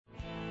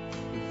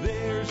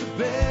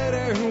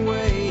better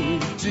way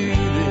to do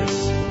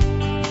this.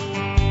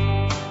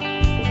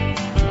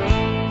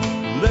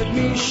 Let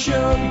me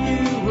show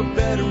you a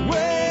better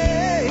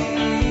way.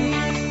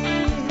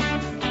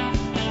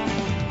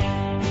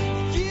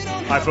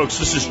 Hi, folks.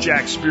 This is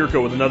Jack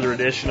Spirko with another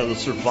edition of the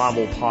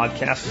Survival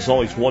Podcast. As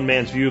always, one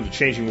man's view of the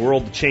changing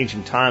world, the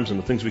changing times, and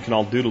the things we can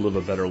all do to live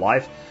a better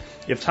life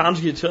if times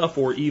get tough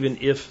or even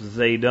if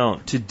they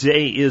don't.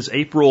 Today is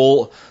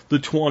April the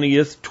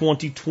 20th,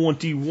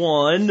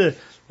 2021,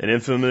 an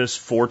infamous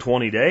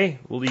 420 day.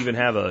 We'll even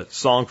have a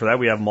song for that.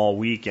 We have them all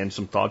week and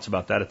some thoughts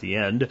about that at the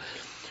end.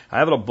 I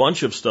have a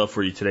bunch of stuff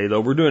for you today,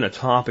 though. We're doing a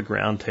topic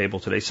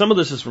roundtable today. Some of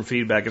this is from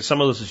feedback, and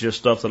some of this is just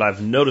stuff that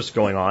I've noticed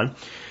going on.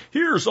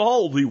 Here's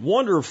all the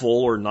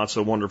wonderful or not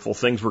so wonderful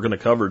things we're going to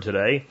cover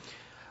today.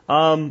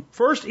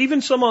 First,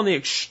 even some on the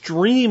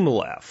extreme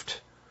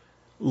left,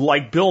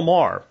 like Bill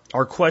Maher,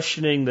 are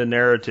questioning the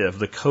narrative,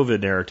 the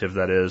COVID narrative,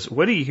 that is.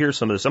 Wait till you hear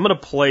some of this. I'm going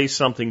to play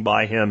something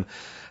by him.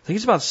 I think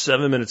it's about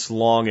 7 minutes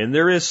long, and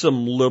there is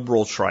some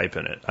liberal tripe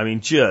in it. I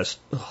mean,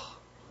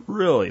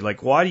 really,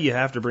 like, why do you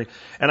have to bring...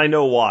 And I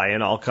know why,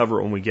 and I'll cover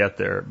it when we get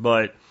there.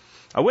 But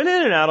I went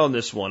in and out on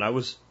this one. I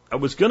was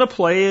going to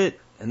play it,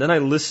 and then I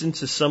listened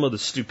to some of the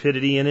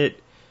stupidity in it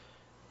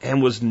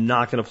and was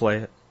not going to play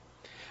it.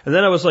 And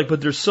then I was like, but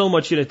there's so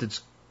much in it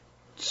that's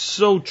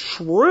so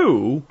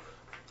true,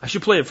 I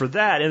should play it for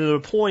that. And the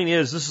point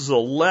is, this is a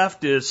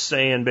leftist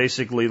saying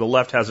basically the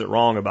left has it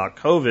wrong about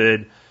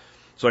COVID,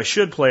 so I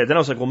should play it. Then I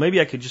was like, well, maybe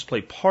I could just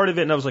play part of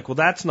it. And I was like, well,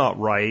 that's not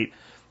right.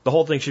 The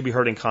whole thing should be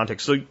heard in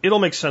context. So it'll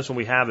make sense when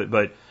we have it.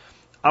 But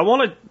I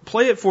want to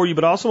play it for you,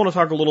 but I also want to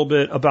talk a little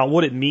bit about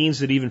what it means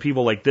that even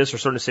people like this are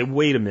starting to say,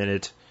 wait a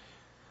minute.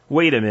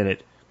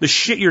 The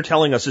shit you're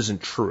telling us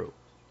isn't true.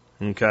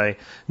 Okay?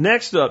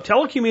 Next up,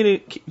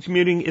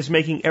 telecommuting is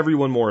making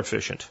everyone more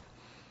efficient.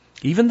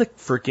 Even the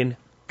freaking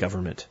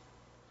government.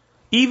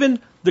 Even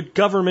the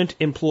government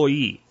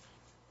employee.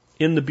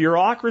 In the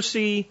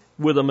bureaucracy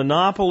with a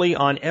monopoly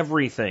on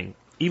everything,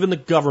 even the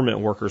government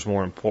workers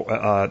more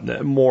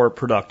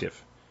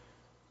productive.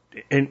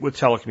 And with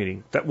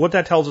telecommuting. What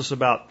that tells us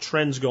about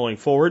trends going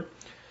forward.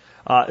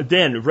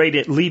 Then,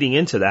 leading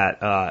into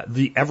that,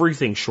 the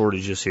everything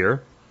shortages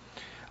here.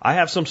 I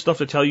have some stuff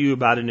to tell you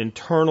about an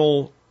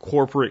internal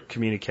corporate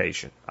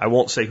communication. I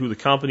won't say who the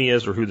company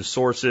is or who the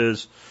source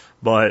is,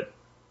 but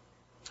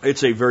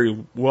it's a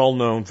very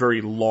well-known, very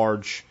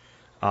large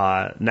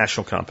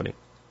national company,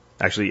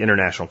 actually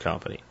international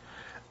company.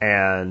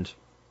 And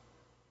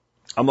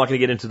I'm not going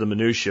to get into the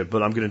minutia,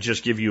 but I'm going to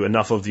just give you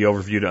enough of the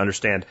overview to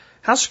understand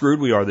how screwed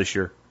we are this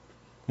year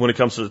when it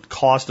comes to the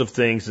cost of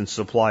things and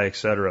supply,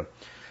 etc.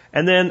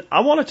 And then I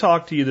want to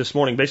talk to you this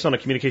morning based on a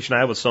communication I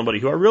have with somebody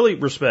who I really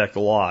respect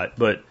a lot,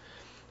 but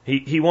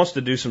he wants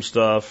to do some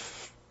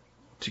stuff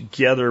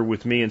together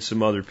with me and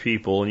some other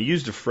people, and he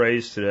used a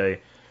phrase today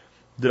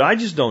that I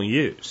just don't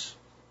use.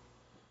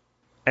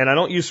 And I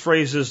don't use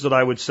phrases that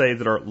I would say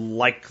that are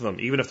like them,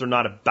 even if they're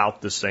not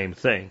about the same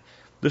thing.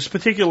 This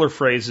particular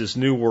phrase is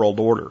New World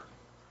Order.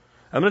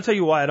 I'm going to tell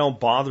you why I don't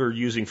bother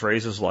using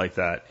phrases like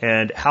that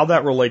and how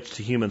that relates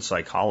to human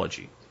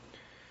psychology.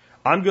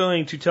 I'm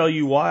going to tell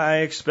you why I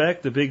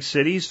expect the big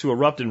cities to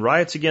erupt in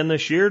riots again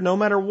this year, no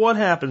matter what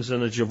happens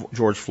in the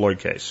George Floyd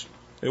case.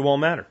 It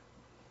won't matter.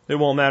 It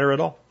won't matter at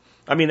all.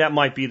 I mean, that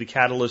might be the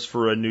catalyst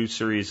for a new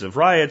series of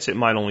riots. It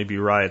might only be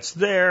riots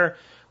there,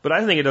 but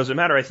I think it doesn't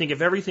matter. I think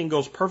if everything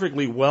goes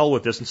perfectly well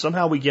with this and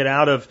somehow we get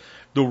out of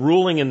the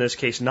ruling in this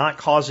case not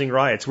causing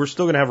riots, we're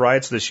still going to have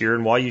riots this year,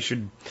 and why you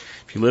should,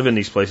 if you live in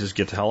these places,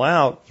 get the hell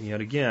out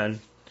yet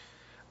again.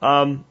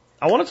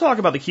 I want to talk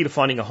about the key to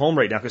finding a home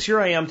right now, because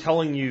here I am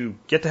telling you,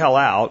 get the hell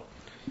out,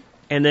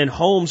 and then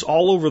homes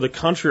all over the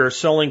country are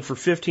selling for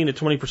 15 to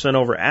 20%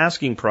 over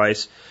asking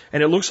price,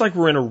 and it looks like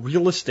we're in a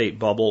real estate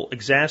bubble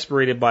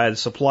exacerbated by the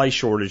supply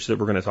shortage that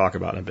we're going to talk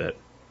about in a bit.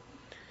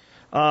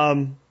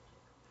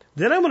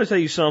 Then I'm going to tell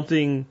you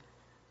something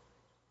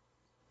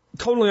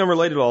totally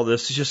unrelated to all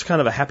this. It's just kind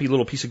of a happy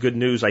little piece of good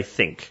news, I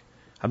think.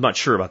 I'm not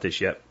sure about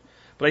this yet.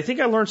 But I think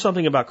I learned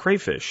something about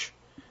crayfish.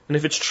 And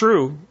if it's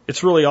true,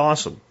 it's really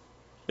awesome.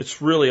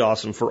 It's really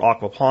awesome for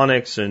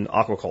aquaponics and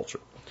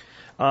aquaculture.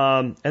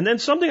 And then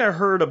something I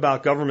heard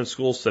about government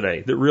schools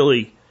today that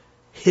really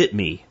hit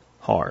me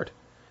hard.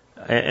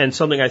 And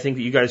something I think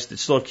that you guys that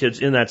still have kids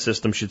in that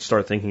system should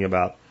start thinking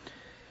about.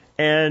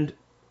 And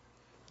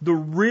the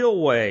real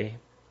way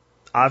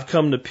I've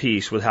come to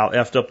peace with how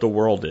effed up the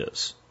world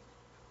is,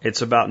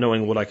 it's about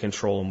knowing what I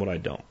control and what I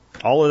don't.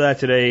 All of that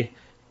today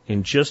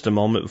in just a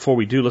moment. Before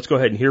we do, let's go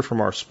ahead and hear from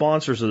our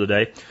sponsors of the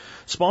day.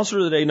 Sponsor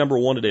of the day, number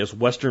one today, is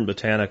Western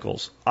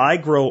Botanicals. I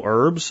grow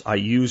herbs. I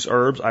use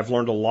herbs. I've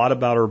learned a lot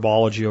about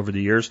herbology over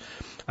the years.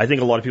 I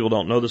think a lot of people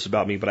don't know this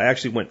about me, but I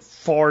actually went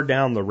far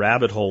down the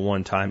rabbit hole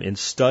one time in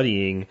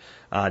studying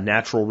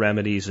natural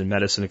remedies and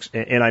medicine,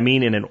 and I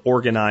mean in an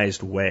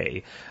organized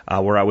way,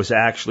 where I was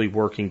actually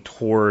working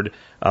toward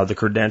the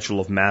credential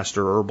of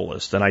master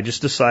herbalist. And I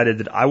just decided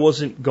that I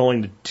wasn't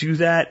going to do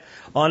that.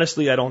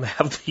 Honestly, I don't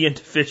have the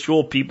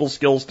individual people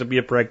skills to be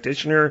a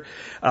practitioner,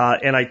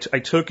 and I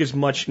took as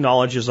much knowledge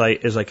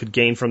knowledge as I could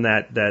gain from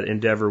that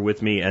endeavor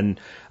with me, and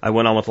I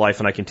went on with life,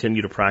 and I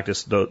continue to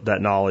practice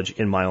that knowledge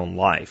in my own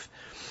life.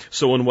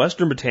 So when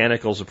Western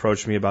Botanicals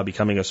approached me about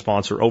becoming a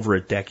sponsor over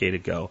a decade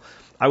ago,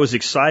 I was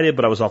excited,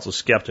 but I was also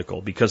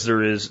skeptical, because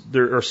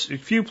there are a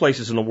few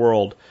places in the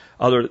world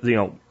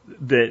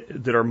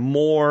that are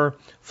more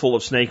full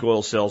of snake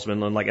oil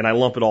salesmen, and I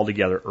lump it all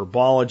together: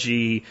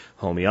 herbology,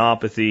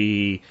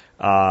 homeopathy,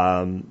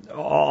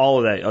 all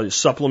of that,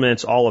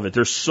 supplements, all of it.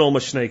 There's so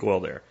much snake oil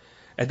there.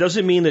 It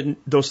doesn't mean that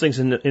those things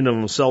in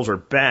themselves are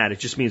bad. It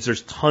just means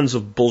there's tons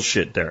of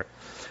bullshit there.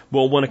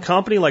 Well, when a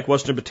company like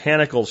Western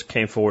Botanicals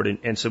came forward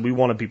and said, we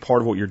want to be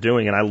part of what you're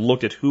doing, and I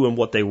looked at who and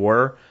what they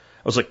were,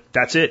 I was like,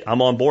 that's it.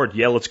 I'm on board.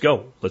 Yeah, let's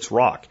go. Let's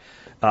rock.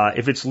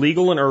 If it's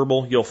legal and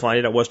herbal, you'll find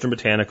it at Western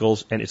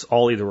Botanicals, and it's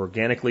all either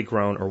organically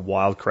grown or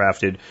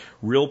wildcrafted.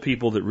 Real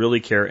people that really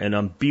care, an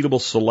unbeatable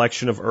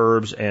selection of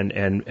herbs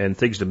and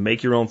things to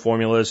make your own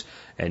formulas,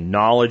 and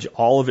knowledge,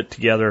 all of it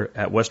together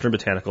at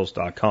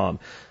westernbotanicals.com.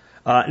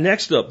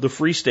 Next up, the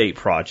Free State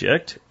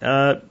Project.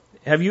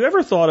 Have you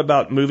ever thought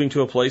about moving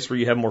to a place where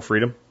you have more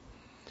freedom?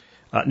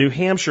 New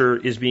Hampshire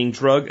is being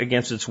dragged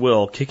against its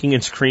will, kicking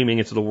and screaming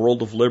into the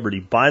world of liberty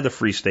by the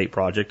Free State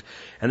Project.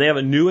 And they have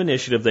a new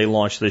initiative they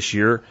launched this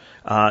year,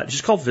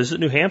 just called Visit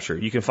New Hampshire.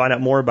 You can find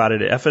out more about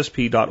it at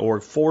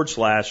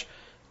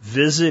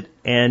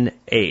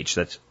fsp.org/visitnh.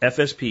 That's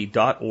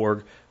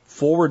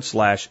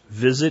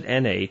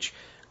fsp.org/visitnh.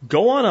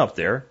 Go on up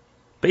there,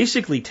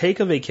 basically take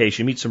a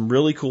vacation, meet some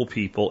really cool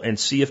people, and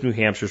see if New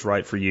Hampshire's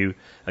right for you.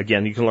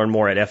 Again, you can learn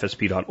more at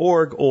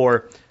fsp.org,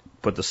 or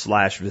put the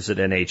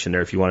 /visitnh in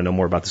there if you want to know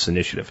more about this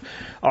initiative.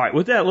 All right,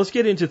 with that, let's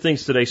get into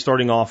things today,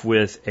 starting off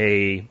with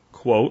a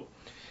quote.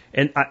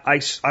 And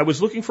I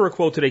was looking for a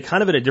quote today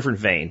kind of in a different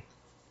vein,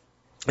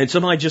 and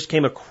somehow I just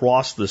came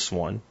across this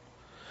one.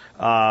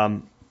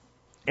 And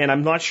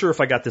I'm not sure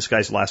if I got this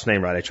guy's last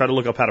name right. I tried to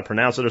look up how to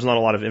pronounce it. There's not a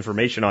lot of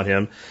information on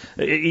him,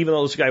 even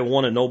though this guy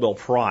won a Nobel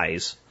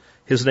Prize.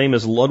 His name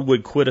is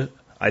Ludwig Quitte,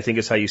 I think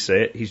is how you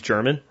say it. He's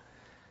German.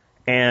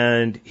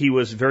 And he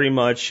was very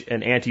much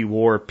an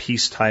anti-war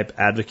peace-type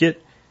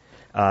advocate.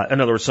 In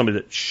other words, somebody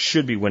that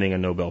should be winning a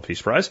Nobel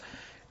Peace Prize.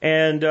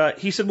 And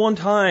he said one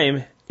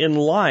time in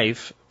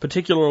life,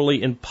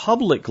 particularly in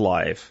public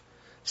life,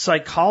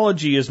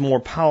 psychology is more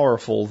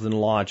powerful than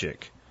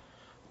logic.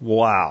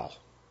 Wow.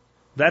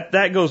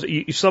 That goes.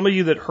 Some of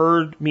you that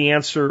heard me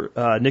answer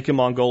Nick in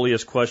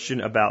Mongolia's question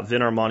about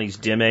Vin Armani's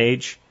dim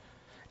age,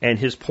 and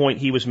his point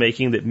he was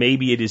making that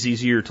maybe it is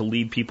easier to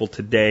lead people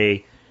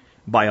today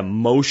by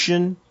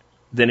emotion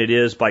than it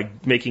is by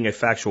making a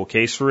factual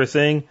case for a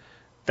thing.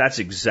 That's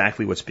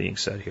exactly what's being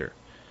said here.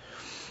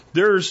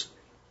 There's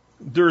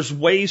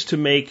ways to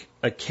make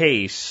a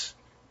case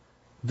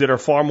that are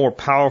far more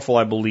powerful,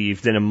 I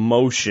believe, than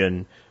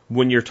emotion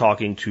when you're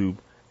talking to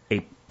a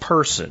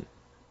person.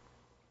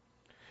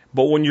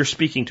 But when you're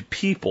speaking to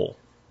people,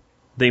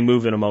 they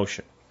move in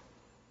emotion.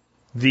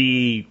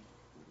 This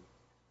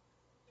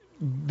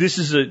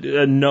is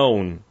a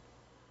known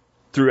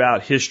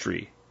throughout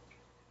history.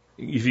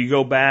 If you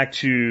go back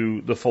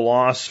to the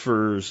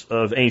philosophers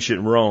of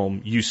ancient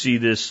Rome, you see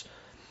this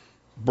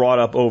brought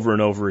up over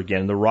and over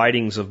again, the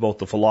writings of both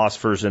the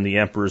philosophers and the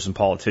emperors and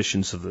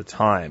politicians of the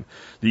time,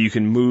 that you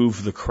can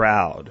move the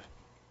crowd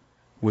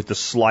with the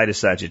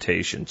slightest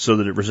agitation so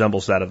that it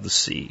resembles that of the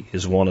sea,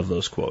 is one of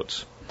those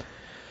quotes.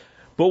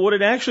 But what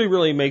it actually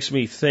really makes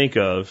me think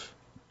of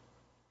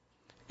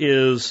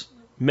is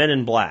Men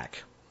in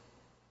Black.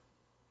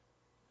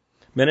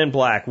 Men in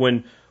Black,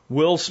 when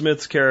Will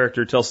Smith's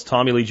character tells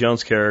Tommy Lee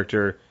Jones'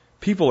 character,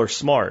 people are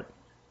smart.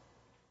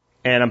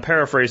 And I'm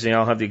paraphrasing, I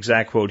don't have the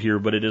exact quote here,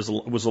 but it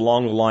was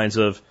along the lines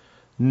of,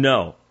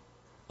 no,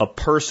 a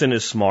person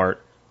is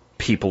smart,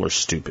 people are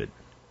stupid.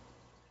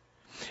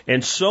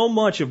 And so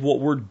much of what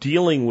we're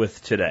dealing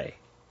with today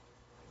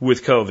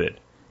with COVID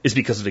is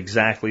because of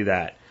exactly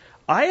that.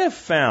 I have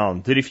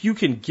found that if you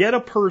can get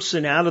a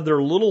person out of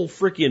their little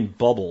frickin'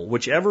 bubble,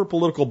 whichever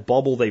political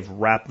bubble they've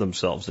wrapped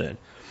themselves in,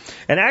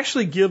 and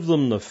actually give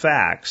them the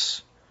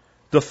facts,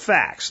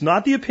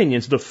 not the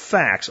opinions, the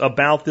facts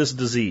about this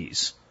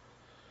disease,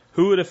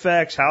 who it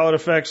affects, how it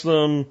affects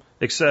them,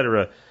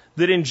 etc.,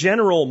 that in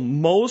general,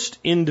 most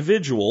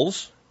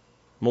individuals,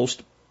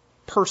 most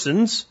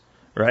persons,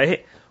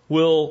 right,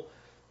 will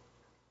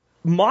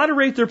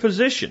moderate their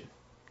position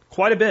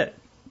quite a bit.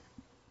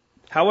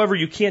 However,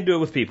 you can't do it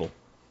with people.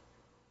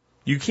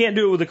 You can't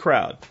do it with a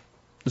crowd.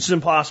 This is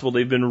impossible.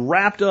 They've been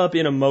wrapped up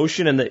in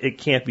emotion and it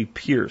can't be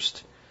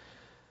pierced.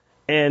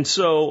 And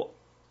so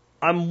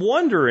I'm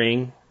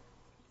wondering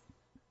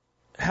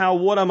how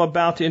what I'm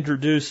about to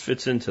introduce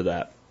fits into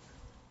that.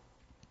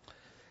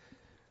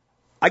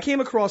 I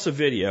came across a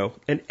video,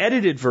 an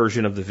edited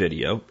version of the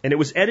video, and it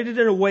was edited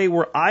in a way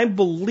where I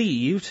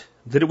believed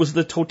that it was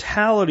the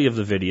totality of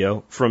the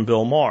video from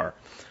Bill Maher.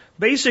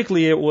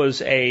 Basically, it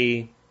was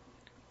a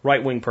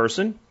right-wing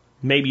person,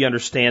 maybe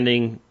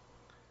understanding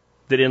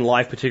that in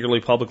life, particularly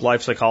public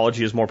life,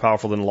 psychology is more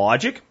powerful than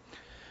logic,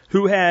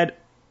 who had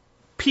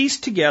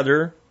pieced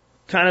together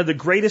kind of the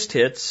greatest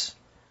hits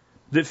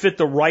that fit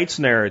the rights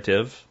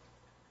narrative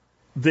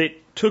that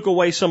took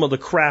away some of the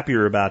crap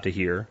you're about to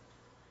hear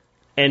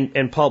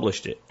and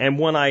published it. And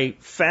when I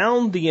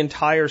found the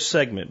entire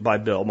segment by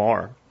Bill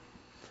Maher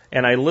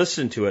and I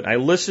listened to it, I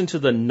listened to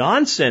the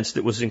nonsense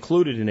that was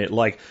included in it,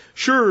 like,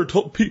 sure,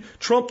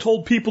 Trump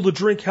told people to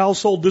drink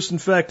household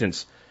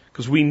disinfectants.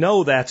 Because we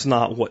know that's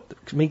not what,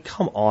 I mean,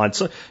 come on.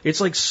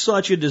 It's like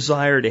such a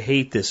desire to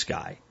hate this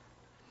guy.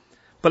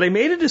 But I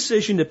made a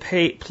decision to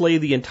play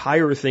the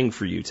entire thing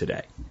for you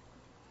today.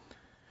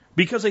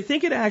 Because I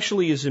think it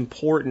actually is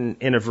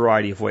important in a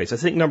variety of ways. I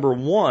think, number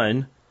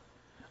one,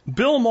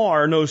 Bill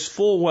Maher knows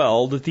full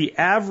well that the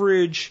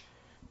average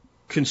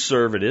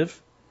conservative,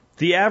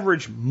 the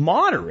average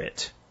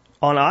moderate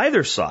on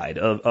either side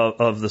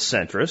of the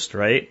centrist,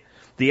 right?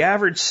 The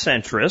average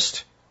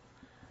centrist,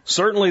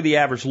 certainly the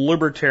average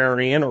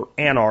libertarian or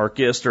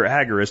anarchist or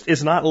agorist,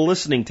 is not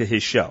listening to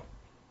his show.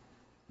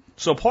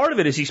 So part of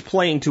it is he's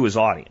playing to his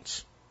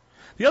audience.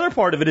 The other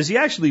part of it is he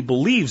actually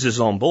believes his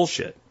own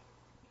bullshit.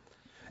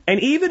 And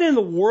even in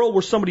the world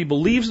where somebody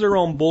believes their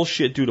own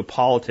bullshit due to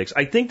politics,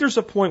 I think there's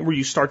a point where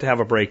you start to have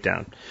a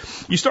breakdown.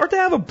 You start to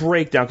have a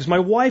breakdown, because my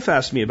wife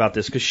asked me about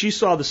this, because she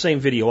saw the same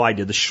video I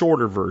did, the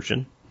shorter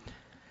version.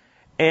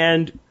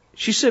 And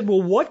she said,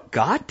 well, what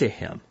got to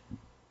him?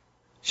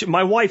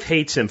 My wife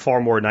hates him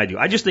far more than I do.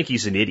 I just think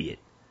he's an idiot.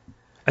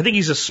 I think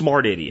he's a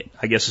smart idiot,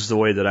 I guess is the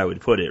way that I would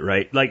put it,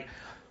 right? Like,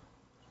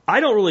 I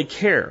don't really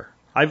care.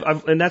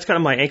 And that's kind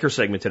of my anchor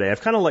segment today.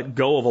 I've kind of let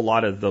go of a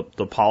lot of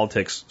the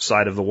politics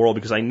side of the world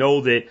because I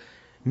know that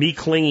me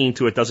clinging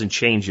to it doesn't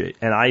change it.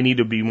 And I need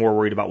to be more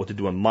worried about what to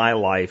do in my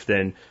life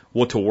than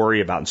what to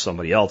worry about in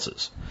somebody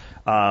else's.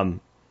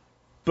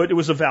 But it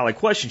was a valid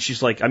question.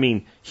 She's like, I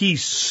mean,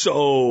 he's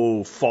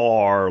so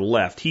far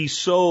left. He's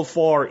so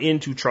far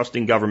into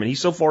trusting government. He's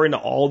so far into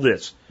all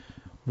this.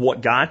 What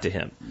got to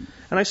him?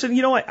 And I said,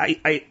 you know,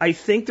 I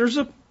think there's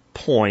a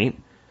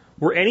point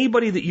where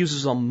anybody that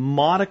uses a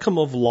modicum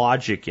of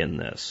logic in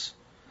this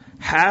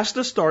has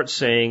to start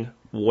saying,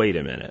 wait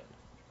a minute.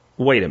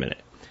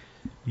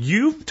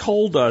 You've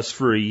told us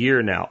for a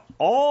year now,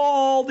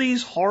 all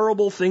these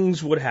horrible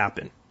things would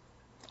happen.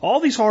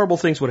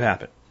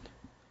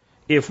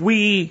 If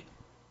we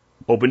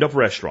opened up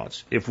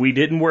restaurants, if we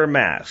didn't wear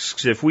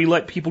masks, if we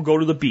let people go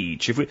to the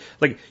beach, if we,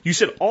 like you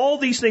said, all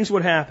these things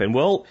would happen.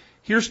 Well,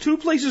 here's two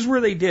places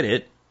where they did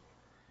it.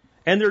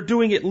 And they're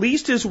doing at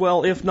least as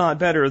well, if not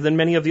better, than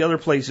many of the other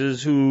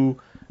places who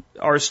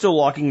are still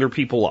locking their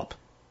people up.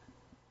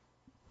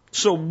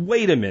 So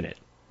wait a minute.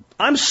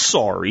 I'm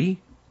sorry.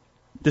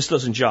 This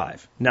doesn't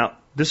jive. Now,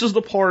 this is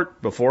the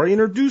part, before I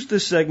introduce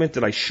this segment,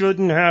 that I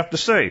shouldn't have to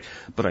say.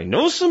 But I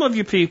know some of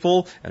you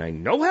people, and I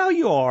know how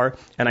you are,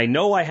 and I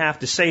know I have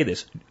to say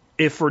this.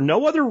 If for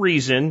no other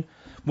reason,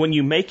 when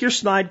you make your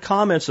snide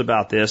comments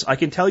about this, I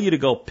can tell you to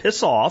go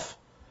piss off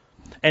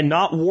and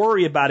not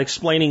worry about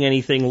explaining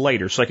anything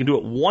later. So I can do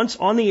it once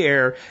on the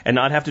air and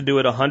not have to do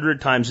it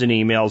 100 times in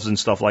emails and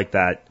stuff like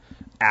that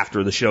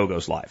after the show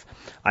goes live.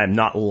 I'm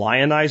not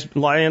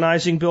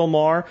lionizing Bill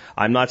Maher.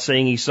 I'm not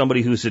saying he's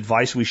somebody whose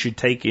advice we should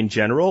take in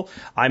general.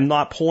 I'm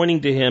not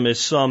pointing to him as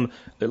some,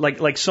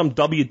 like some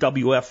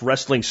WWF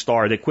wrestling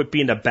star that quit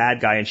being a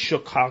bad guy and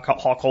shook Hulk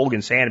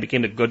Hogan's hand and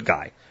became the good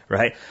guy,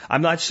 right?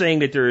 I'm not saying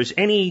that there is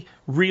any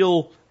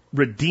real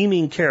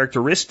redeeming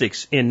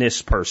characteristics in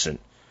this person.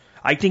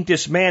 I think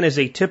this man is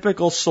a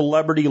typical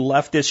celebrity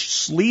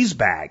leftist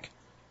sleazebag.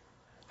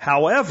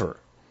 However,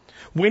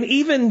 when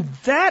even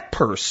that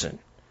person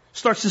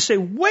starts to say,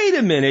 wait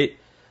a minute,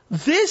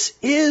 this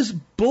is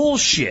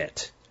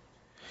bullshit,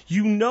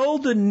 you know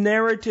the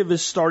narrative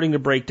is starting to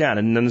break down,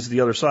 and then there's the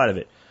other side of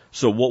it.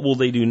 So what will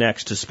they do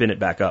next to spin it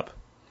back up?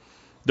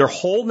 Their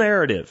whole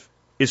narrative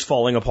is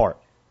falling apart.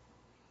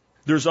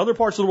 There's other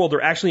parts of the world,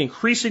 they're actually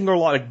increasing their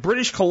law. Like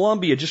British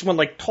Columbia just went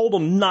like total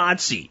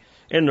Nazi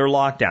in their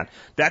lockdown.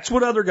 That's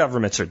what other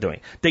governments are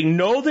doing. They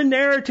know the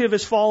narrative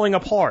is falling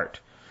apart.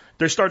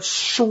 They start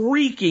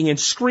shrieking and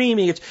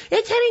screaming. It's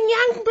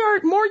hitting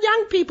more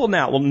young people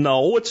now. Well,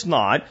 no, it's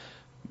not.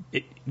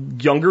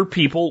 Younger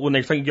people, when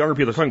they're talking younger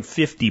people, they're talking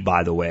 50,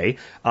 by the way.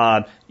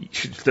 I'll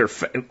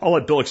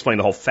let Bill explain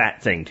the whole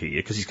fat thing to you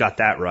because he's got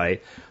that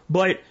right.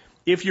 But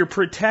if you're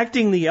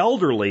protecting the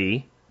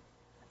elderly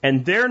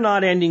and they're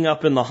not ending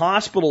up in the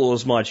hospital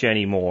as much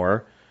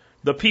anymore,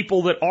 the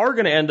people that are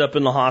going to end up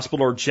in the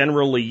hospital are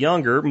generally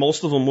younger.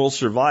 Most of them will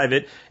survive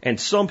it, and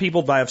some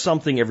people die of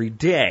something every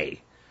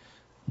day.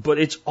 But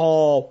it's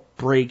all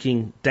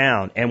breaking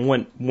down. And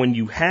when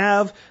you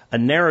have a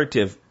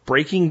narrative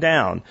breaking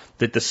down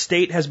that the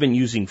state has been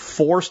using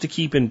force to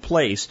keep in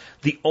place,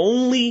 the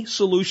only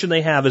solution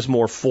they have is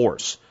more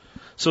force.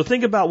 So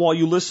think about while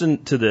you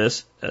listen to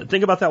this,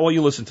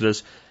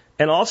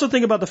 and also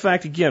think about the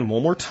fact, again,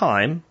 one more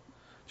time,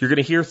 you're going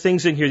to hear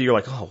things in here that you're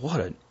like, oh, what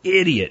an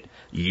idiot.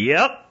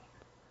 Yep,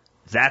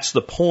 that's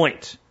the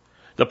point.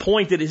 The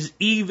point that is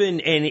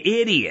even an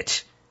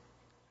idiot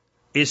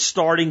is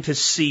starting to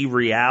see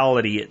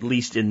reality, at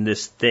least in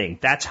this thing.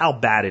 That's how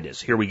bad it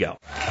is. Here we go.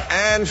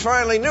 And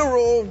finally, new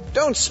rule,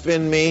 don't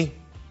spin me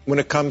when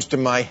it comes to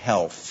my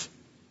health.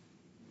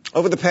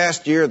 Over the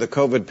past year, the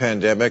COVID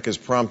pandemic has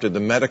prompted the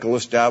medical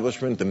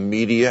establishment, the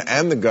media,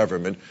 and the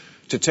government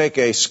to take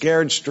a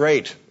scared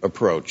straight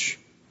approach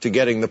to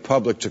getting the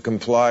public to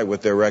comply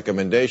with their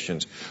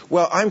recommendations.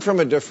 Well, I'm from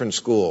a different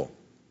school.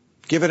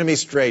 Give it to me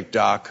straight,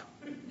 Doc.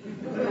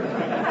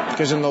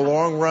 Because in the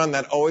long run,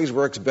 that always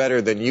works better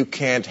than you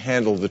can't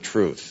handle the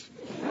truth.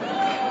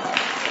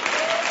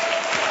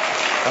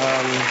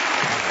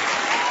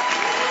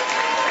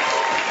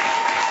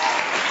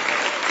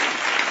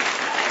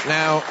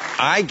 Now,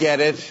 I get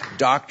it.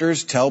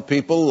 Doctors tell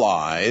people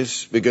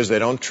lies because they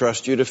don't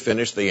trust you to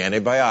finish the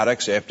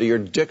antibiotics after your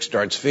dick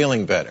starts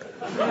feeling better.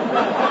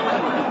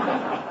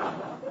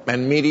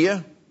 And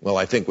media? Well,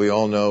 I think we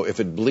all know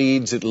if it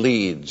bleeds, it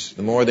leads.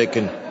 The more they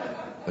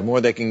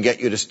can get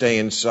you to stay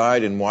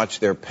inside and watch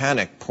their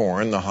panic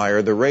porn, the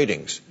higher the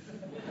ratings.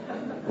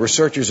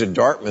 Researchers at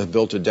Dartmouth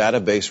built a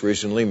database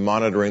recently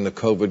monitoring the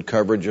COVID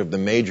coverage of the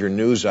major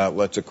news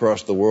outlets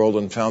across the world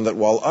and found that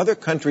while other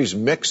countries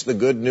mix the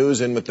good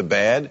news in with the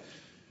bad,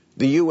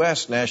 the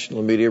U.S.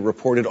 national media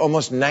reported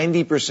almost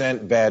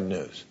 90% bad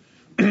news.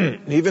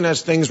 Even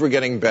as things were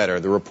getting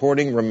better, the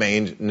reporting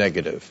remained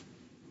negative.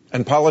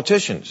 And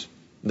politicians,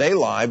 they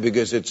lie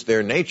because it's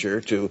their nature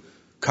to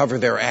cover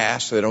their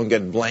ass so they don't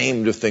get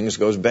blamed if things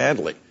goes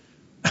badly,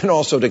 and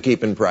also to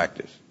keep in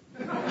practice.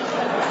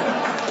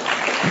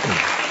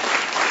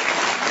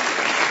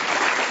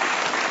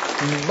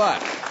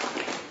 But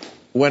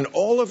when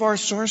all of our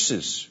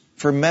sources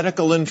for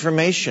medical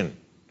information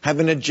have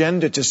an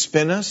agenda to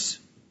spin us,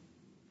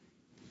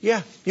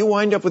 yeah, you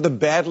wind up with a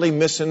badly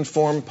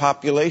misinformed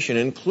population,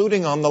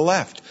 including on the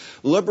left.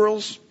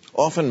 Liberals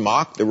often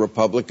mock the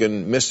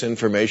Republican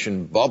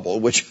misinformation bubble,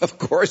 which of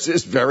course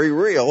is very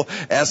real.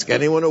 Ask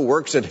anyone who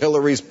works at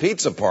Hillary's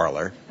Pizza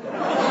Parlor.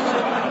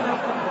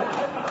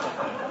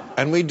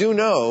 And we do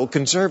know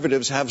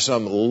conservatives have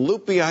some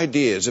loopy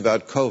ideas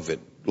about COVID,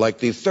 like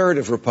the third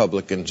of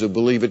Republicans who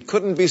believe it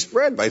couldn't be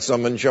spread by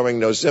someone showing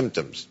no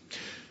symptoms.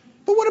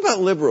 But what about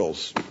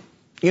liberals?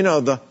 You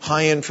know, the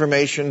high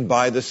information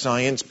by the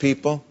science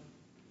people?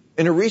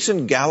 In a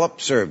recent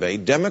Gallup survey,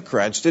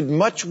 Democrats did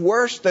much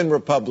worse than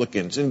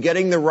Republicans in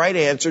getting the right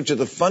answer to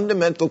the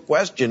fundamental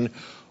question,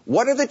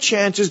 what are the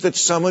chances that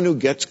someone who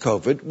gets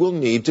COVID will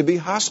need to be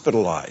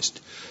hospitalized?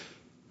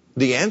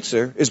 The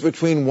answer is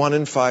between 1%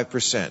 and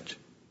 5%.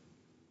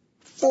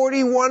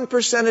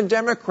 41% of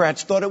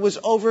Democrats thought it was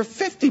over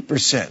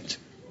 50%.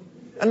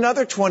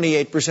 Another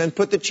 28%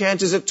 put the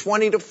chances at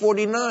 20 to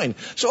 49.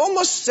 So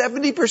almost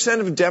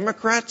 70% of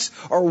Democrats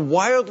are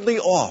wildly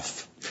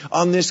off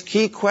on this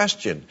key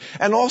question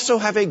and also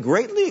have a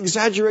greatly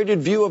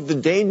exaggerated view of the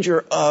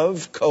danger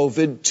of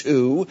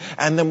COVID-2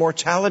 and the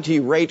mortality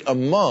rate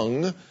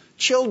among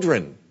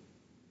children.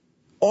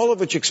 All of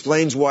which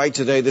explains why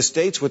today the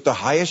states with the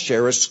highest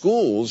share of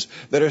schools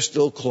that are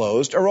still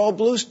closed are all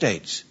blue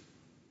states.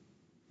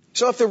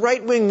 So if the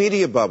right-wing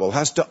media bubble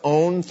has to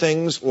own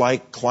things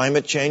like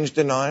climate change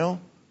denial,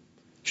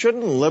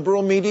 shouldn't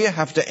liberal media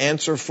have to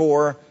answer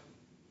for,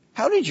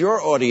 how did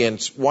your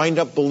audience wind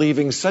up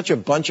believing such a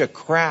bunch of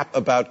crap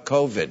about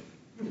COVID?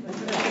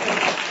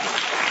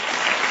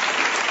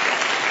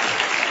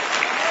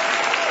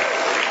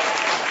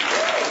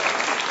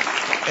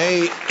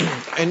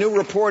 A new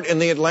report in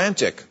The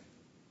Atlantic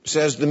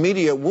says the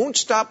media won't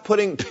stop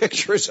putting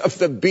pictures of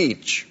the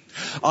beach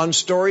on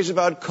stories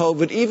about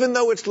COVID, even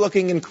though it's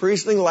looking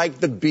increasingly like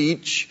the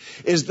beach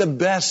is the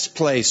best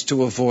place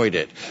to avoid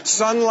it.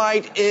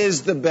 Sunlight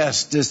is the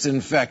best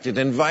disinfectant,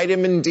 and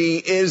vitamin D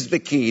is the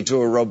key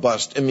to a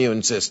robust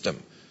immune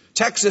system.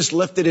 Texas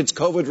lifted its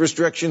COVID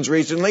restrictions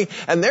recently,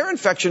 and their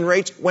infection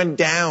rates went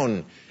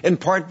down, in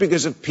part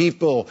because of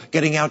people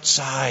getting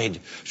outside.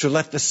 So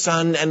let the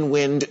sun and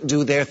wind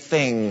do their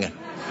thing.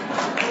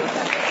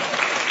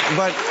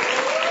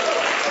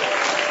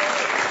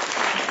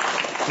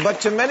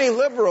 But to many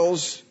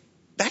liberals,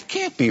 that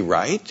can't be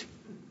right,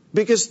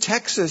 because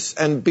Texas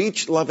and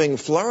beach-loving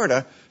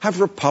Florida have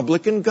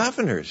Republican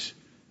governors.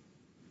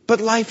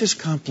 But life is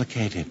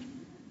complicated.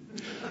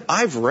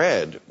 I've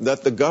read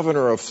that the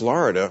governor of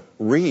Florida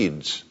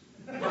reads.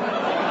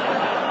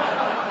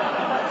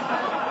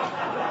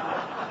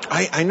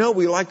 I know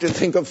we like to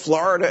think of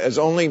Florida as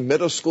only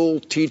middle school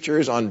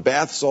teachers on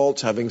bath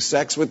salts having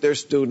sex with their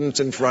students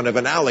in front of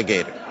an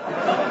alligator.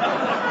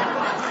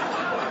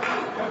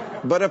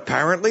 But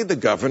apparently the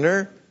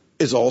governor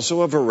is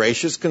also a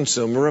voracious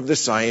consumer of the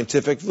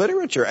scientific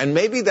literature. And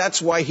maybe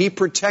that's why he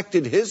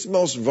protected his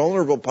most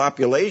vulnerable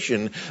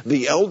population,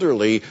 the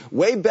elderly,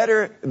 way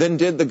better than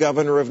did the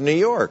governor of New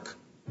York.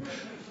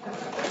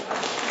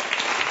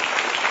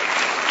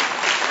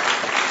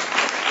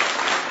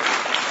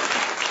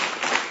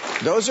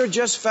 Those are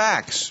just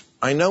facts.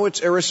 I know it's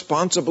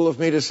irresponsible of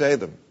me to say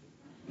them.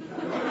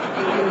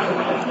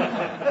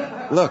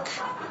 Look,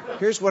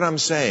 here's what I'm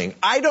saying.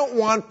 I don't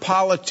want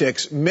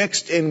politics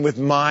mixed in with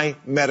my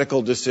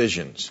medical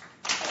decisions.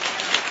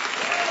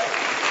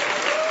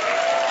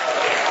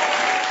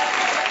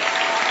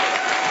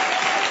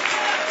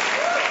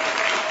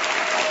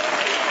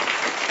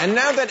 And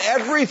now that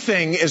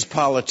everything is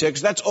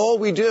politics, that's all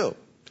we do.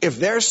 If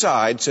their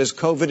side says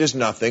COVID is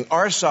nothing,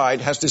 our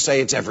side has to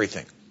say it's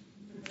everything.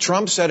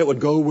 Trump said it would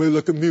go away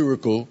like a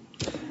miracle,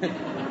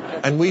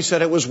 and we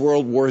said it was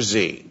World War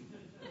Z.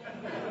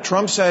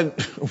 Trump said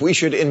we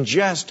should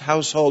ingest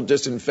household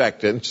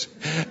disinfectants,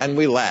 and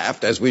we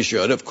laughed, as we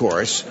should, of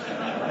course.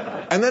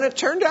 And then it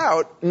turned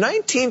out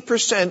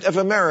 19% of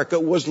America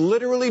was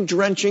literally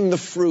drenching the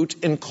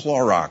fruit in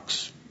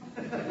Clorox.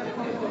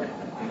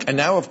 And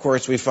now, of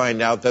course, we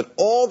find out that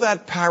all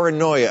that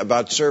paranoia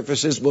about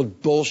surfaces was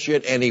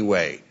bullshit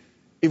anyway,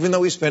 even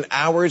though we spent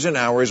hours and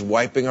hours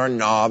wiping our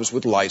knobs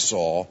with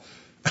Lysol.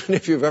 And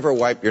if you've ever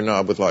wiped your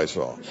knob with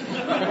Lysol.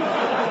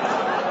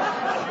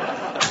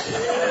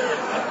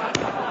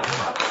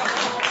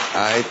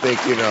 I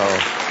think you know.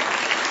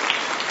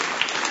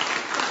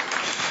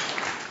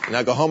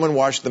 Now go home and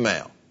wash the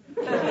mail.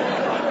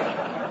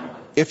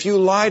 If you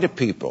lie to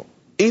people,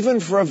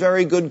 even for a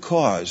very good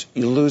cause,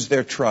 you lose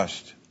their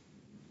trust.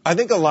 I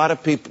think a lot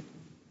of people...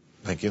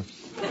 Thank you.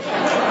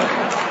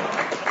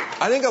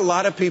 I think a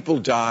lot of people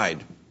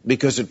died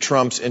because of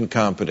Trump's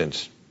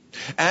incompetence.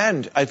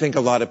 And I think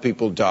a lot of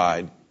people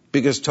died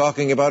because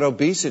talking about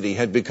obesity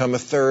had become a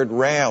third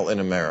rail in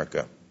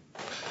America.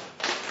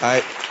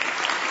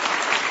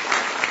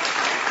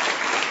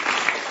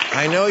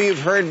 I know you've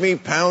heard me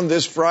pound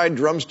this fried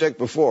drumstick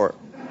before.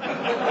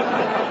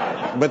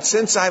 But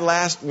since I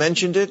last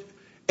mentioned it,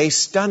 a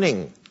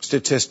stunning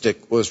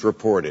statistic was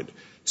reported.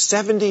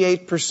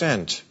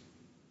 78%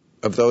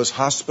 of those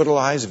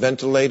hospitalized,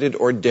 ventilated,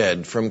 or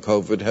dead from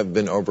COVID have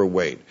been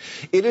overweight.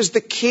 It is the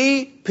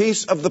key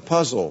piece of the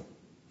puzzle,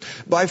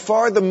 by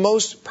far the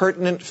most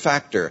pertinent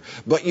factor,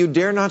 but you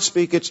dare not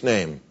speak its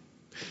name.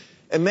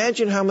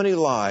 Imagine how many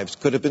lives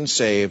could have been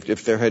saved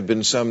if there had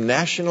been some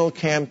national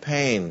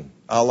campaign,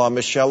 a la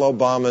Michelle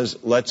Obama's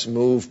Let's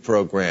Move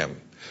program,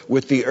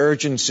 with the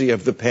urgency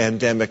of the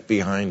pandemic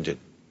behind it.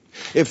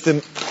 If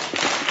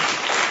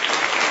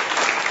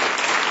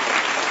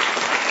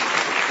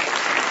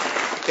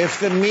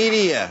the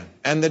media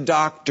and the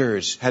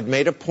doctors had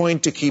made a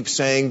point to keep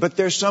saying, but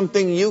there's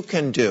something you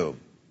can do.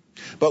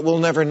 But we'll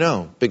never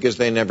know, because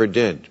they never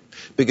did.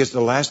 Because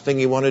the last thing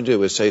you want to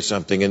do is say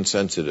something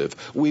insensitive.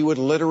 We would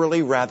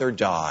literally rather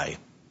die.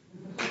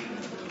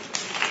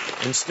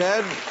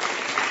 Instead,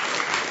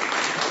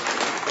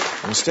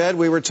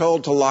 we were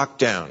told to lock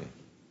down.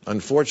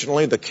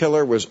 Unfortunately, the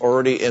killer was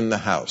already in the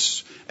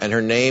house, and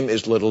her name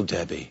is Little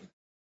Debbie.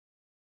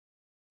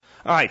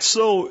 All right,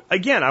 so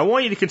again, I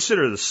want you to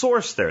consider the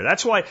source there.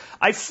 That's why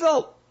I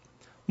felt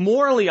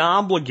morally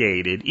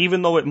obligated,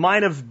 even though it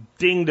might have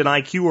dinged an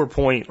IQ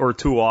point or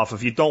two off.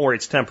 If you don't worry,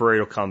 it's temporary,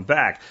 it'll come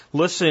back.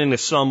 Listening to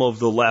some of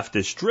the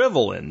leftist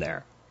drivel in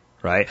there,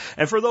 right?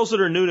 And for those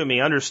that are new to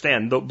me,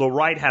 understand the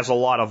right has a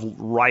lot of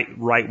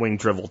right-wing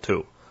drivel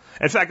too.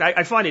 In fact,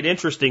 I find it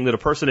interesting that a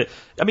person,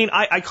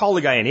 I call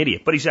the guy an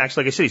idiot, but he's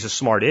actually, like I said, he's a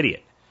smart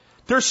idiot.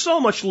 There's so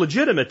much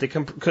legitimate to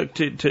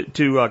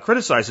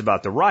criticize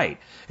about the right.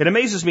 It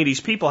amazes me these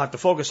people have to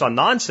focus on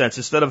nonsense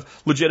instead of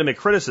legitimate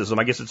criticism.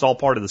 I guess it's all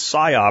part of the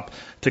psyop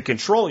to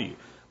control you.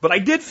 But I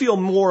did feel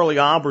morally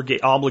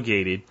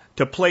obligated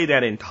to play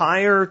that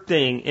entire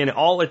thing in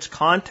all its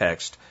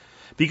context,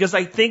 because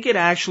I think it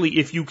actually,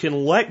 if you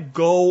can let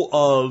go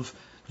of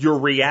your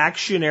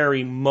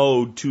reactionary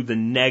mode to the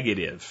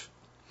negative,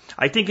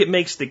 I think it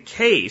makes the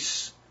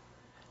case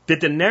that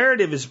the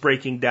narrative is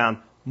breaking down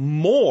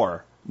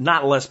more,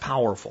 not less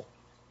powerful.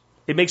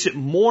 It makes it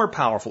more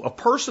powerful. A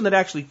person that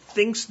actually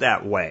thinks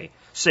that way,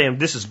 saying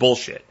this is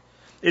bullshit,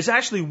 is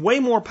actually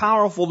way more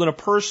powerful than a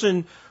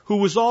person who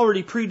was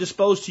already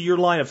predisposed to your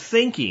line of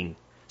thinking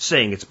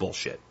saying it's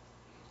bullshit.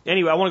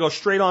 Anyway, I want to go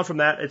straight on from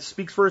that. It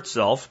speaks for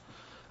itself.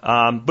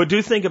 But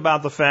do think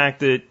about the fact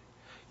that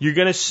you're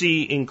going to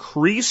see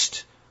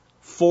increased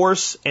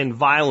force and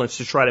violence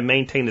to try to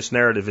maintain this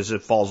narrative as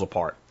it falls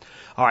apart.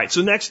 All right,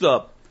 so next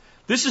up,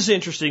 this is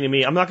interesting to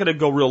me. I'm not going to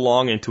go real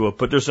long into it,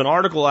 but there's an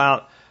article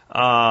out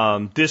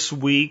this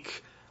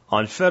week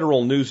on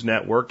Federal News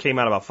Network, came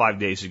out about 5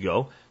 days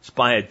ago. It's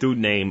by a dude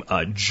named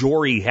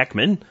Jory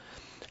Heckman,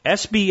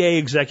 SBA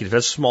executive,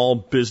 that's Small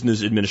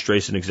Business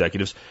Administration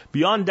executives.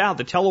 Beyond doubt,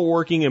 the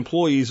teleworking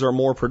employees are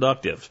more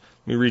productive.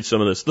 Let me read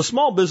some of this. The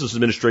Small Business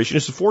Administration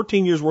issued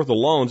 14 years worth of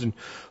loans in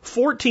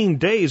 14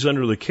 days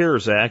under the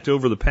CARES Act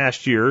over the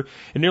past year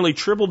and nearly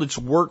tripled its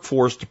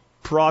workforce to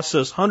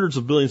process hundreds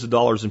of billions of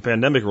dollars in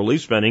pandemic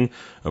relief spending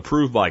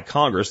approved by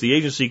Congress. The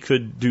agency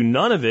could do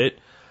none of it,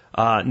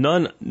 top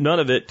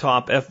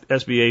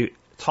SBA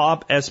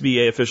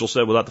officials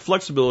said, without the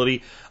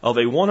flexibility of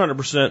a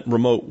 100%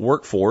 remote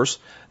workforce.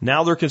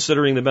 Now they're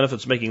considering the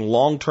benefits of making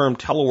long-term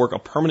telework a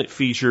permanent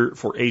feature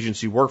for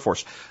agency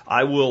workforce.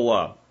 I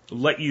will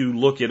let you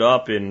look it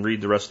up and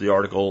read the rest of the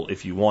article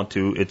if you want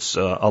to. It's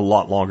a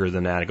lot longer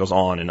than that. It goes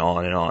on and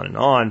on and on and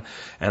on.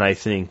 And I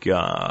think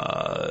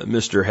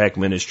Mr.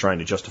 Heckman is trying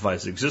to justify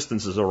his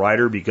existence as a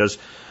writer because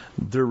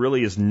there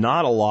really is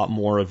not a lot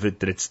more of it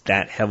that it's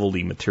that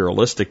heavily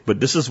materialistic. But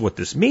this is what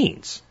this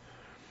means.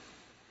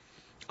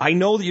 I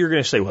know that you're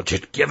going to say, well,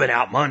 just giving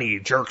out money,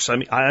 you jerks. I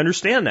mean, I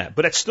understand that,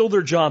 but it's still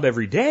their job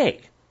every day.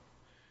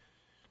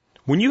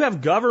 When you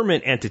have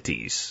government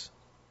entities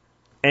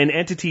and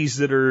entities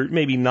that are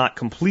maybe not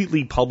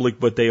completely public,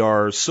 but they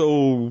are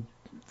so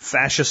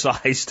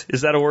fascicized,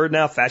 is that a word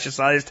now?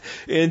 Fascicized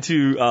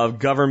into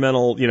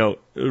governmental,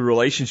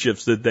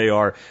 relationships that they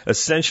are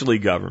essentially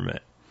government.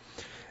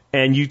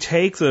 And you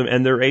take them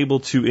and they're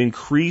able to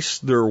increase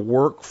their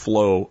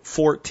workflow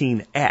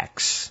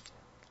 14x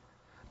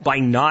by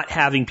not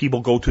having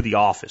people go to the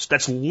office.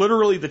 That's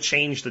literally the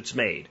change that's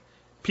made.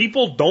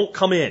 People don't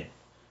come in.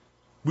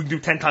 We can do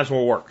 10 times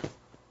more work.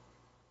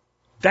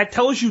 That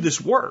tells you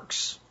this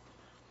works.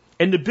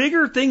 And the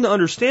bigger thing to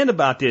understand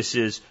about this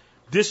is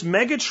this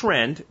mega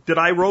trend that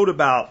I wrote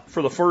about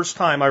for the first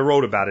time. I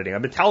wrote about it.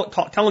 I've been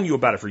telling you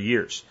about it for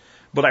years.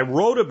 But I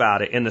wrote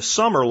about it in the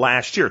summer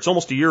last year. It's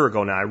almost a year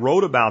ago now. I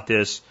wrote about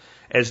this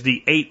as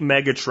the 8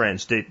 mega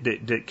trends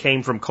that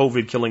came from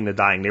COVID killing the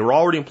dying. They were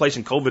already in place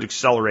and COVID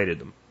accelerated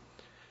them.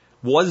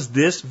 Was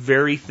this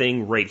very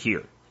thing right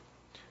here.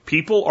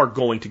 People are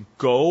going to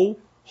go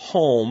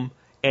home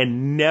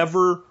and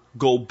never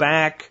go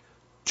back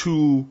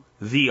to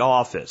the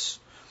office.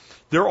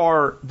 There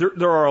are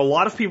a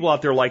lot of people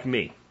out there like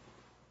me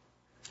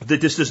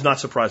that this does not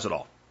surprise at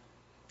all.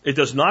 It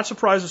does not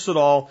surprise us at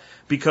all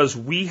because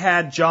we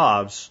had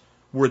jobs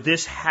where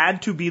this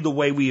had to be the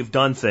way we have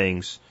done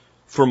things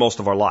for most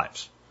of our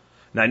lives.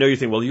 Now, I know you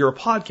think, well, you're a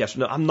podcaster.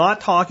 No, I'm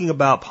not talking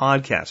about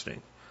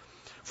podcasting.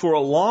 For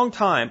a long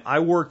time, I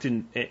worked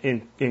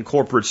in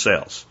corporate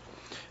sales.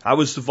 I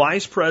was the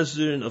vice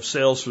president of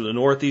sales for the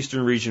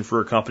Northeastern region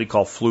for a company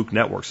called Fluke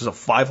Networks. It's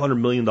a $500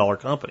 million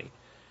company.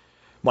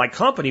 My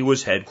company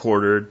was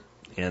headquartered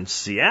in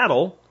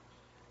Seattle,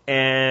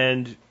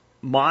 and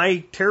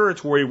my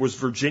territory was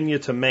Virginia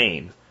to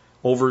Maine,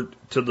 over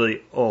to the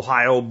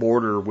Ohio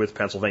border with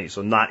Pennsylvania,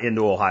 so not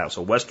into Ohio.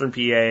 So Western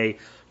PA,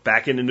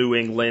 back into New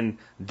England,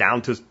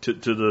 down to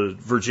the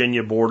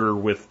Virginia border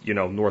with,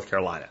 North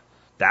Carolina.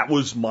 That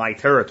was my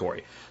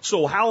territory.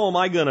 So how am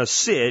I going to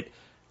sit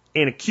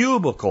in a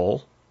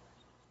cubicle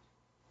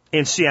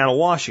in Seattle,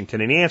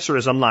 Washington? And the answer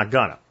is I'm not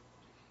gonna.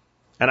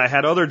 And I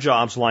had other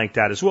jobs like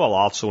that as well,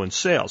 also in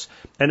sales.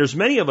 And there's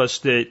many of us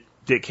that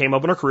came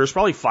up in our careers,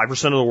 probably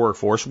 5% of the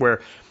workforce,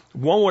 where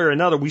one way or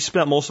another, we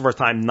spent most of our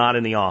time not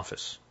in the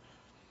office.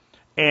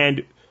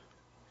 And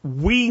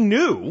we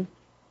knew,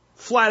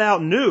 flat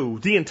out knew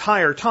the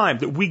entire time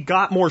that we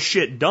got more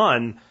shit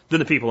done than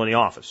the people in the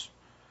office.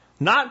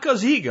 Not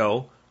because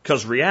ego,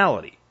 because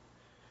reality.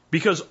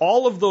 Because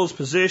all of those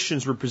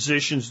positions were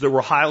positions that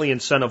were highly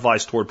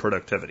incentivized toward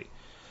productivity.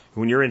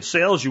 When you're in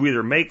sales, you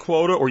either make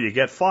quota or you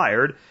get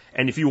fired.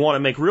 And if you want to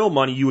make real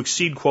money, you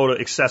exceed quota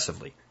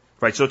excessively.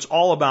 Right? So it's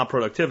all about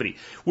productivity,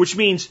 which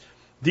means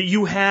that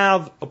you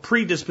have a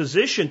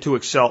predisposition to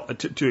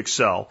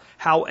excel.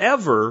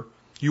 However,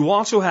 you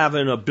also have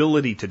an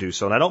ability to do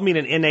so. And I don't mean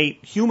an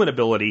innate human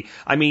ability.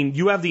 I mean,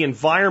 you have the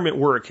environment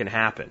where it can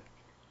happen.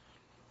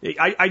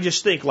 I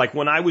just think, like,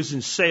 when I was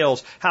in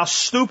sales, how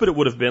stupid it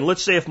would have been.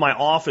 Let's say if my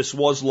office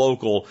was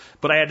local,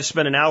 but I had to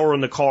spend an hour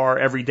in the car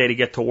every day to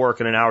get to work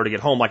and an hour to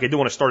get home, like I did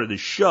when I started this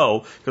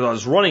show, because I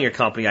was running a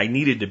company I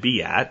needed to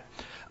be at.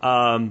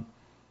 But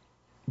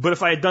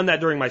if I had done that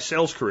during my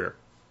sales career,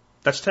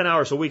 that's 10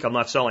 hours a week I'm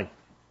not selling.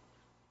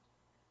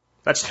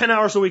 That's 10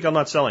 hours a week I'm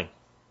not selling.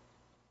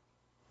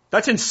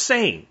 That's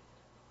insane.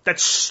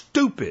 That's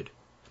stupid.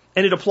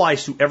 And it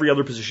applies to every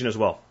other position as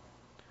well.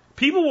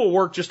 People will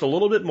work just a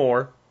little bit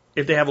more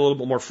if they have a little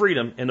bit more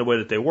freedom in the way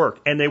that they work.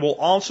 And they will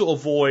also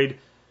avoid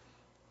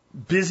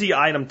busy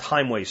item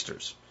time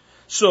wasters.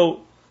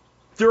 So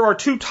there are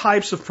two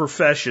types of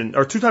profession,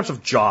 or two types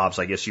of jobs,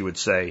 I guess you would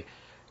say,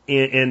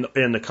 in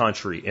the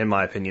country, in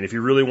my opinion, if you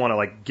really want to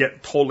like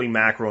get totally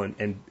macro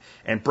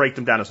and break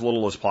them down as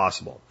little as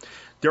possible.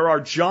 There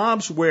are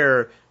jobs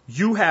where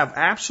you have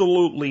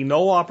absolutely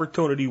no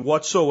opportunity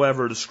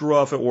whatsoever to screw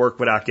up at work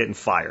without getting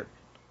fired.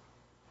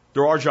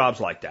 There are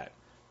jobs like that.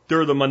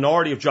 They're the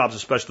minority of jobs,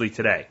 especially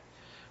today.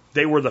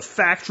 They were the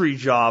factory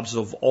jobs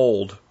of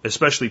old,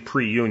 especially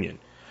pre-union.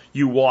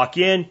 You walk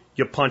in,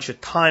 you punch a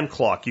time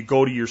clock, you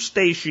go to your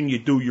station, you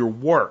do your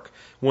work.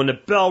 When the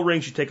bell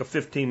rings, you take a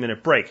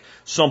 15-minute break.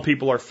 Some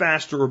people are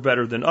faster or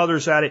better than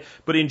others at it,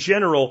 but in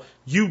general,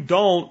 you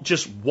don't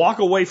just walk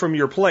away from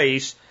your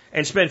place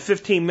and spend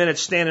 15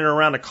 minutes standing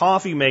around a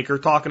coffee maker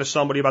talking to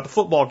somebody about the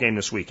football game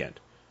this weekend.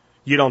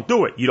 You don't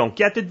do it. You don't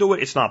get to do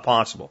it. It's not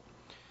possible.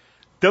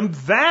 The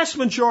vast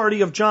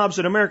majority of jobs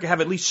in America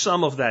have at least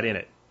some of that in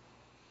it.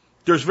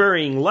 There's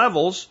varying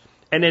levels,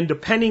 and then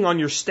depending on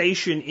your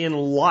station in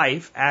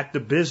life at the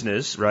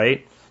business,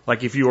 right?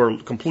 Like if you are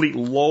complete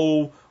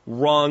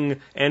low-rung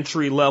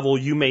entry level,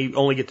 you may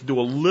only get to do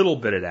a little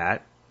bit of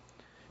that.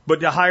 But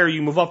the higher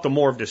you move up, the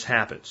more of this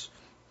happens.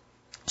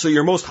 So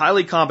your most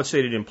highly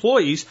compensated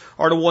employees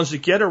are the ones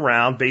that get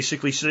around,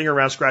 basically sitting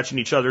around scratching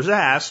each other's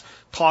ass,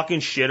 talking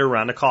shit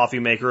around the coffee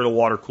maker or the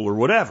water cooler,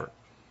 whatever.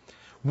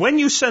 When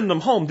you send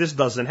them home, this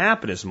doesn't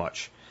happen as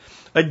much.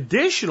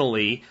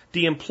 Additionally,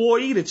 the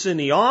employee that's in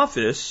the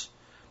office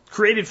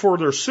created for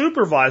their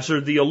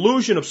supervisor the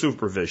illusion of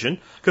supervision,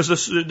 because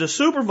the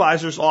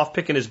supervisor's off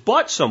picking his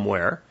butt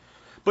somewhere,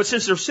 But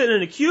since they're sitting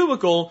in a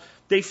cubicle,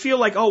 they feel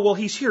like, oh, well,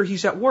 he's here,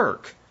 he's at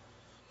work.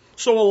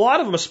 So a lot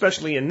of them,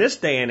 especially in this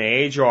day and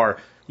age, are,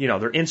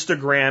 they're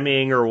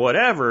Instagramming or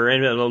whatever,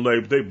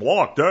 and they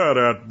block that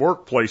at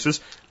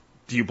workplaces.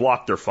 Do you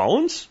block their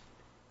phones?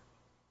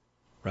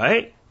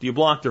 Right? Do you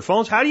block their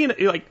phones? How do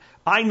you,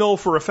 I know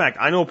for a fact,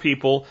 I know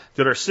people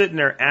that are sitting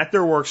there at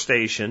their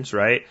workstations,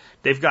 right?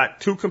 They've got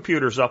 2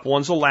 computers up.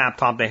 One's a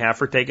laptop they have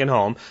for taking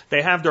home.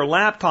 They have their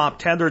laptop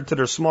tethered to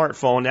their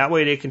smartphone. That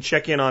way they can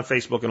check in on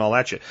Facebook and all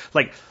that shit.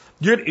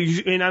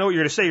 And I know what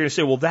you're going to say. You're going to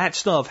say, well, that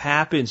stuff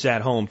happens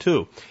at home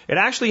too. It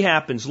actually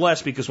happens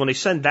less because when they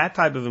send that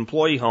type of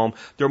employee home,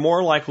 they're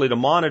more likely to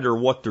monitor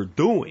what they're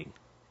doing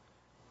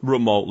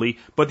remotely.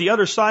 But the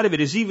other side of it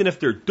is even if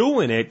they're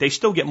doing it, they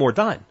still get more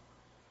done.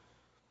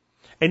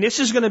 And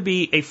this is going to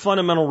be a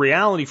fundamental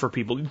reality for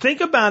people.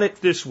 Think about it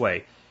this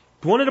way.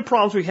 One of the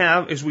problems we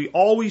have is we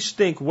always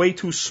think way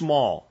too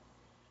small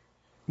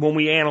when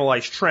we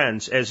analyze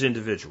trends as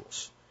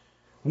individuals.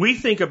 We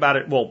think about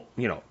it,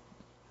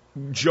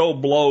 Joe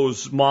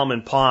Blow's mom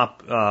and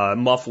pop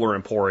muffler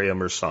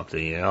emporium or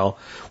something,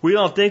 We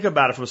don't think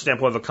about it from the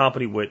standpoint of a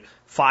company with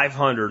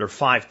 500 or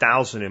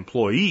 5,000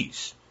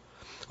 employees.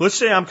 Let's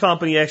say I'm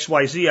company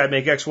XYZ, I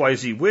make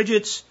XYZ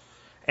widgets,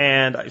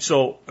 and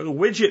so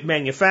widget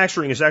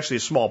manufacturing is actually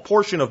a small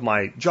portion of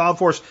my job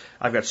force.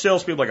 I've got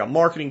salespeople, I got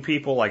marketing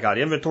people, I got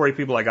inventory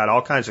people, I got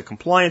all kinds of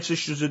compliance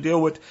issues to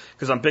deal with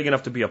because I'm big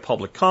enough to be a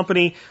public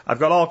company. I've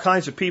got all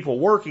kinds of people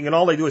working, and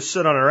all they do is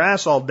sit on their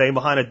ass all day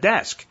behind a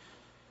desk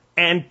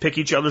and pick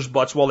each other's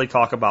butts while they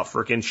talk about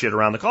frickin' shit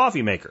around the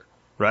coffee maker,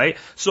 right?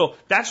 So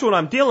that's what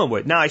I'm dealing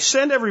with. Now I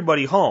send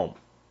everybody home.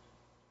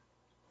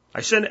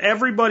 I send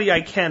everybody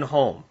I can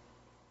home.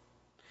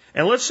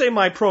 And let's say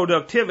my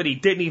productivity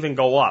didn't even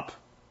go up.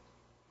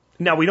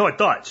 Now we know it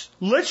does.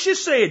 Let's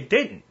just say it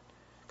didn't.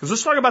 Because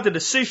let's talk about the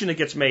decision that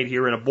gets made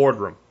here in a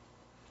boardroom,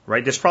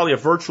 right? There's probably a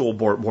virtual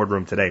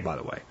boardroom today, by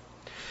the way.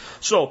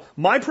 So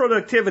my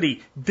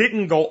productivity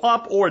didn't go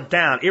up or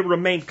down. It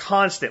remained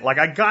constant.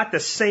 I got the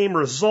same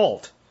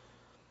result.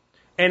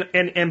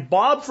 And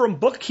Bob from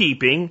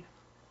bookkeeping,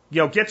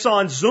 gets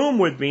on Zoom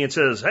with me and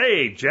says,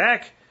 hey,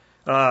 Jack,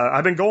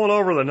 I've been going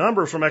over the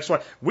numbers from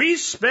XY. We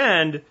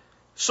spend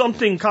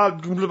something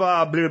called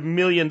 $1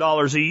 million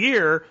a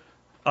year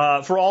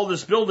for all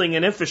this building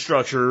and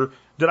infrastructure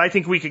that I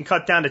think we can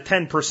cut down to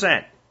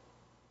 10%.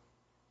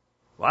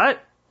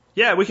 What?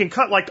 Yeah, we can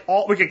cut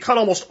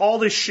almost all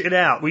this shit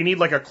out. We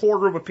need a core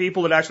group of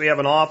people that actually have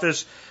an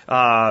office.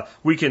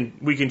 We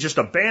can just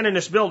abandon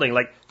this building.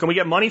 Can we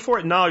get money for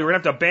it? No, you're gonna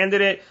have to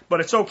abandon it, but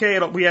it's okay.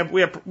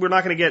 We're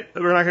not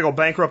gonna go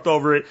bankrupt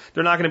over it.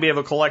 They're not gonna be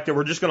able to collect it.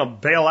 We're just gonna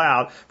bail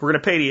out. We're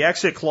gonna pay the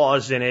exit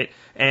clause in it,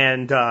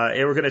 and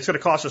it's gonna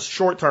cost us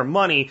short-term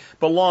money,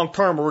 but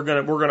long-term we're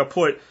gonna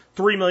put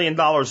 $3 million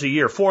a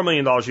year, $4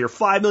 million a year,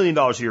 $5 million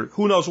a year,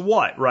 who knows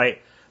what,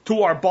 right,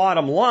 to our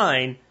bottom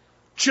line.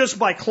 Just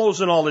by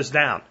closing all this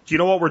down. Do you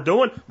know what we're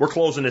doing? We're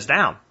closing this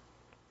down.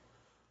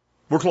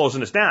 We're closing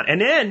this down. And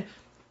then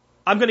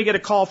I'm going to get a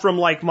call from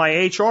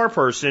my HR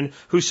person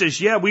who says,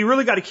 yeah, we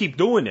really got to keep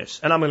doing this.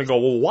 And I'm going to go,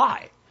 well,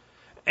 why?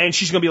 And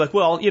she's going to be like,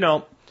 well,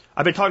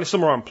 I've been talking to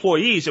some of our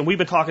employees and we've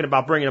been talking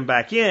about bringing them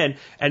back in,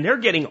 and they're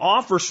getting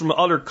offers from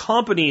other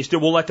companies that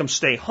will let them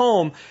stay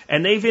home.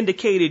 And they've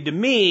indicated to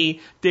me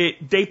that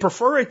they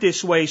prefer it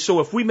this way. So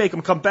if we make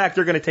them come back,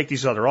 they're going to take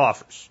these other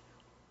offers.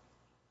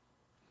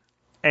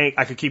 And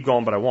I could keep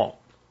going, but I won't.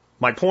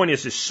 My point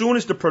is, as soon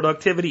as the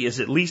productivity is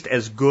at least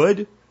as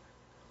good,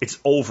 it's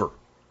over.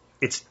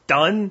 It's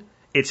done.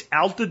 It's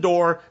out the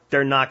door.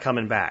 They're not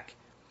coming back.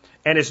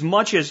 And as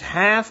much as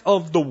half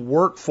of our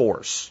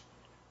workforce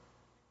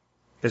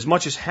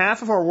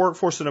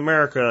in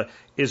America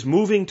is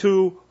moving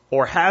to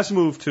or has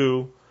moved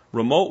to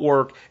remote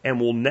work and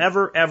will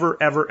never, ever,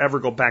 ever, ever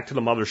go back to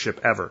the mothership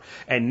ever.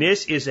 And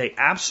this is an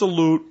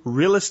absolute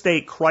real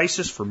estate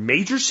crisis for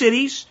major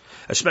cities,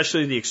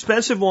 especially the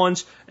expensive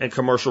ones, and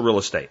commercial real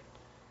estate.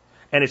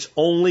 And it's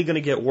only going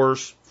to get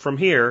worse from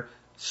here.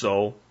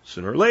 So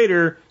sooner or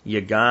later,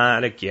 you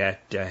gotta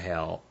get the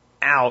hell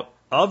out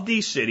of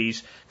these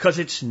cities because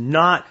it's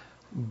not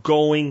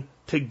going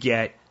to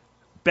get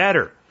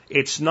better.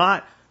 It's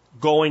not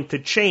going to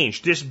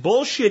change. This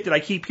bullshit that I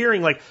keep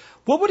hearing,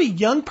 what would a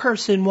young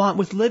person want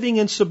with living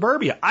in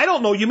suburbia? I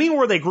don't know. You mean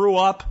where they grew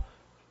up?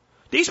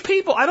 These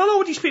people, I don't know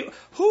what these people,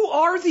 who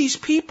are these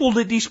people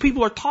that these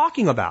people are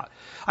talking about?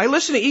 I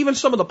listen to even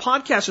some of the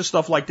podcasts and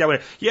stuff like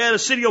that. Yeah, the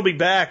city will be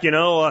back,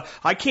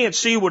 I can't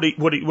see what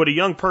a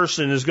young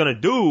person is going to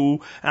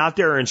do out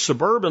there in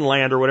suburban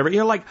land or whatever.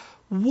 You're like,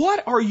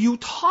 what are you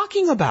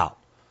talking about?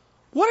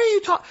 What are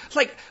you talking,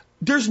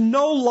 there's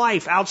no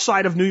life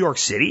outside of New York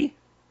City.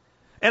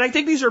 And I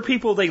think these are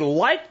people, they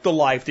like the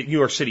life that New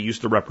York City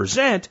used to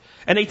represent,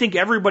 and they think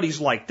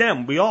everybody's like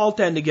them. We all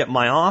tend to get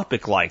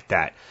myopic like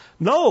that.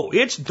 No,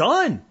 it's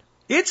done.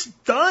 It's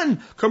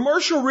done.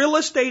 Commercial real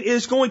estate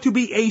is going to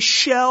be a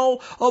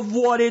shell of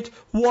what it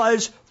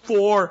was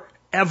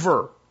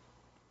forever.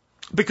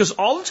 Because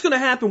all that's going to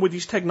happen with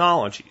these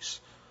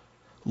technologies,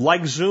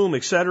 like Zoom,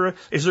 etc.,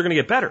 is they're going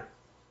to get better.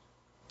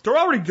 They're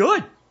already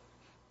good.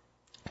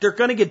 They're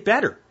going to get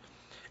better.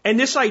 And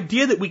this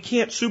idea that we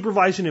can't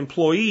supervise an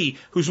employee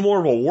who's more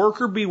of a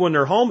worker bee when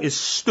they're home is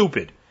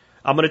stupid.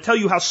 I'm going to tell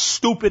you how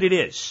stupid it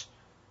is.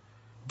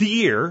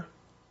 Deere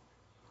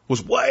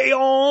was way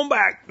on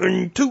back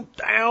in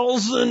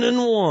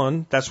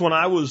 2001. That's when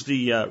I was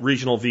the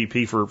regional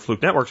VP for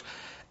Fluke Networks.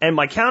 And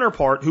my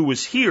counterpart, who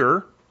was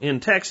here in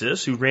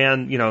Texas, who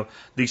ran,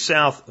 the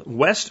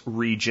Southwest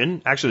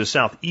region, actually the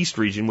Southeast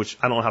region, which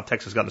I don't know how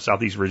Texas got in the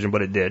Southeast region,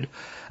 but it did.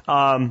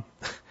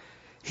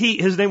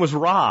 His name was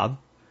Rob.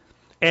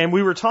 And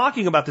we were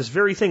talking about this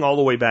very thing all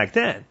the way back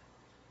then.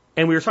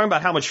 And we were talking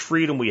about how much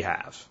freedom we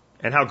have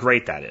and how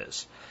great that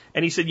is.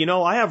 And he said,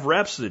 I have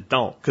reps that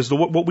don't. Because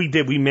what we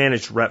did, we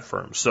managed rep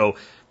firms. So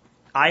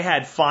I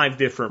had 5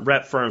 different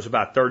rep firms,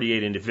 about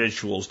 38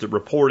 individuals that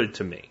reported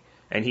to me.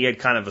 And he had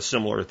kind of a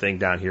similar thing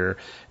down here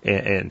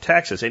in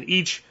Texas. And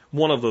each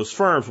one of those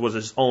firms was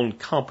his own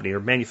company, or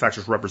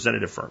manufacturer's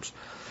representative firms.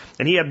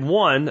 And he had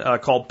one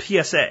called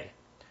PSA.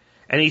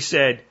 And he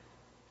said,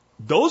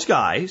 those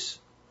guys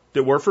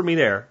that work for me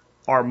there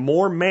are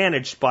more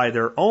managed by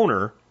their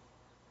owner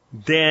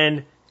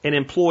than an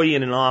employee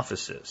in an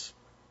office is.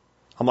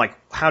 I'm like,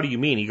 how do you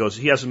mean? He goes,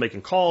 he has them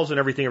making calls and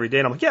everything every day.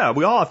 And I'm like, yeah,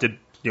 we all have to,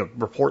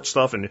 report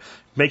stuff and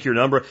make your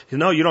number. He said,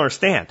 no, you don't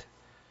understand.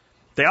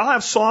 They all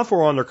have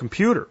software on their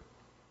computer.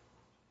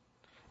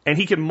 And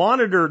he can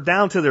monitor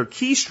down to their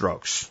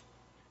keystrokes.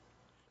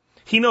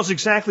 He knows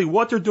exactly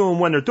what they're doing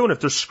when they're doing it. If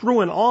they're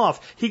screwing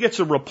off, he gets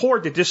a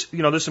report that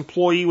this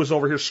employee was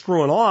over here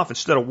screwing off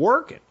instead of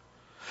working.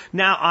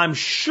 Now, I'm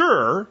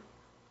sure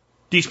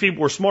these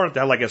people were smart enough to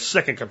have like a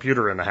second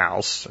computer in the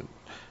house,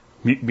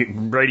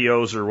 and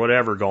radios or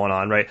whatever going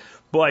on, right?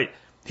 But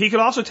he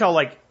could also tell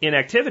like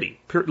inactivity,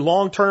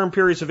 long-term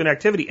periods of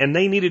inactivity, and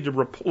they needed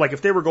to, like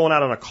if they were going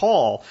out on a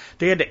call,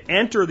 they had to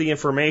enter the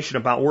information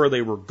about where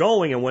they were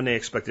going and when they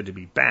expected to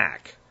be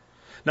back.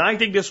 Now, I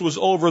think this was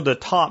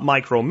over-the-top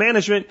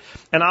micromanagement,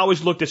 and I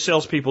always looked at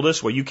salespeople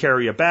this way. You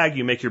carry a bag,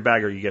 you make your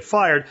bag, or you get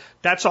fired.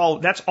 That's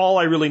all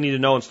I really need to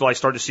know until I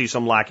start to see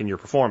some lack in your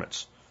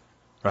performance.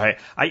 Right?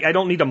 I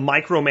don't need to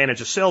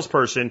micromanage a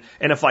salesperson,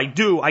 and if I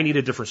do, I need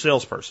a different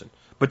salesperson.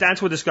 But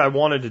that's what this guy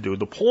wanted to do.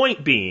 The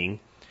point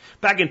being,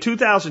 back in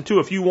 2002,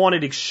 if you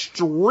wanted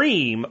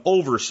extreme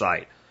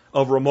oversight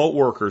of remote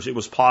workers, it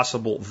was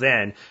possible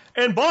then.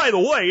 And by the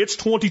way, it's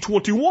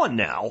 2021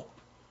 now.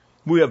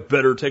 We have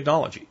better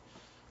technology.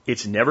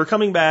 It's never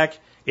coming back.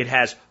 It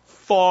has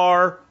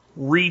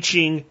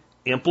far-reaching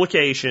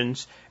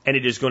implications, and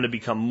it is going to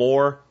become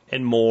more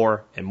and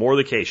more and more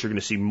the case. You're going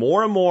to see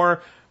more and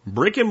more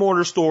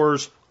brick-and-mortar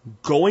stores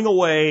going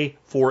away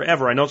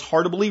forever. I know it's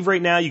hard to believe right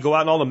now. You go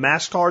out and all the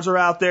mask cards are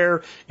out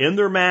there in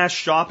their masks,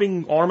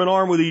 shopping arm in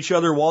arm with each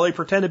other while they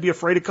pretend to be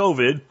afraid of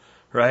COVID,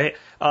 right?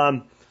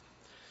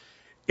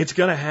 It's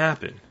going to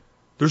happen.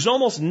 There's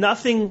almost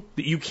nothing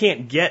that you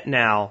can't get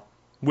now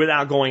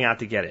without going out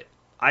to get it.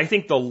 I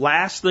think the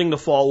last thing to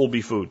fall will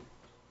be food.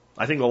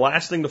 I think the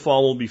last thing to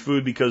fall will be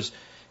food because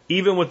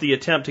even with the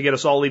attempt to get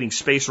us all eating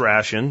space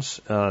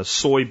rations,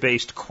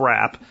 soy-based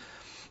crap,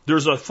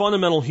 there's a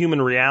fundamental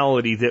human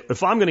reality that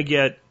if I'm going to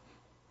get,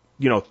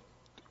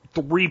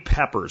 3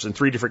 peppers in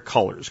 3 different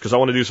colors, because I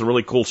want to do some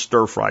really cool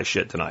stir-fry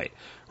shit tonight,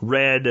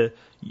 red,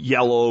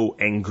 yellow,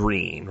 and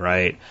green,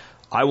 right?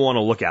 I want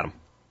to look at them.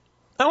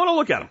 I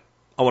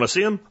want to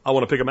see them. I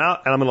want to pick them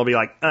out, and I'm going to be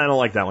like, I don't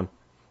like that one.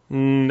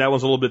 That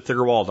one's a little bit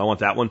thicker walled. I want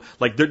that one.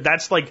 Like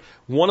that's like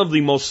one of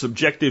the most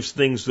subjective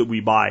things that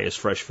we buy is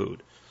fresh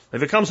food.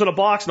 If it comes in a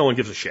box, no one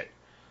gives a shit.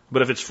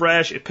 But if it's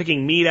fresh,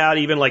 picking meat out,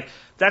 even like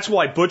that's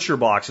why Butcher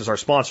Box, as our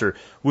sponsor,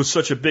 was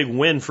such a big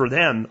win for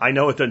them. I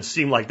know it doesn't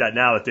seem like that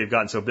now that they've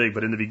gotten so big,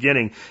 but in the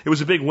beginning, it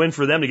was a big win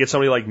for them to get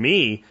somebody like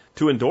me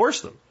to endorse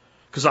them.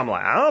 Because I'm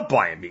like, I'm not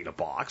buying meat in a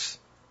box.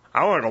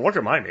 I want to look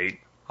at my meat.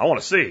 I want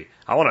to see.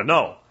 I want to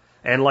know.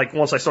 And like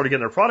once I started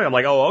getting their product, I'm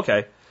like, oh,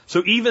 okay.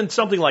 So even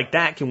something like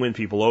that can win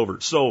people over.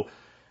 So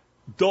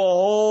the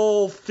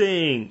whole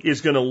thing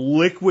is going to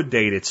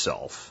liquidate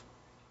itself.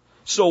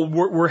 So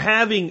we're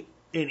having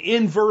an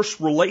inverse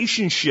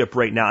relationship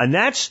right now. And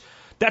that's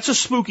a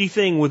spooky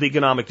thing with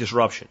economic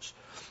disruptions.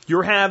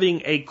 You're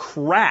having a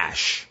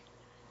crash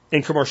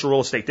in commercial real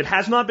estate that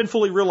has not been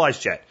fully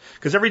realized yet.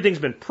 Because everything's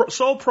been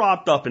so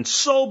propped up and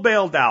so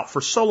bailed out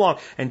for so long.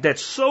 And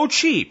that's so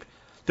cheap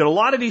that a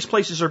lot of these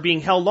places are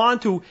being held on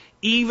to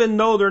even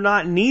though they're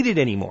not needed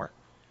anymore.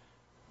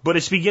 But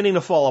it's beginning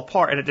to fall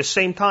apart. And at the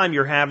same time,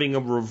 you're having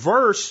a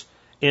reverse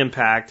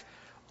impact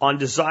on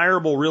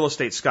desirable real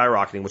estate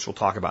skyrocketing, which we'll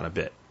talk about in a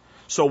bit.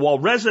 So while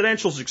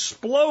residential is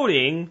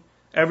exploding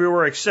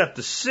everywhere except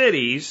the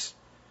cities,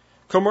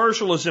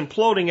 commercial is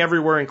imploding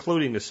everywhere,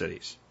 including the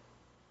cities.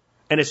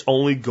 And it's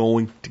only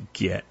going to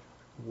get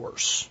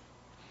worse.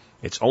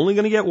 It's only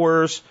going to get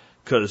worse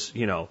because,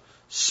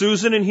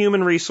 Susan in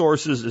Human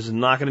Resources is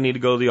not going to need to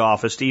go to the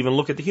office to even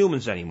look at the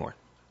humans anymore.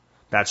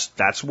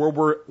 That's where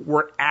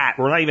we're at.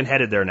 We're not even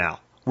headed there now.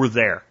 We're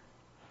there.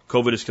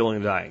 COVID is killing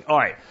and dying. All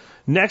right.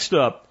 Next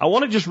up, I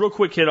want to just real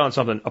quick hit on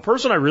something. A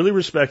person I really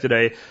respect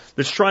today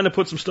that's trying to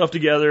put some stuff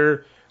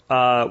together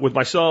with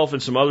myself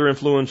and some other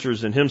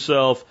influencers and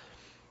himself,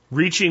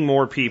 reaching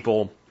more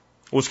people,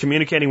 was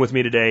communicating with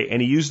me today,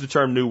 and he used the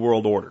term New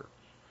World Order.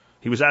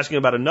 He was asking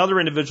about another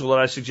individual that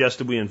I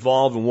suggested we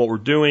involve in what we're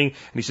doing,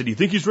 and he said, do you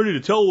think he's ready to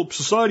tell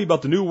society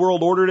about the New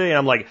World Order today? And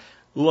I'm like,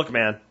 look,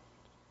 man,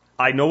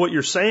 I know what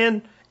you're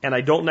saying, and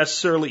I don't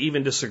necessarily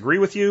even disagree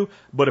with you,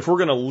 but if we're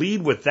going to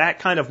lead with that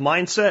kind of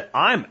mindset,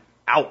 I'm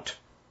out.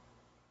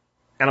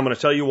 And I'm going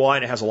to tell you why,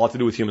 and it has a lot to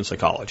do with human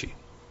psychology.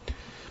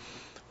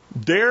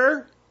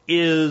 There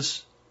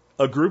is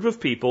a group of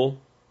people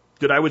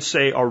that I would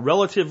say are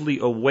relatively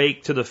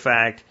awake to the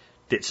fact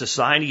that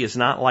society is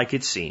not like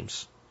it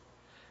seems.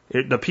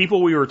 The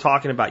people we were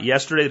talking about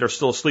yesterday that are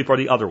still asleep are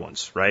the other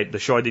ones, right? The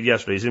show I did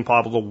yesterday is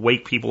impossible to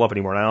wake people up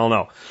anymore, and I don't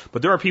know.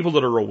 But there are people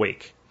that are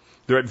awake.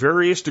 They're at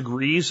various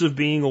degrees of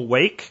being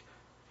awake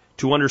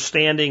to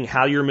understanding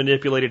how you're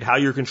manipulated, how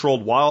you're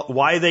controlled,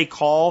 why they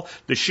call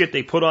the shit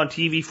they put on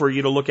TV for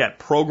you to look at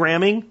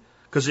programming,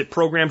 because it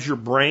programs your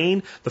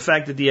brain, the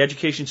fact that the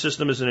education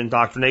system is an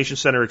indoctrination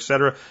center,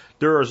 etc.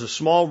 There is a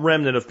small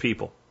remnant of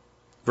people,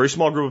 very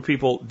small group of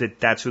people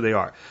that's who they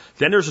are.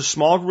 Then there's a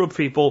small group of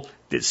people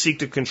that seek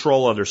to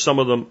control others. Some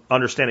of them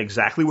understand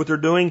exactly what they're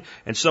doing,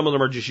 and some of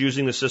them are just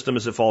using the system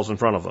as it falls in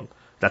front of them.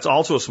 That's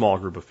also a small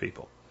group of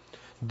people.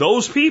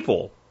 Those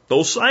people,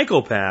 those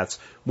psychopaths,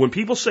 when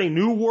people say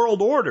New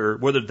World Order,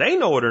 whether they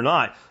know it or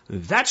not,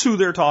 that's who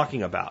they're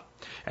talking about.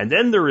 And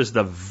then there is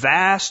the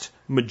vast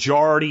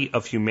majority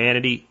of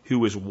humanity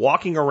who is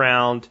walking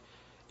around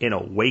in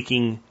a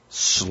waking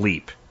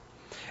sleep.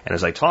 And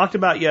as I talked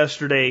about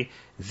yesterday,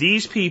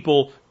 these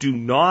people do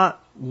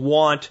not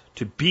want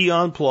to be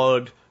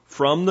unplugged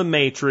from the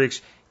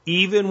matrix,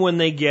 even when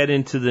they get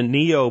into the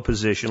Neo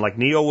position, like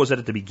Neo was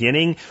at the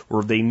beginning,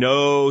 where they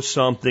know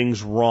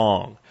something's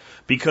wrong.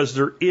 Because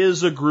there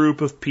is a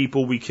group of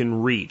people we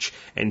can reach.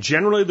 And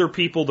generally they're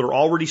people that are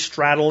already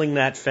straddling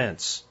that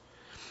fence.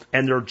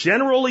 And they're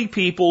generally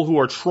people who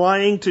are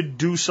trying to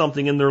do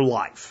something in their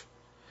life.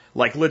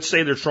 Like, let's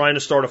say they're trying to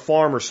start a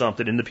farm or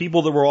something, and the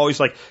people that were always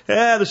like,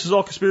 this is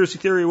all conspiracy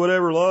theory,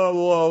 whatever, blah,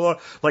 blah, blah.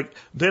 Like,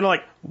 they're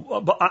like,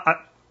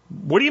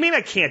 what do you mean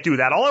I can't do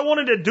that? All I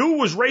wanted to do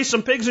was raise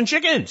some pigs and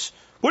chickens.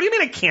 What do you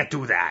mean I can't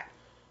do that?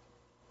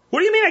 What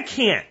do you mean I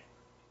can't?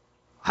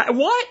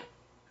 What?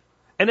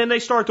 And then they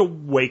start to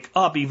wake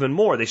up even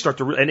more. They start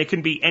to, and it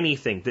can be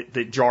anything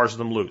that jars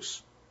them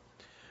loose.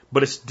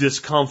 But it's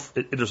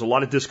discomfort. There's a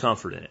lot of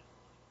discomfort in it.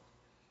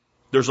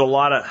 There's a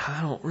lot of,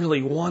 I don't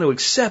really want to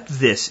accept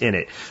this in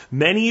it.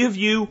 Many of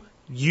you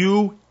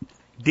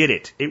did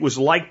it. It was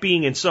like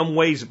being in some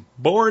ways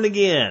born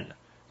again,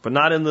 but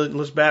not in the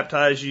let's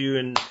baptize you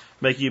and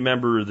make you a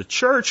member of the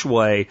church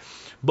way,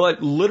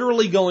 but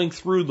literally going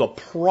through the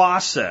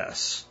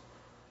process.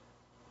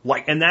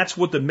 Like, and that's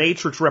what the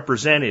Matrix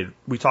represented.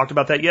 We talked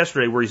about that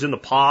yesterday, where he's in the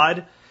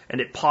pod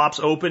and it pops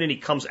open and he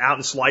comes out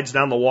and slides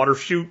down the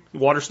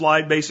water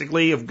slide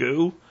basically of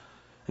goo,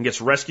 and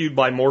gets rescued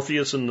by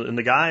Morpheus and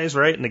the guys,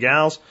 right, and the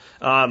gals.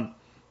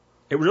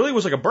 It really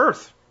was like a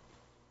birth,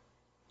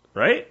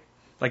 right?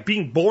 Like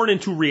being born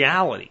into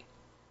reality.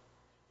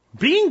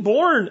 Being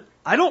born,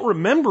 I don't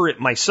remember it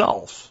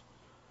myself,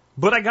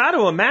 but I got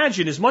to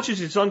imagine, as much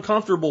as it's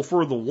uncomfortable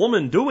for the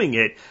woman doing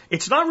it,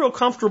 it's not real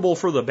comfortable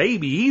for the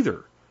baby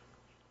either.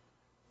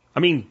 I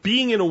mean,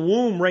 being in a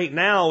womb right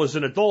now as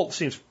an adult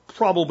seems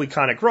probably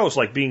kind of gross,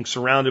 like being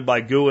surrounded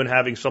by goo and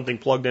having something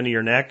plugged into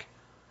your neck,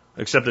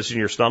 except it's in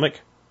your stomach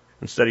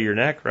instead of your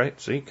neck, right?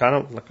 See, kind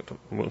of like, you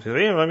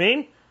know what I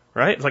mean?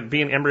 Right? It's like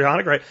being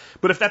embryonic, right?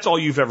 But if that's all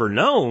you've ever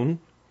known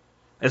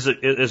as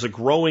a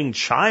growing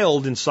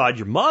child inside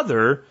your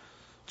mother,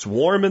 it's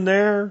warm in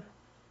there.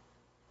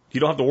 You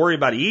don't have to worry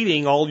about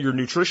eating. All your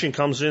nutrition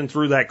comes in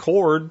through that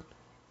cord.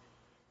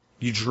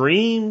 You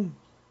dream.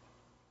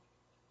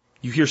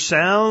 You hear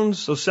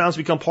sounds. Those sounds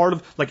become part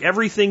of, like,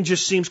 everything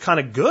just seems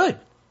kind of good.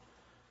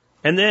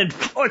 And then,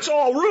 it's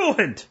all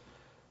ruined.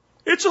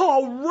 It's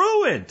all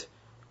ruined.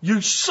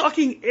 You're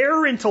sucking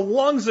air into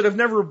lungs that have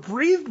never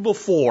breathed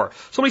before.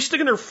 Somebody's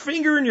sticking their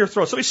finger in your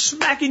throat. Somebody's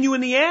smacking you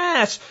in the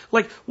ass.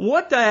 Like,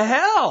 what the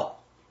hell?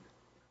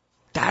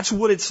 That's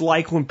what it's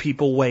like when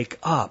people wake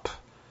up.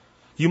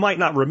 You might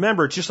not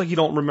remember it, just like you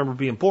don't remember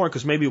being born,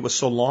 because maybe it was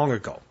so long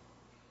ago.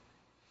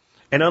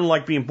 And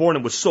unlike being born,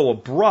 it was so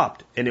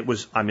abrupt, and it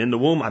was, I'm in the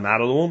womb, I'm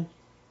out of the womb.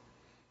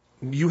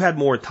 You had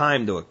more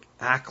time to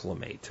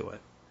acclimate to it.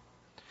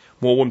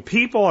 Well, when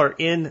people are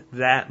in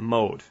that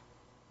mode,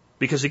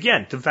 because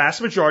again, the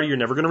vast majority you're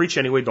never going to reach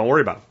anyway, don't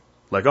worry about it.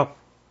 Let go.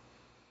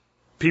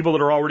 People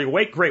that are already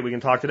awake, great, we can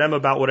talk to them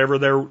about whatever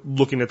they're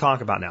looking to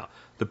talk about now.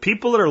 The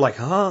people that are like,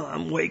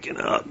 I'm waking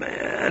up,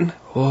 man.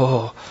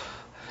 Oh.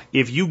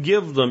 If you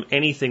give them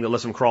anything that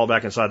lets them crawl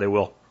back inside, they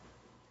will.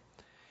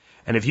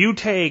 And if you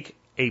take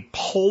a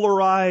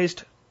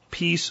polarized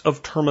piece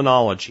of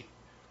terminology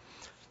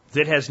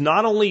that has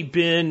not only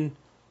been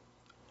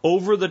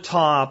over the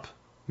top,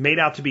 made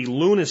out to be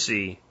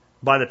lunacy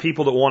by the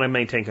people that want to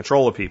maintain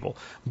control of people,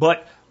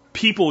 but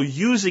people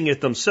using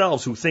it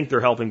themselves who think they're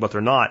helping but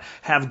they're not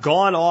have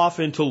gone off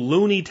into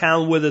loony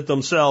town with it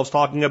themselves,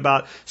 talking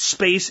about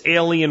space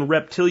alien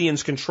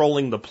reptilians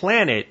controlling the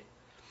planet.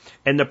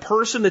 And the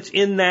person that's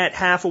in that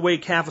half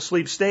awake, half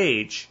asleep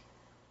stage,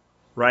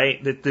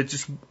 right, that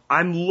just,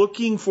 I'm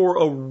looking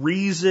for a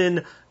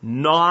reason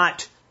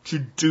not to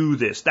do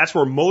this. That's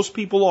where most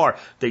people are.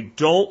 They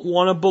don't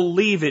want to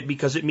believe it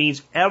because it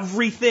means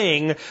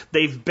everything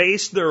they've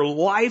based their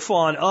life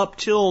on up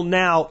till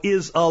now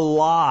is a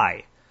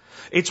lie.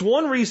 It's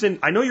one reason,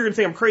 I know you're going to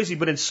think I'm crazy,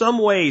 but in some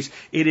ways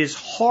it is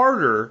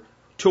harder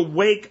to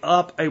wake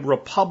up a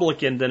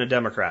Republican than a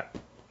Democrat.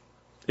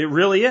 It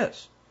really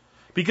is.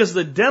 Because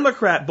the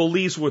Democrat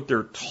believes what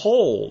they're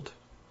told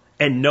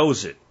and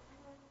knows it.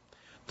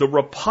 The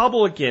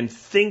Republican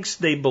thinks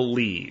they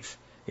believe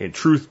in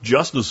truth,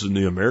 justice, and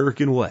the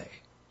American way.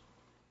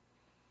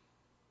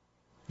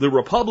 The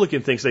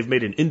Republican thinks they've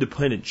made an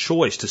independent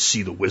choice to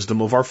see the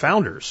wisdom of our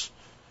founders,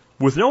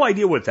 with no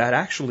idea what that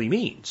actually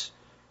means.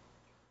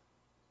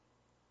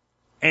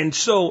 And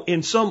so,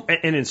 in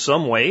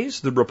some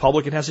ways, the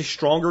Republican has a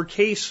stronger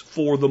case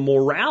for the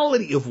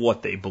morality of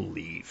what they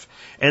believe.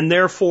 And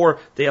therefore,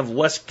 they have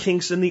less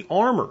kinks in the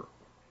armor.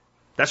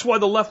 That's why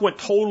the left went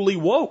totally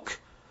woke,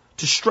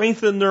 to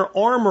strengthen their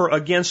armor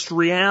against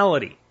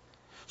reality.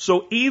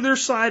 So either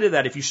side of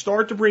that, if you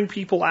start to bring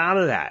people out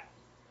of that,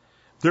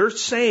 they're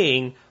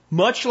saying,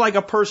 much like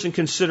a person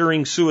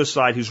considering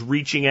suicide who's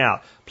reaching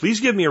out, please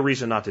give me a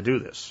reason not to do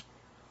this.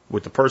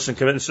 With the person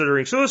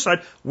considering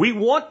suicide, we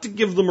want to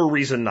give them a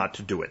reason not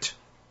to do it.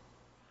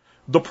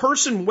 The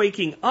person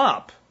waking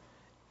up,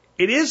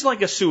 it is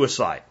like a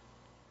suicide.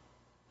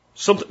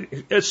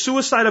 A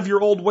suicide of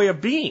your old way of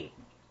being.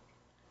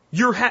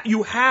 You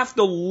have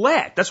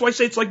to that's why I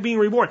say it's like being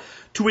reborn,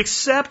 to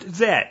accept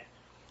that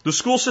the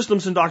school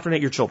systems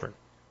indoctrinate your children.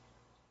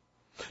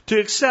 To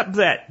accept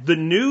that the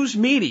news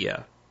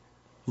media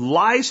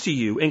lies to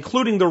you,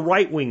 including the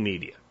right-wing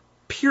media,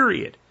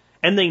 period.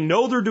 And they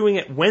know they're doing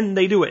it when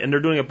they do it, and they're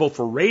doing it both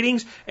for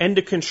ratings and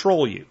to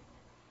control you.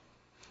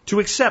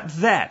 To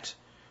accept that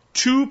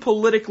two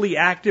politically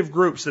active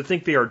groups that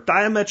think they are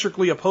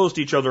diametrically opposed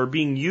to each other are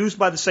being used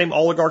by the same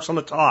oligarchs on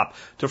the top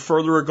to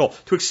further a goal.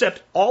 To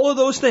accept all of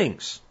those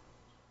things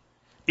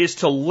is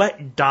to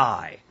let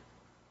die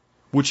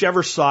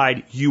whichever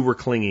side you were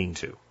clinging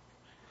to.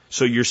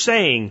 So you're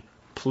saying,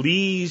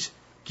 please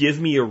give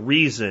me a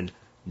reason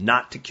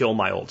not to kill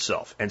my old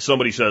self. And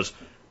somebody says,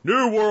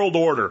 New World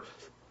Order.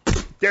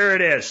 There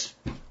it is.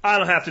 I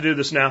don't have to do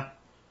this now.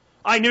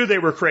 I knew they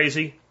were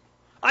crazy.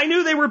 I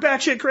knew they were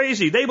batshit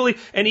crazy. They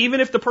believe, and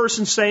even if the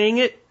person saying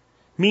it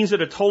means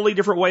it a totally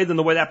different way than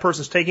the way that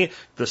person's taking it,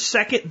 the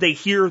second they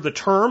hear the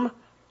term,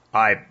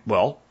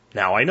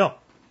 now I know.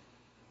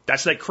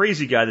 That's that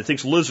crazy guy that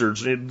thinks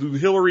lizards,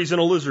 Hillary's in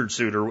a lizard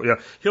suit, or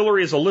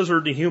Hillary is a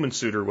lizard in a human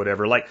suit, or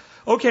whatever. Like,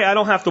 okay, I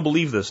don't have to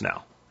believe this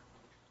now.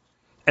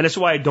 And that's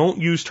why I don't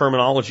use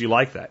terminology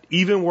like that,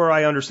 even where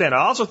I understand.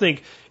 I also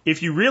think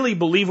if you really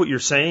believe what you're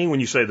saying when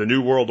you say the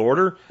New World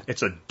Order, it's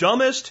the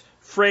dumbest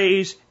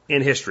phrase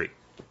in history.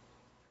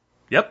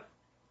 Yep.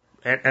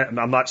 And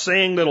I'm not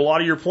saying that a lot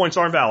of your points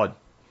aren't valid.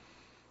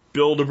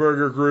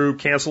 Bilderberger Group,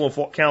 Council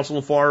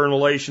on Foreign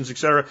Relations,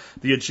 etc.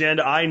 The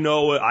agenda, I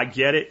know it, I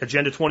get it.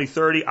 Agenda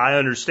 2030, I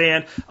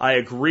understand. I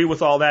agree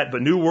with all that,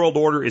 but New World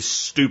Order is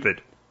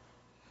stupid.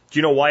 Do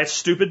you know why it's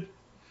stupid?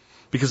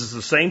 Because it's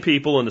the same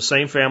people and the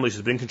same families that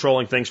have been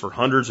controlling things for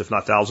hundreds, if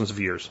not thousands of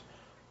years.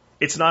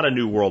 It's not a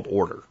new world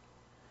order.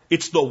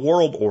 It's the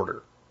world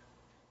order.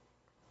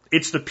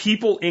 It's the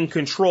people in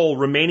control,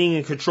 remaining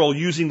in control,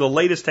 using the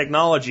latest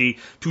technology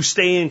to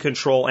stay in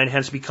control and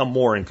hence become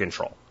more in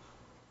control.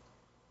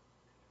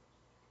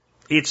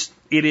 It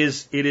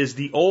is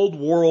the old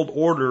world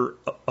order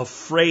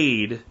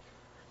afraid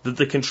that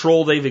the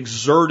control they've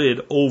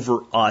exerted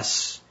over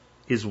us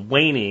is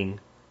waning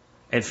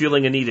and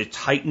feeling a need to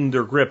tighten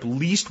their grip,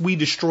 lest we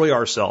destroy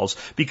ourselves,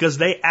 because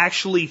they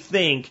actually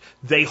think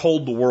they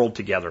hold the world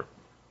together.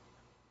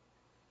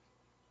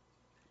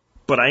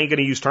 But I ain't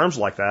going to use terms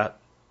like that,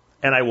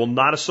 and I will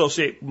not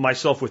associate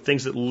myself with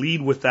things that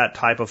lead with that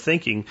type of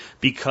thinking,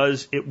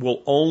 because it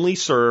will only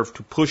serve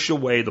to push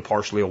away the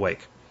partially awake.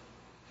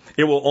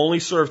 It will only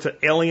serve to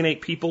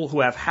alienate people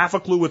who have half a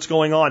clue what's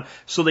going on,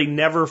 so they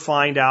never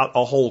find out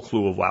a whole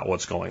clue about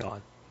what's going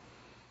on.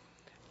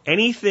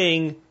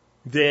 Anything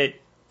that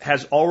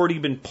has already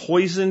been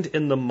poisoned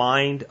in the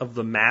mind of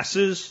the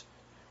masses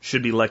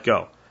should be let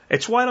go.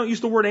 It's why I don't use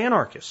the word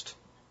anarchist.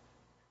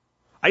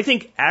 I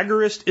think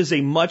agorist is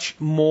a much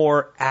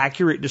more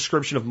accurate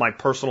description of my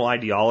personal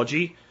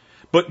ideology.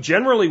 But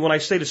generally, when I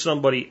say to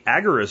somebody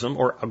agorism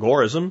or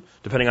agorism,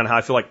 depending on how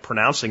I feel like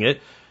pronouncing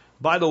it,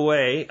 by the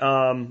way,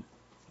 kind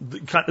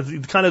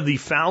of the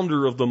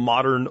founder of the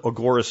modern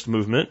agorist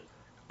movement,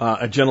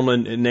 a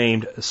gentleman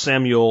named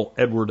Samuel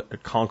Edward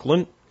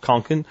Conklin,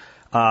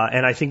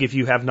 and I think if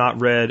you have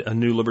not read A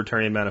New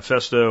Libertarian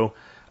Manifesto,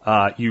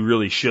 you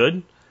really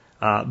should.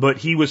 But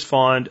he was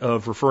fond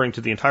of referring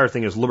to the entire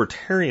thing as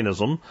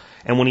libertarianism.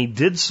 And when he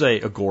did say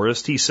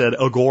agorist, he said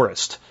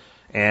agorist.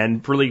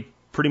 And really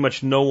pretty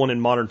much no one in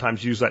modern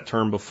times used that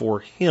term before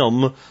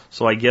him,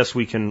 so I guess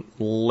we can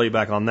lay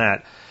back on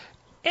that.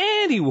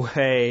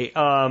 Anyway,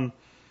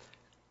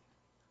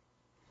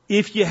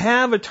 if you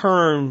have a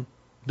term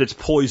that's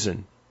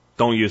poison,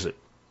 don't use it.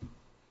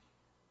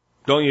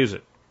 Don't use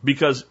it.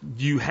 Because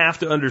you have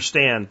to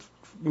understand,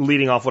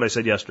 leading off what I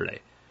said yesterday,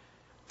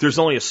 there's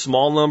only a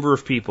small number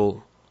of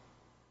people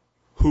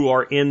who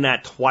are in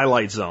that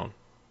twilight zone.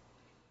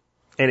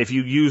 And if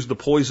you use the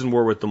poison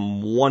word with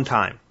them one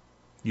time,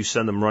 you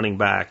send them running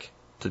back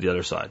to the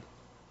other side.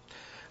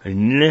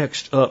 And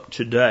next up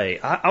today,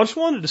 I just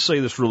wanted to say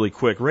this really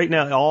quick. Right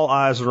now, all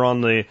eyes are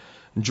on the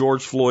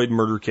George Floyd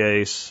murder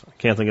case. I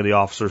can't think of the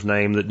officer's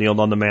name that kneeled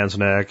on the man's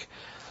neck.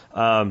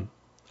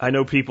 I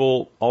know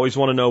people always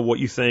want to know what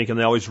you think, and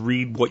they always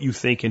read what you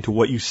think into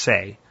what you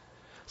say.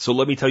 So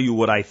let me tell you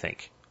what I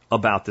think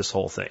about this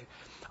whole thing.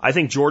 I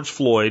think George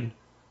Floyd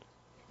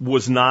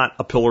was not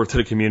a pillar to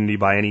the community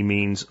by any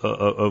means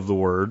of the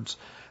words.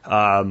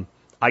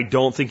 I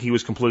don't think he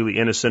was completely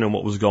innocent in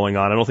what was going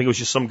on. I don't think it was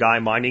just some guy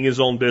minding his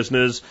own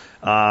business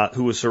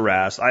who was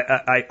harassed.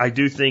 I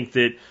do think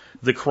that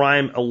the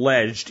crime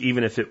alleged,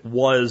 even if it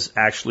was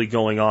actually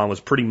going on,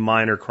 was pretty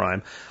minor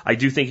crime. I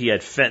do think he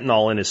had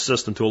fentanyl in his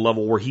system to a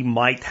level where he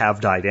might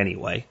have died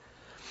anyway.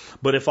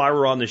 But if I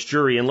were on this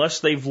jury,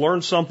 unless they've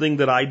learned something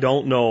that I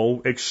don't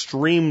know,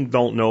 extreme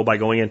don't know by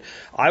going in,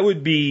 I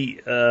would be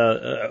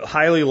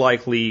highly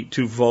likely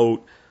to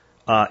vote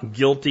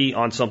guilty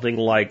on something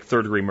like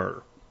third-degree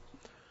murder.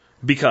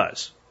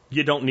 Because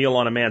you don't kneel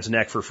on a man's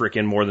neck for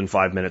frickin' more than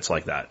 5 minutes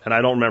like that. And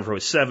I don't remember if it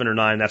was 7 or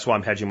 9. That's why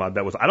I'm hedging my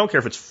bet with. I don't care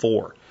if it's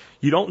 4.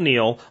 You don't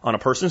kneel on a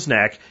person's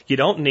neck. You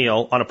don't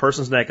kneel on a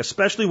person's neck,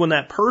 especially when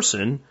that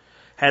person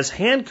has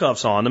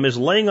handcuffs on them, is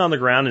laying on the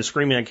ground and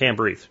screaming, "I can't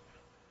breathe.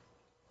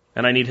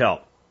 And I need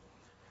help."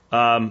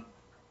 I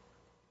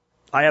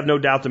have no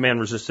doubt the man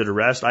resisted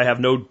arrest. I have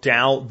no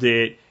doubt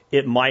that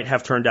it might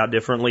have turned out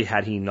differently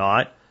had he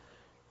not.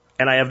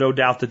 And I have no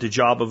doubt that the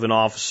job of an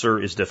officer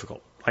is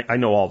difficult. I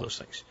know all those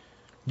things.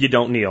 You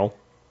don't kneel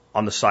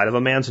on the side of a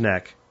man's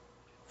neck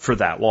for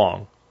that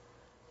long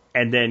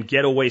and then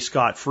get away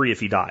scot-free if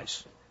he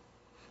dies.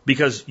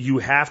 Because you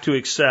have to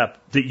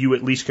accept that you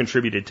at least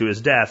contributed to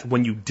his death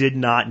when you did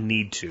not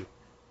need to.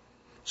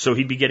 So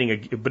he'd be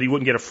getting but he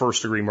wouldn't get a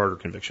first-degree murder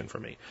conviction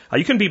from me.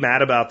 You can be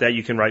mad about that.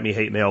 You can write me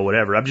hate mail,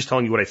 whatever. I'm just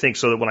telling you what I think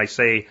so that when I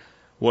say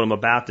what I'm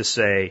about to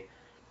say,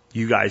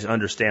 you guys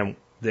understand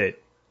that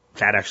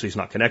that actually is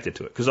not connected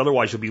to it. Because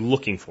otherwise you'll be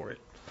looking for it.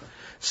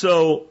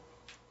 So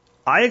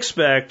I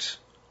expect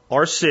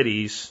our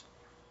cities,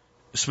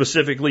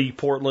 specifically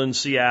Portland,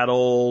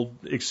 Seattle,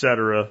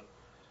 etc.,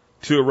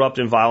 to erupt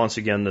in violence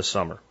again this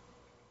summer.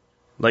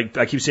 Like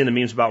I keep seeing the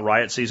memes about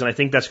riot season. I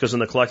think that's because in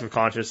the collective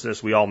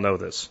consciousness, we all know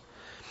this.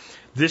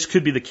 This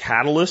could be the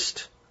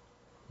catalyst,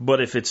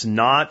 but if it's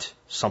not,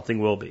 something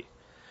will be.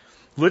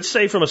 Let's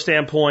say from a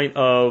standpoint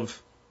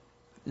of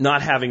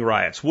not having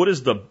riots, what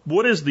is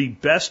the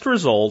best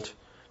result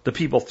the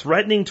people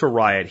threatening to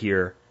riot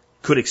here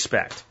could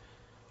expect?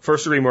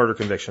 First degree murder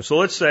conviction. So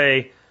let's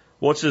say,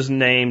 what's his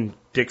name,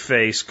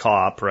 dickface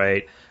cop,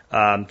 right,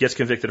 gets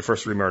convicted of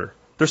first degree murder.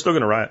 They're still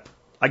going to riot.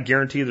 I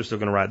guarantee you they're still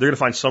going to riot. They're going to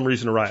find some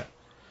reason to riot.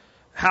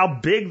 How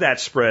big that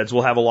spreads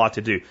will have a lot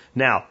to do.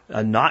 Now,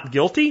 not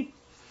guilty?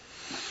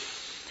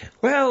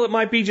 Well, it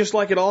might be just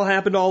like it all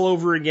happened all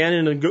over again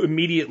and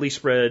immediately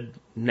spread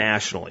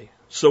nationally.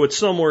 So it's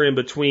somewhere in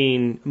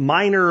between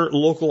minor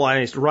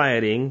localized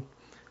rioting,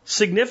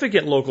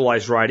 significant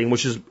localized rioting,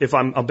 which is, if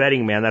I'm a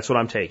betting man, that's what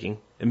I'm taking,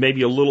 and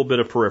maybe a little bit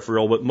of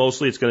peripheral, but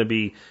mostly it's going to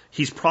be,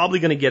 he's probably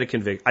going to get a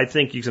conviction. I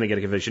think he's going to get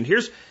a conviction.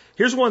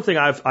 Here's one thing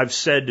I've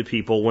said to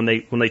people when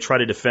they try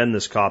to defend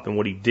this cop and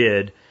what he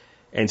did,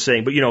 and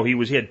saying, but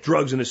he had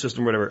drugs in his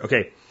system, or whatever.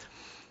 Okay,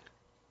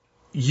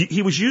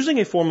 he was using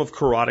a form of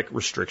carotid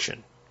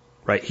restriction,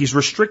 right? He's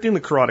restricting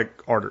the carotid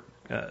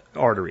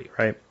artery,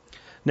 right?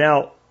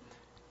 Now,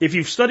 if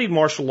you've studied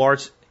martial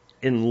arts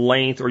in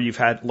length, or you've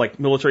had like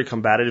military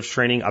combatives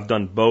training, I've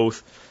done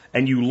both,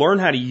 and you learn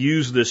how to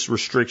use this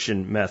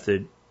restriction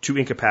method to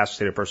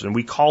incapacitate a person. And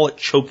we call it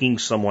choking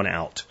someone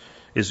out,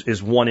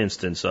 is one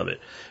instance of it.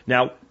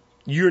 Now,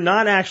 you're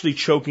not actually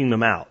choking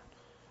them out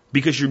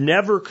because you're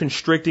never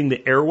constricting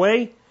the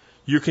airway.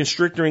 You're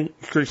constricting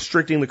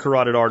the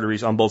carotid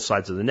arteries on both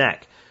sides of the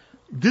neck.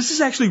 This is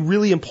actually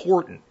really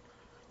important.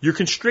 You're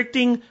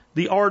constricting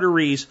the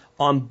arteries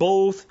on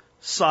both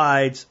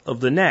sides of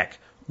the neck.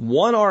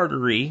 One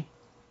artery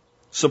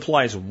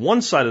supplies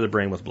one side of the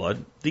brain with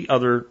blood, the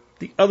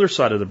other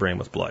side of the brain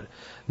with blood.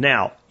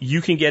 Now,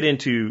 you can get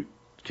into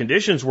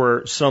conditions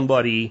where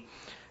somebody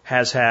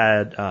has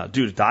had,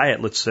 due to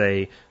diet, let's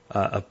say,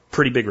 a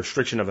pretty big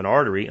restriction of an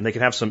artery, and they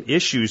can have some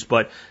issues,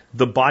 but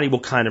the body will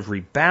kind of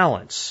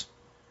rebalance,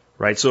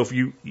 right? So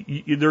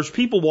if there's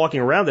people walking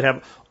around that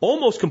have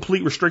almost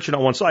complete restriction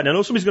on one side. Now, I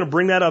know somebody's going to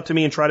bring that up to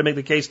me and try to make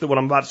the case that what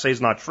I'm about to say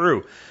is not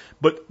true,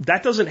 but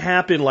that doesn't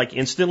happen like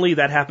instantly.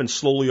 That happens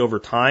slowly over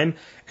time,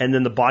 and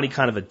then the body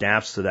kind of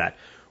adapts to that.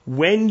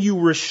 When you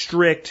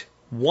restrict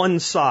one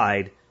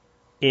side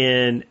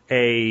in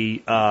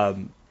a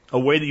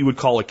way that you would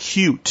call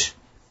acute,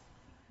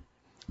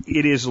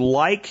 it is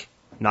like,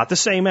 not the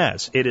same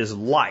as, it is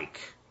like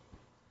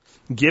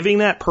giving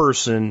that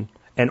person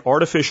an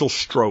artificial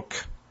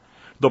stroke.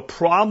 The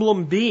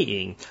problem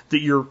being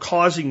that you're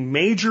causing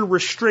major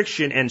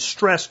restriction and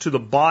stress to the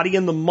body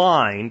and the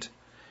mind,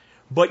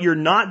 but you're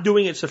not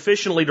doing it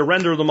sufficiently to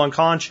render them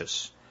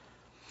unconscious.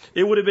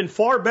 It would have been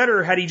far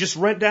better had he just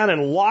went down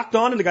and locked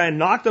onto the guy and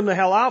knocked him the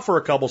hell out for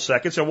a couple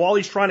seconds, and while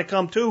he's trying to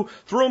come to,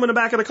 threw him in the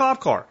back of the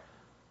cop car.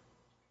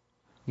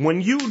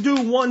 When you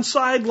do one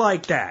side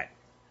like that,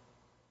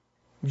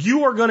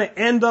 you are going to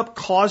end up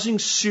causing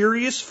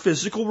serious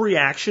physical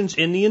reactions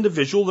in the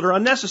individual that are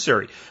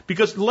unnecessary.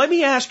 Because let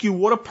me ask you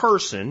what a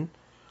person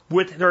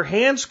with their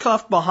hands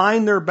cuffed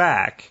behind their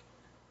back,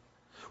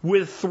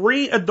 with 4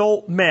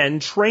 adult men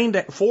trained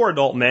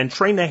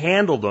to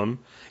handle them,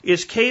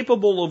 is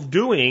capable of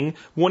doing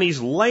when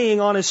he's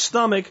laying on his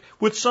stomach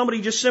with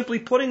somebody just simply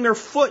putting their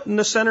foot in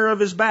the center of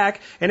his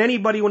back, and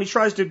anybody, when he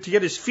tries to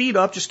get his feet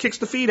up, just kicks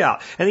the feet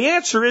out. And the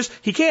answer is,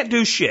 he can't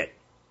do shit.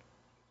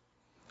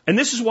 And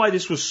this is why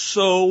this was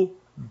so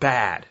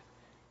bad.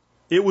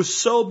 It was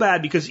so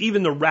bad because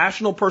even the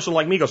rational person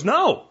like me goes,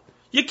 no,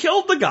 you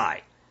killed the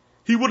guy.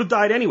 He would have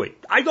died anyway.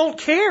 I don't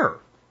care.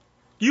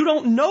 You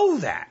don't know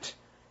that.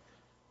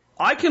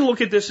 I can look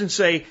at this and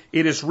say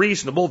it is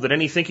reasonable that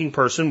any thinking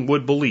person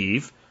would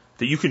believe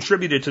that you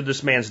contributed to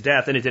this man's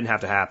death and it didn't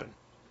have to happen.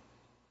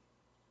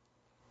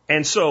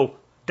 And so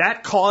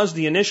that caused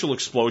the initial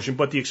explosion,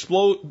 but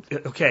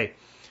okay,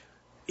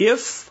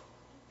 if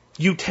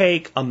you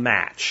take a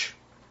match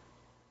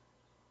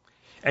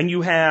and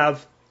you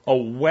have a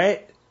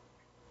wet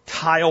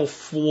tile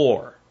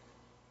floor,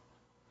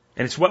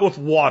 and it's wet with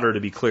water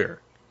to be clear,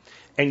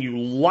 and you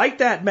light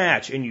that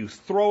match and you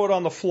throw it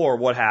on the floor,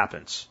 what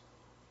happens?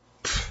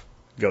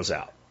 Goes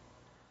out.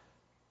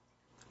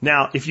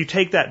 Now, if you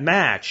take that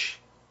match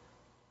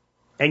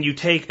and you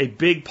take a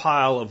big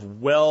pile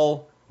of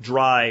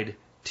well-dried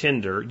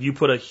tinder, you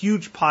put a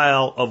huge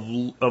pile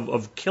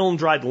of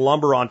kiln-dried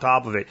lumber on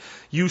top of it,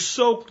 you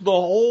soak the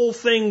whole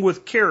thing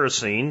with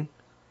kerosene,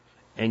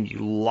 and you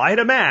light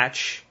a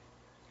match,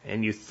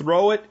 and you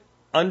throw it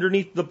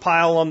underneath the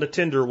pile on the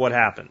tinder, what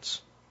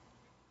happens?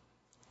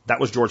 That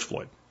was George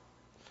Floyd.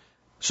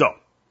 So,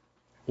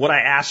 what I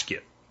ask you,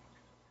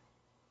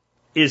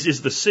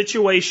 is the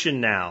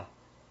situation now,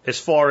 as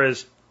far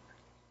as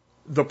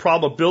the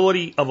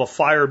probability of a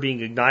fire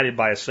being ignited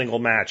by a single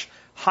match,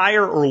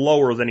 higher or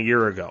lower than a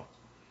year ago?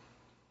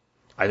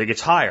 I think it's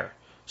higher.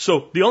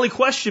 So the only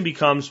question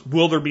becomes,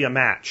 will there be a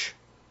match?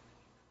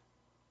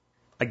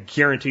 I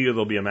guarantee you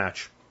there'll be a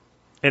match.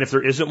 And if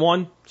there isn't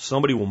one,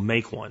 somebody will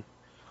make one.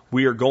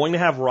 We are going to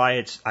have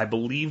riots, I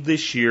believe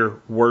this year,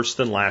 worse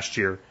than last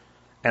year.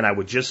 And I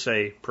would just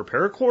say,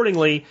 prepare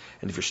accordingly.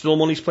 And if you're still in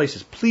one of these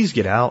places, please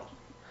get out.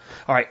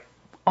 All right,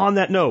 on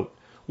that note,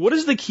 what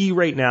is the key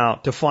right now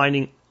to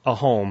finding a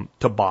home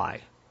to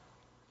buy?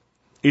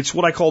 It's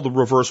what I call the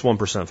reverse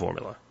 1%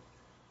 formula.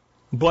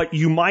 But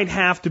you might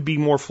have to be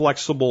more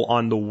flexible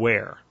on the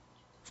where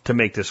to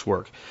make this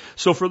work.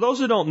 So for those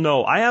that don't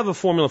know, I have a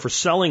formula for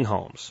selling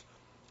homes.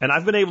 And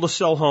I've been able to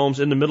sell homes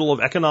in the middle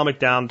of economic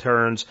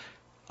downturns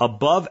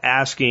above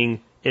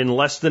asking in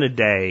less than a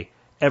day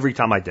every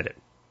time I did it.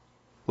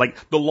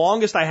 Like, the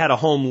longest I had a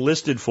home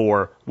listed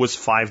for was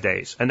 5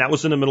 days, and that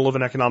was in the middle of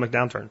an economic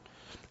downturn.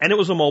 And it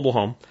was a mobile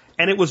home,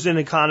 and it was in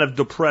a kind of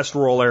depressed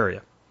rural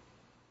area.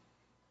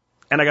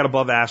 And I got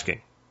above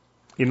asking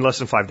in less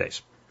than 5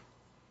 days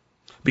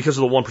because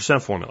of the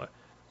 1% formula.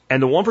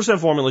 And the 1%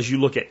 formula is you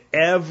look at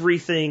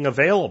everything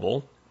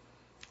available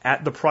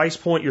at the price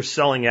point you're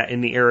selling at in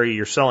the area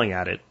you're selling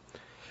at it,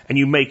 and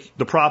you make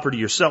the property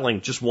you're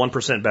selling just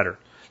 1% better.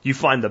 You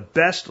find the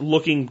best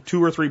looking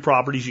 2 or 3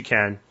 properties you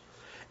can,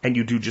 and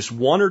you do just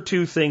 1 or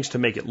 2 things to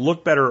make it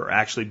look better or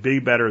actually be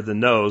better than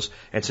those.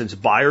 And since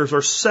buyers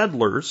are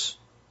settlers,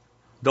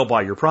 they'll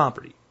buy your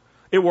property.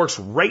 It works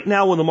right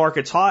now when the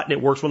market's hot, and it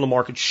works when the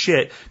market's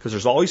shit, because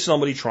there's always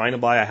somebody trying to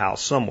buy a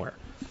house somewhere.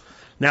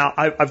 Now,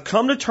 I've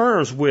come to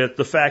terms with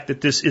the fact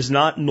that this is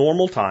not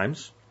normal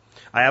times.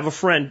 I have a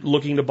friend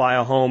looking to buy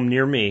a home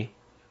near me,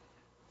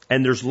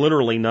 and there's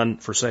literally none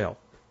for sale.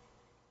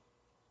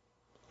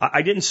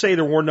 I didn't say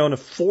there were none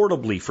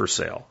affordably for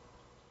sale.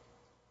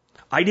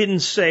 I didn't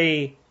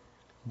say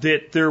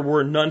that there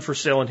were none for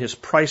sale in his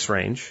price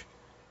range.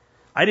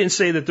 I didn't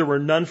say that there were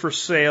none for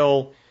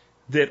sale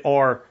that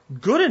are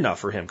good enough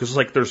for him, because it's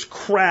like there's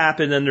crap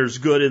and then there's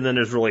good and then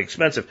there's really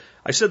expensive.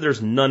 I said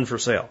there's none for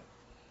sale.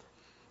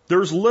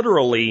 There's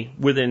literally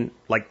within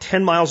like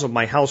 10 miles of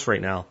my house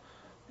right now,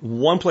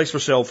 one place for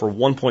sale for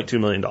 $1.2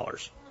 million.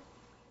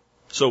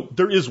 So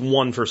there is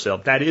one for sale.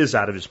 That is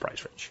out of his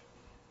price range.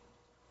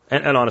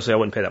 And honestly, I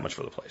wouldn't pay that much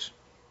for the place.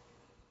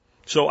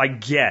 So I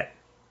get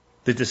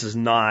that this is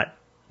not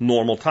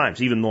normal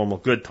times, even normal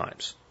good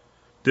times.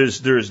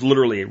 There's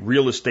literally a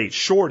real estate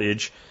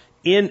shortage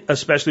in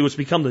especially what's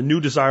become the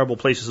new desirable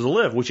places to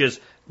live, which is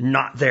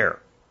not there.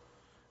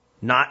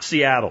 Not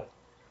Seattle,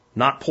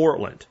 not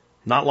Portland,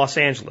 not Los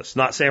Angeles,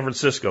 not San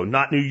Francisco,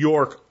 not New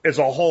York as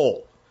a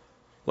whole.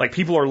 Like,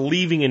 people are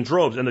leaving in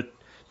droves, and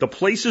The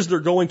places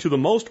they're going to the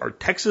most are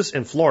Texas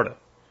and Florida.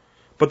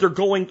 But they're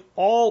going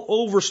all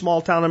over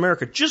small town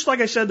America, just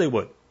like I said they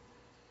would.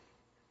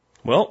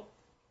 Well,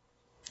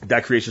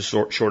 that creates a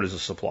shortage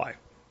of supply.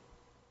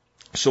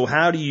 So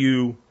how do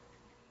you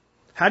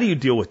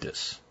deal with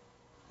this?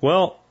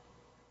 Well,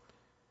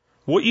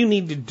 what you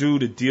need to do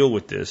to deal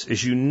with this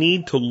is you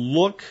need to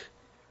look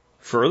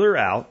further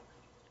out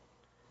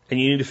and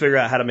you need to figure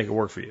out how to make it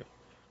work for you.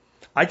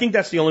 I think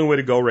that's the only way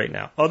to go right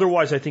now.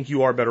 Otherwise, I think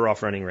you are better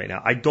off running right now.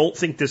 I don't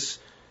think this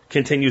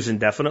continues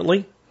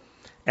indefinitely.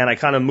 And I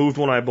kind of moved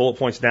one of my bullet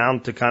points down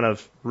to kind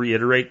of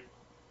reiterate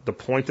the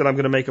point that I'm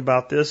going to make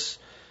about this.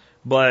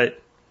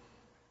 But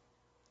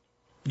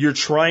you're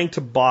trying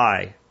to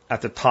buy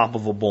at the top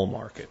of a bull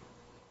market.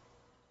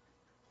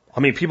 I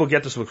mean, people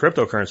get this with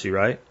cryptocurrency,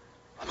 right?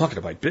 I'm not going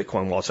to buy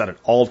Bitcoin while it's at an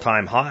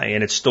all-time high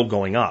and it's still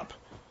going up.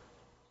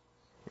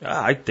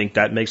 I think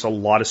that makes a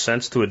lot of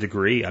sense to a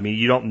degree. I mean,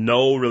 you don't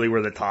know really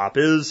where the top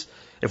is.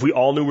 If we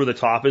all knew where the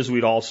top is,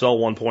 we'd all sell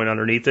 1 point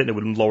underneath it and it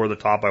would lower the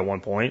top by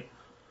 1 point,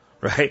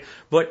 right?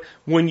 But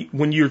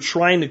when you're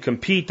trying to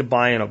compete to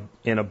buy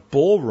in a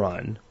bull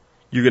run,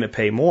 you're going to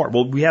pay more.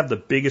 Well, we have the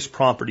biggest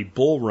property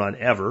bull run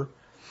ever.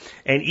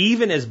 And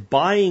even as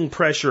buying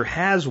pressure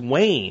has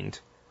waned,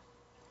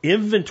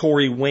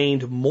 inventory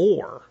waned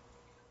more.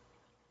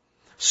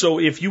 So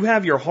if you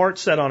have your heart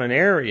set on an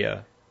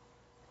area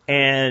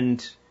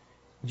and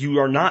you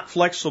are not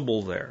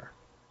flexible there,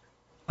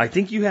 I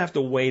think you have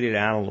to wait it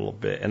out a little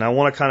bit. And I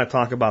want to kind of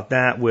talk about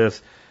that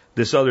with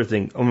this other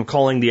thing I'm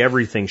calling the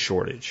everything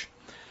shortage.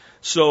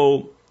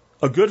 So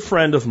a good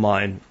friend of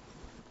mine,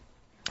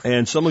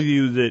 and some of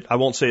you that, I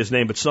won't say his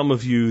name, but some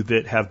of you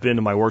that have been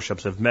to my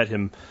workshops have met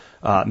him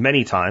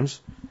many times.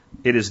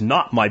 It is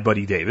not my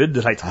buddy David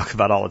that I talk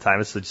about all the time.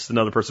 It's just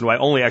another person who I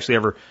only actually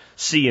ever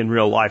see in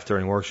real life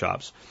during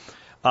workshops.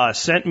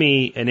 Sent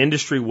me an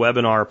industry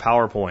webinar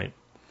PowerPoint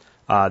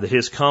that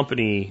his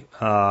company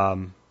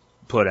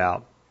put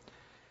out.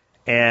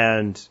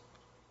 And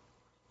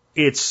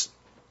it's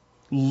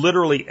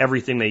literally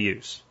everything they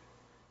use.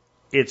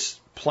 It's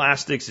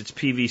plastics, it's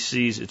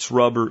PVCs, it's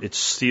rubber, it's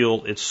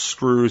steel, it's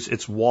screws,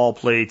 it's wall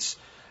plates.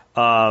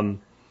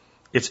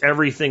 It's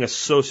everything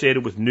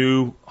associated with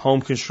new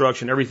home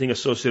construction, everything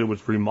associated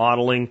with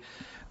remodeling.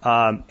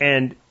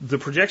 And the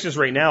projections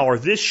right now are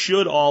this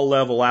should all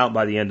level out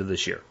by the end of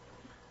this year.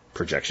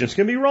 Projections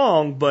can be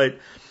wrong, but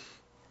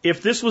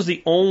if this was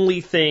the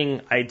only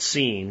thing I'd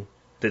seen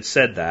that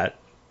said that,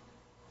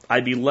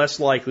 I'd be less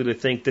likely to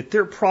think that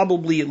they're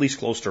probably at least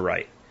close to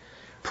right.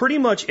 Pretty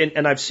much,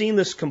 and I've seen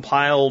this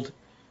compiled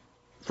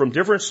from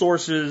different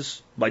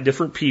sources by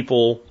different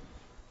people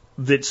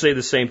that say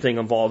the same thing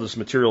involved this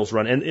materials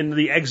run. And in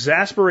the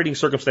exasperating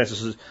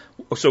circumstances,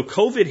 so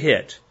COVID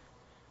hit,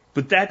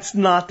 but that's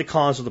not the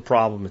cause of the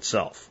problem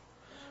itself.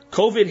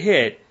 COVID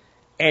hit,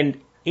 and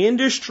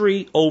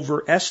industry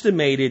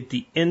overestimated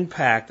the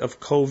impact of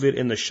COVID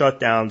and the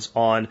shutdowns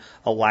on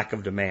a lack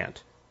of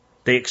demand.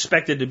 They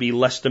expected to be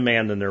less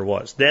demand than there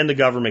was. Then the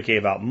government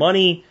gave out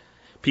money.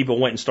 People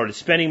went and started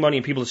spending money,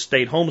 and people that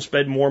stayed home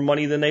spent more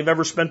money than they've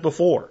ever spent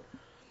before.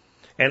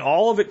 And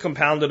all of it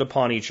compounded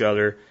upon each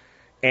other.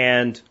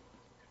 And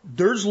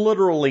there's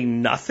literally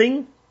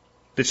nothing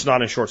that's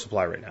not in short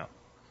supply right now.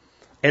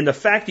 And the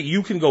fact that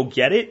you can go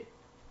get it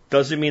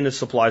doesn't mean the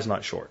supply is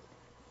not short.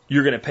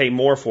 You're going to pay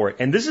more for it.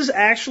 And this is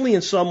actually,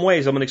 in some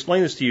ways, I'm going to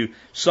explain this to you,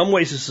 some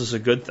ways this is a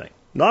good thing.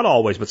 Not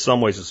always, but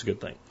some ways it's a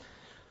good thing.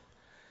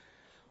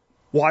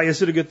 Why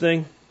is it a good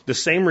thing? The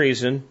same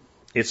reason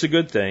it's a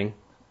good thing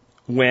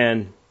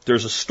when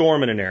there's a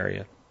storm in an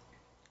area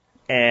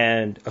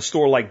and a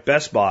store like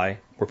Best Buy,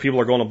 where people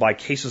are going to buy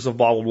cases of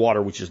bottled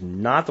water, which is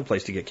not the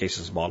place to get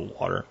cases of bottled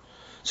water,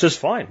 says,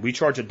 fine, we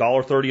charge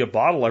 $1.30 a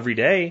bottle every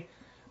day.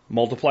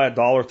 Multiply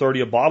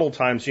 $1.30 a bottle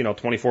times,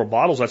 24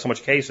 bottles, that's how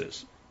much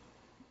cases.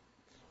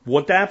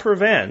 What that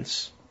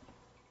prevents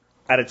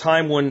at a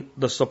time when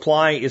the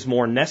supply is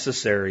more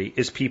necessary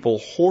is people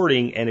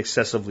hoarding and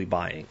excessively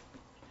buying.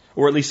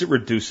 Or at least it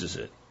reduces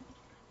it.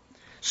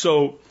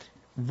 So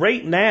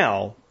right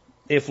now,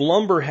 if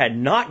lumber had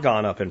not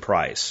gone up in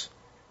price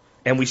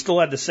and we still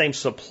had the same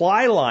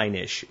supply line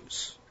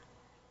issues,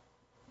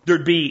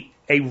 there'd be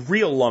a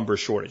real lumber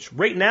shortage.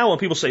 Right now, when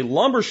people say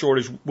lumber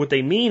shortage, what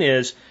they mean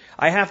is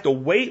I have to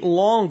wait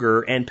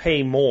longer and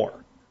pay more,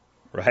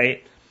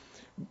 right?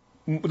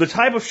 The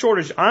type of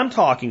shortage I'm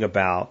talking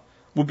about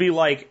would be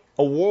like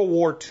a World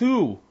War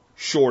II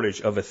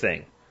shortage of a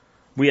thing.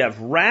 We have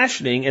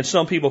rationing, and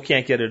some people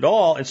can't get it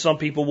all, and some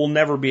people will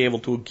never be able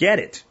to get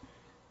it.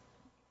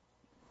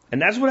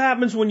 And that's what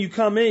happens when you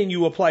come in,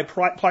 you apply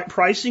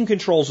pricing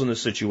controls in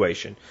this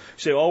situation.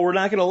 You say, oh, we're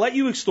not going to let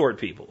you extort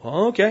people.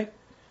 Oh, okay.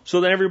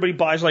 So then everybody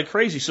buys like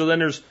crazy. So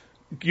then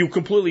you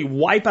completely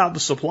wipe out the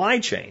supply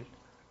chain.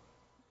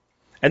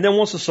 And then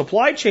once the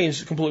supply chain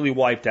is completely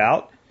wiped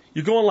out,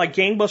 you're going like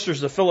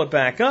gangbusters to fill it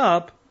back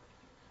up.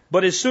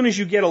 But as soon as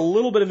you get a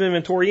little bit of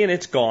inventory in,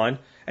 it's gone.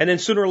 And then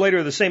sooner or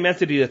later, the same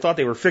entity that thought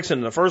they were fixing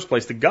in the first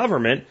place, the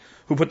government,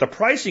 who put the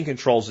pricing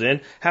controls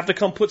in, have to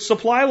come put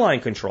supply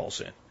line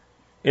controls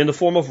in the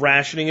form of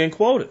rationing and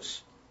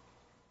quotas.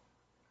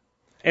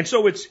 And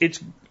so it's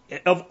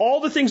of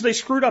all the things they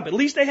screwed up, at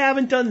least they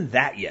haven't done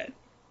that yet.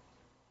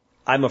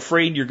 I'm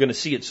afraid you're going to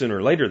see it sooner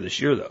or later this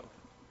year, though.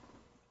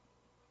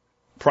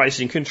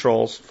 Pricing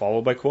controls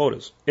followed by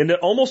quotas. And it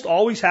almost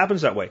always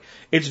happens that way.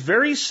 It's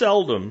very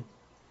seldom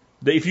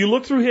that if you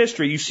look through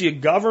history, you see a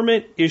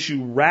government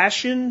issue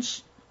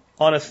rations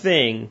on a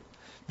thing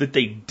that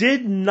they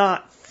did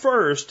not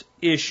first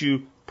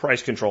issue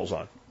price controls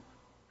on.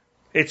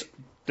 It's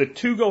the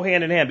two go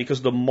hand in hand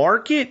because the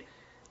market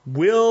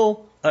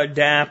will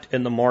adapt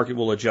and the market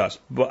will adjust.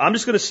 But I'm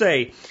just going to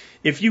say,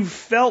 if you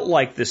felt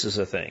like this is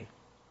a thing,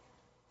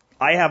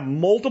 I have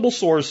multiple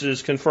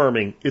sources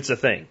confirming it's a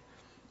thing.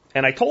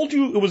 And I told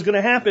you it was going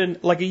to happen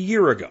like a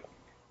year ago.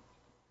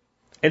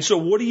 And so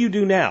what do you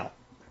do now?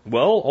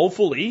 Well,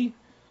 hopefully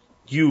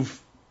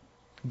you've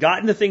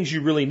gotten the things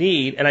you really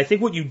need. And I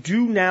think what you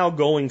do now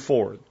going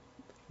forward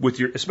with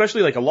your,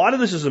 especially like a lot of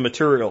this is a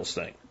materials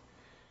thing.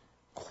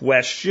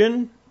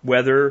 Question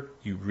whether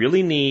you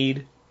really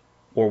need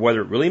or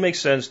whether it really makes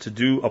sense to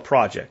do a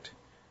project.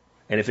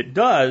 And if it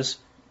does,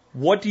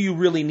 what do you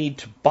really need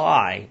to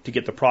buy to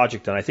get the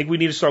project done? I think we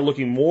need to start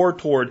looking more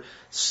toward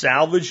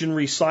salvage and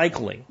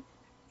recycling.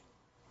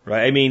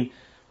 Right? I mean,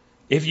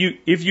 if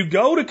you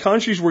go to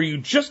countries where you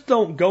just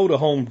don't go to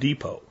Home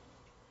Depot,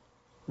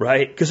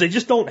 right? Because they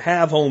just don't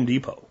have Home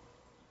Depot.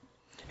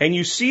 And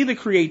you see the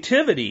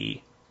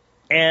creativity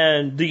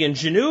and the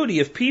ingenuity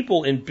of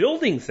people in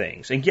building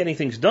things and getting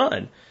things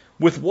done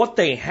with what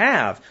they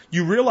have,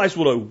 you realize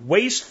what a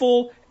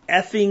wasteful,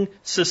 effing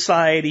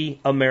society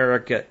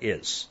America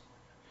is.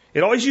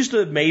 It always used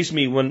to amaze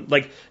me when,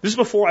 like, this is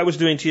before I was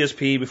doing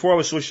TSP, before I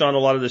was switched on a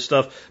lot of this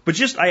stuff, but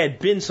just I had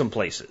been some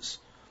places.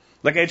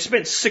 Like, I had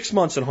spent 6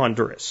 months in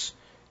Honduras,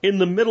 in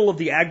the middle of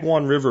the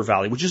Agwan River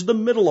Valley, which is the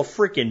middle of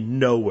frickin'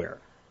 nowhere.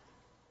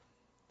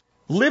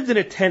 Lived in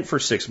a tent for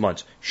 6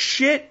 months.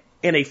 Shit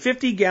in a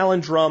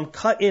 50-gallon drum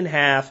cut in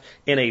half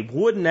in a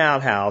wooden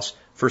outhouse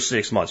for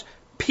 6 months.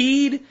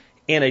 Peed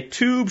in a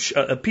tube,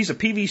 a piece of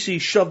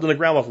PVC shoved in the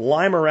ground with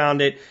lime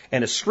around it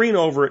and a screen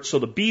over it so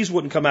the bees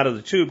wouldn't come out of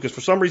the tube because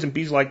for some reason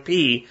bees like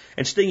pee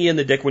and sting you in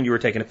the dick when you were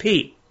taking a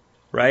pee,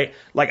 right?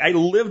 Like I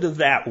lived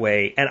that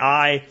way and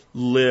I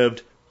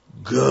lived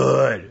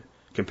good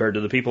compared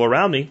to the people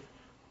around me.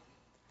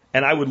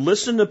 And I would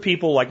listen to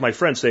people like my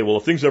friends say, well,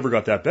 if things ever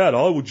got that bad,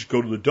 I would just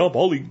go to the dump.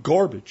 I'll eat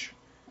garbage.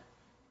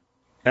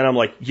 And I'm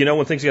like, you know,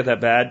 when things get that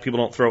bad, people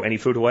don't throw any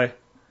food away.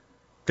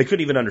 They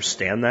couldn't even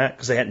understand that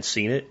because they hadn't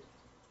seen it.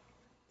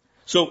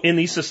 So in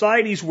these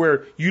societies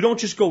where you don't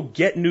just go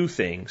get new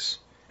things,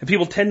 and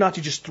people tend not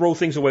to just throw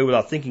things away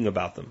without thinking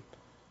about them,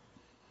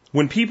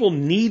 when people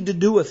need to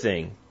do a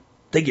thing,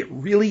 they get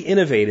really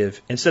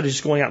innovative instead of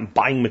just going out and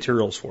buying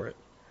materials for it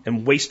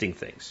and wasting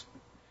things.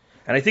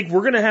 And I think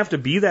we're going to have to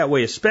be that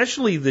way,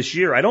 especially this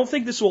year. I don't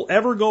think this will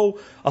ever go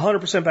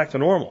 100% back to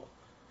normal.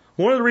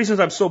 One of the reasons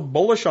I'm so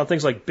bullish on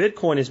things like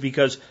Bitcoin is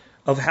because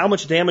of how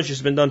much damage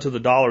has been done to the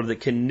dollar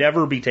that can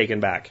never be taken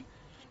back.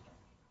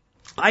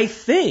 I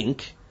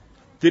think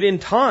that in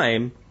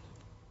time,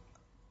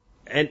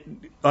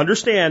 and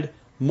understand,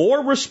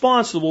 more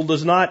responsible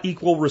does not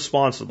equal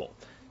responsible.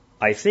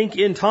 I think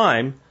in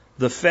time,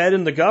 the Fed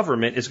and the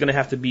government is going to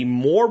have to be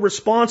more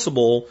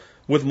responsible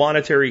with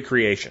monetary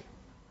creation.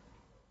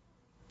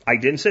 I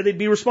didn't say they'd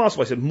be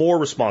responsible. I said more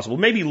responsible,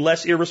 maybe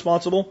less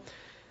irresponsible.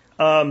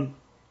 But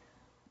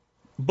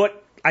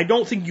I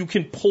don't think you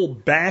can pull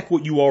back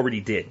what you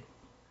already did.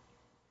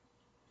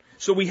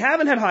 So we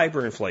haven't had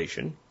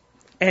hyperinflation,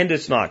 and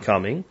it's not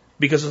coming.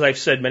 Because as I've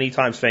said many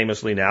times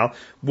famously now,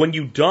 when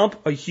you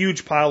dump a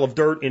huge pile of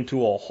dirt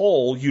into a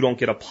hole, you don't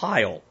get a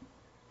pile.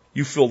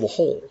 You fill the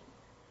hole.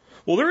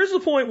 Well, there is a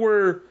point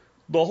where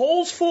the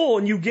hole's full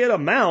and you get a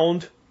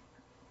mound.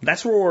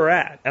 That's where we're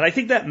at. And I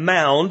think that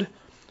mound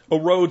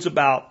erodes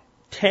about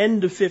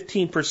 10 to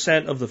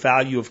 15% of the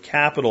value of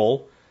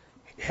capital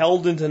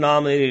held and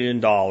denominated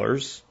in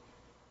dollars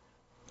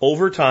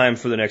over time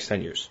for the next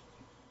 10 years.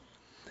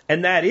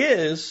 And that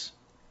is,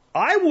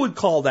 I would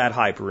call that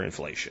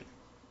hyperinflation.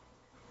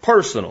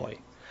 Personally,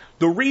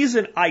 the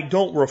reason I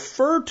don't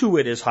refer to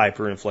it as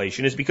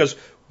hyperinflation is because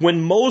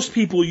when most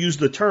people use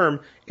the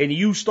term and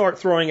you start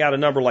throwing out a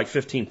number like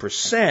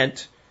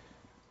 15%,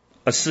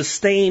 a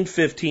sustained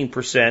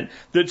 15%,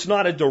 that's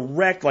not a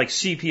direct like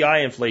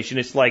CPI inflation,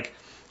 it's like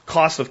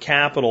cost of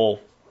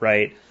capital,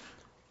 right?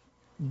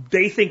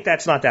 They think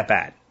that's not that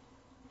bad,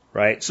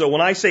 right? So when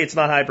I say it's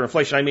not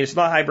hyperinflation, I mean it's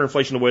not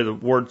hyperinflation the way the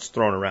word's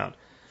thrown around.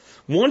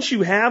 Once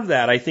you have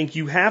that, I think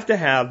you have to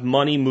have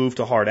money move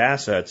to hard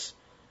assets.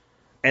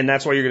 And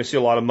that's why you're going to see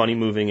a lot of money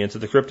moving into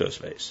the crypto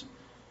space.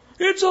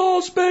 It's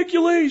all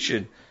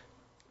speculation.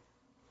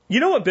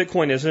 You know what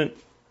Bitcoin isn't?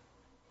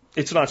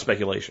 It's not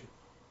speculation.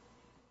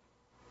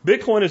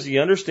 Bitcoin is the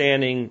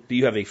understanding that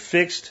you have a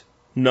fixed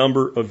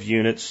number of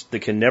units that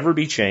can never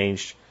be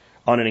changed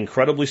on an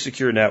incredibly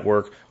secure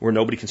network where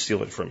nobody can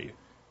steal it from you.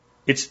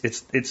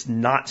 It's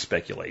not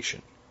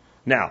speculation.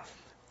 Now,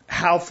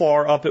 how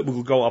far up it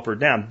will go up or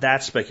down,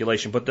 that's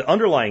speculation. But the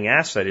underlying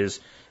asset is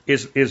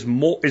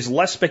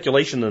less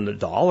speculation than the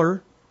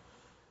dollar.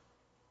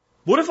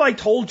 What if I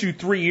told you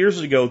 3 years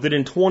ago that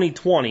in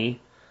 2020,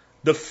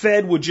 the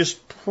Fed would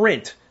just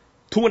print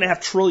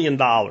 $2.5 trillion?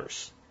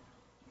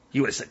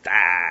 You would have said,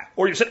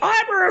 or you said,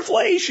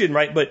 hyperinflation,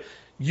 right? But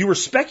you were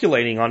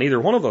speculating on either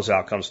one of those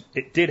outcomes.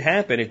 It did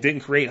happen. It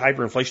didn't create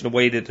hyperinflation the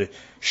way that the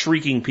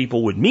shrieking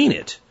people would mean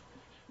it.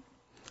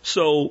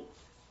 So,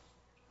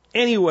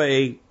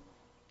 anyway,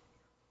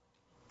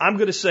 I'm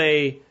going to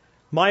say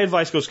my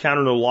advice goes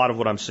counter to a lot of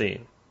what I'm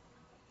seeing.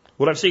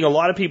 What I'm seeing a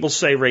lot of people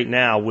say right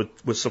now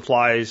with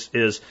supplies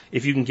is,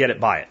 if you can get it,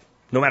 buy it.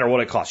 No matter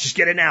what it costs. Just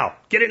get it now.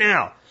 Get it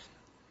now.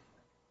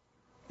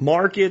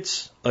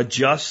 Markets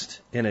adjust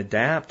and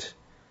adapt.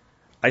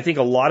 I think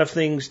a lot of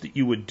things that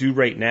you would do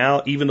right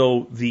now, even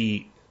though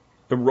the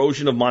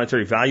erosion of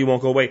monetary value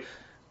won't go away,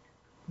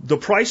 the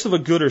price of a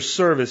good or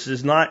service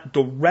is not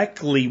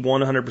directly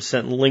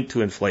 100% linked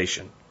to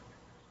inflation.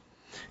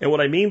 And what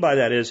I mean by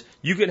that is,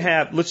 you can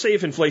have, let's say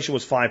if inflation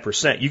was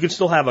 5%, you can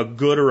still have a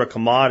good or a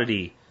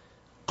commodity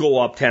go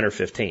up 10 or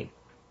 15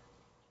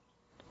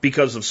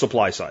 because of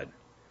supply side.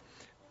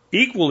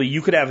 Equally,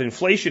 you could have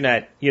inflation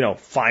at,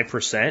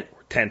 5%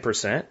 or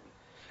 10%,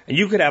 and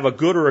you could have a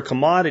good or a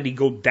commodity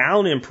go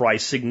down in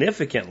price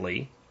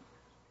significantly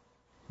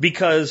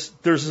because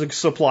there's a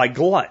supply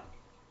glut.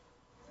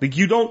 Like,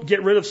 you don't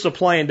get rid of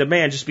supply and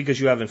demand just because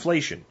you have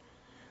inflation.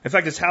 In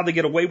fact, it's how they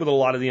get away with a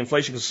lot of the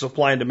inflation, because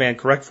supply and demand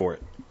correct for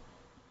it.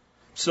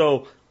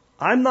 So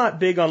I'm not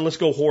big on let's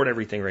go hoard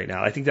everything right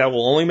now. I think that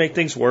will only make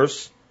things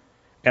worse.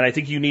 And I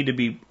think you need to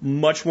be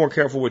much more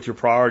careful with your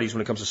priorities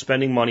when it comes to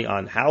spending money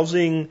on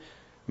housing,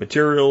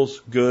 materials,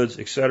 goods,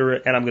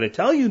 etc. And I'm going to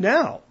tell you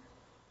now,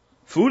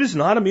 food is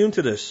not immune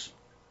to this.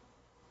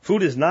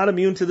 Food is not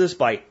immune to this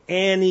by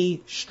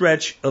any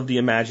stretch of the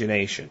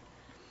imagination.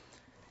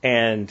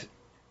 And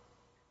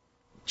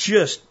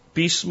just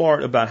be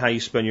smart about how you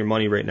spend your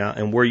money right now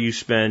and where you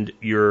spend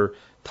your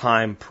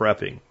time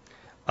prepping.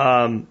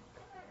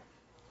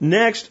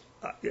 Next,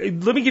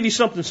 let me give you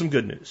some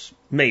good news.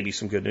 Maybe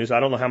some good news. I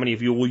don't know how many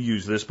of you will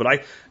use this,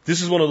 but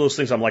this is one of those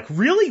things I'm like,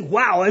 really?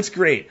 Wow, that's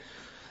great.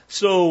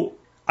 So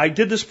I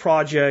did this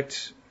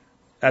project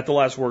at the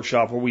last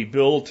workshop where we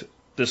built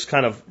this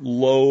kind of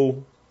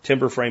low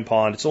timber frame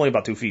pond. It's only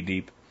about 2 feet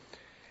deep.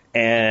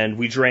 And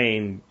we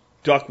drain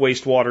duck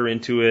wastewater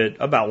into it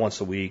about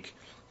once a week.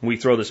 We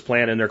throw this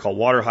plant in there called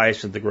water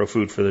hyacinth to grow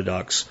food for the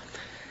ducks.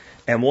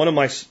 And one of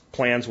my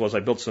plans was I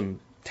built some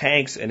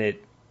tanks, and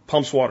it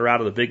pumps water out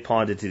of the big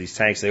pond into these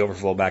tanks. They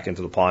overflow back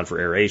into the pond for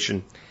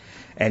aeration.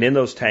 And in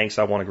those tanks,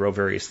 I want to grow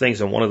various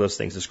things, and one of those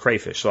things is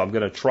crayfish. So I'm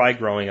going to try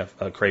growing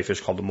a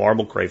crayfish called the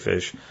marble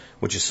crayfish,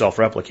 which is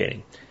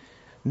self-replicating.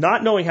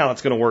 Not knowing how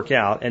it's going to work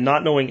out, and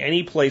not knowing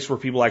any place where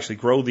people actually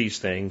grow these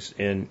things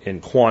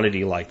in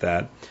quantity like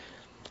that,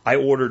 I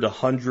ordered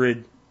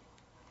 100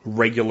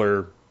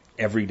 regular,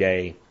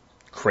 everyday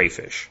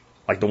crayfish,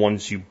 like the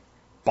ones you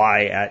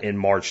buy in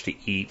March to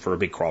eat for a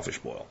big crawfish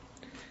boil.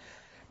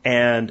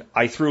 And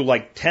I threw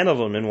like 10 of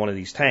them in one of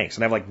these tanks,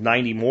 and I have like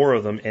 90 more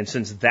of them. And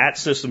since that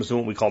system is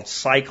doing what we call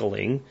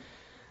cycling,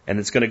 and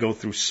it's going to go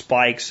through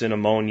spikes in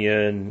ammonia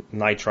and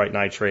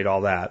nitrate,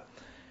 all that,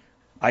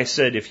 I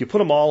said, if you put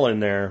them all in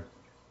there,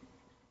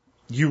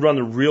 you run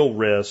the real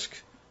risk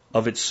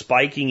of it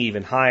spiking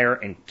even higher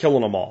and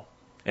killing them all.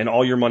 And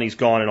all your money's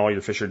gone and all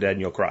your fish are dead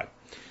and you'll cry.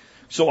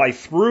 So I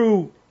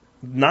threw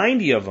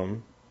 90 of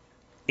them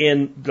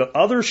in the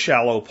other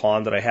shallow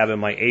pond that I have in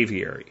my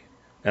aviary.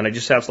 And I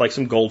just have like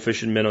some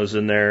goldfish and minnows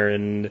in there,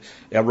 and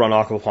I run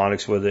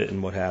aquaponics with it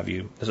and what have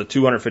you. It's a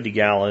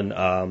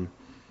 250-gallon,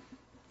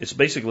 it's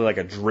basically like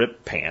a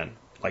drip pan,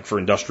 like for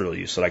industrial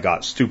use, that I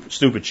got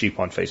stupid cheap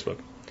on Facebook.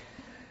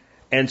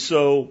 And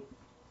so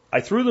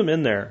I threw them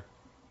in there,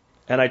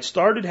 and I'd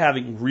started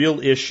having real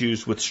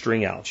issues with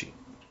string algae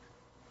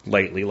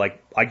lately.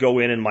 Like, I go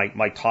in and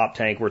my top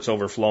tank where it's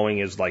overflowing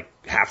is like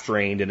half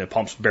drained and the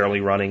pump's barely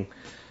running,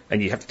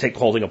 and you have to take the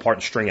whole thing apart,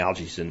 and string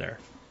algae's in there.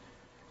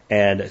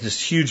 And this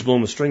huge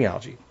bloom of string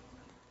algae.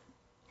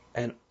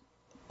 And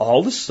all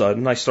of a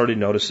sudden, I started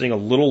noticing a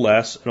little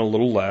less and a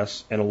little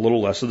less and a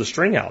little less of the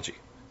string algae.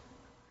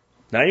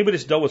 Now, anybody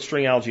that's dealt with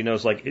string algae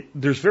knows,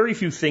 there's very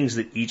few things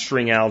that eat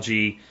string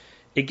algae.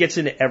 It gets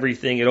into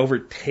everything. It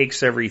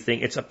overtakes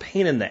everything. It's a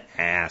pain in the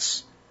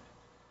ass.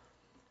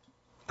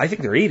 I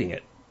think they're eating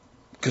it,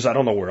 because I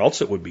don't know where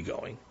else it would be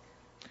going.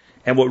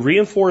 And what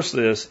reinforced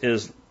this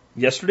is,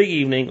 yesterday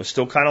evening, it was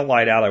still kind of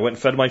light out. I went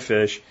and fed my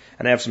fish,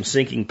 and I have some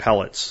sinking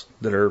pellets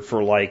that are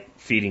for like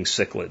feeding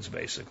cichlids,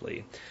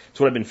 basically. It's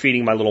what I've been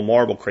feeding my little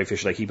marble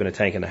crayfish that I keep in a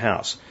tank in the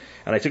house.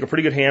 And I took a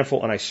pretty good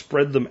handful and I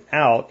spread them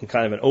out in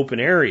kind of an open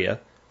area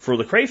for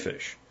the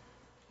crayfish.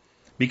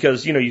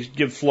 Because, you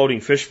give floating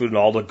fish food and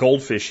all the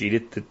goldfish eat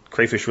it, the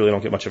crayfish really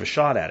don't get much of a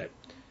shot at it.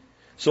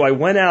 So I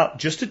went out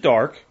just at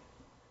dark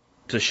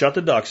to shut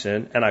the ducks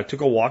in, and I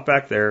took a walk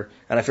back there,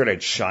 and I figured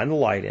I'd shine the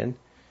light in.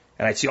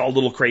 And I'd see all the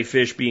little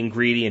crayfish being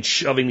greedy and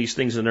shoving these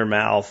things in their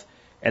mouth,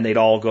 and they'd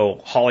all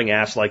go hauling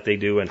ass like they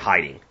do and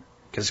hiding,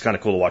 because it's kind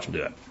of cool to watch them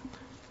do it.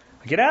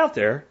 I get out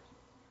there,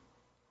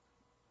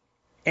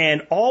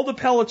 and all the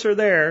pellets are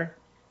there.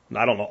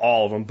 I don't know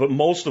all of them, but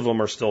most of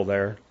them are still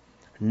there.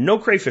 No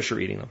crayfish are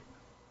eating them.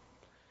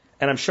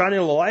 And I'm shining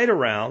a light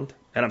around,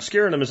 and I'm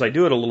scaring them as I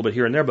do it a little bit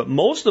here and there, but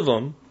most of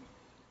them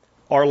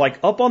are like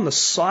up on the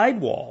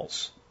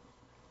sidewalls,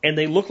 and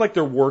they look like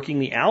they're working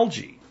the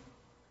algae.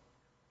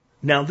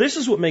 Now, this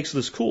is what makes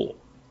this cool.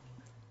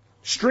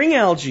 String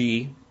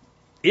algae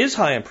is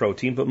high in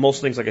protein, but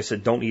most things, like I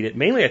said, don't eat it.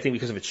 Mainly, I think,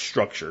 because of its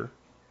structure.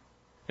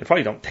 It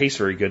probably don't taste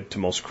very good to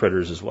most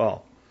critters as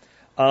well.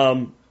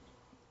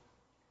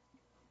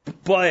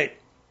 But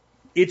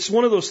it's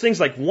one of those things,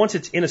 like, once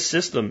it's in a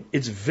system,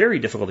 it's very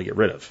difficult to get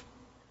rid of.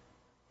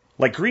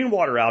 Like green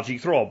water algae, you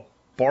throw a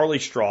barley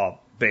straw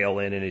bale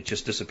in and it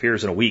just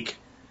disappears in a week.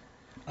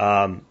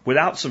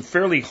 Without some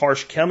fairly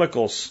harsh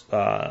chemicals,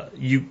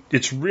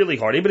 it's really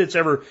hard. Anybody that's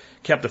ever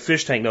kept a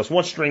fish tank knows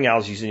once string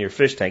algae is in your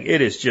fish tank,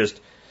 it is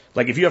just,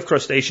 like, if you have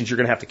crustaceans, you're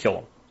going to have to kill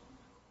them.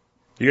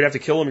 You're going to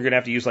have to kill them, you're going to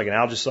have to use like an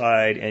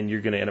algicide, and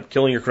you're going to end up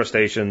killing your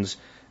crustaceans,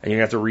 and you're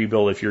going to have to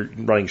rebuild if you're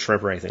running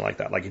shrimp or anything like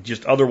that. Like, it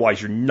just,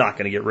 otherwise, you're not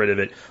going to get rid of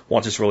it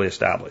once it's really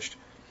established.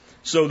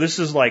 So this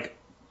is like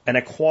an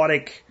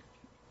aquatic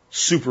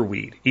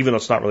superweed, even though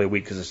it's not really a weed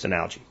because it's an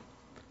algae.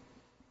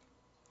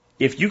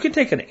 If you can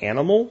take an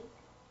animal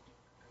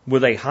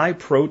with a high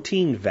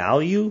protein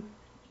value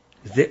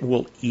that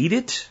will eat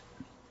it,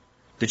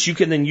 that you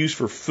can then use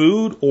for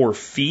food or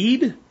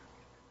feed,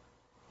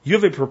 you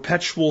have a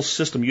perpetual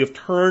system. You have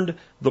turned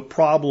the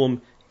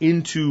problem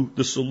into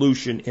the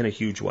solution in a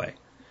huge way.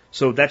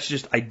 So that's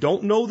just, I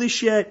don't know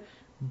this yet,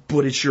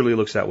 but it surely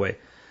looks that way.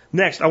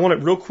 Next, I want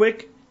it real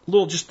quick,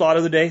 little just thought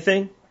of the day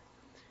thing.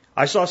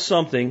 I saw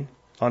something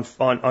on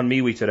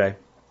MeWe today,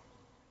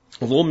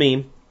 a little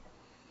meme,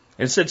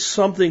 and it said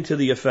something to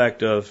the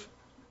effect of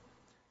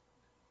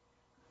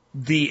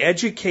the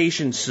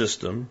education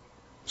system,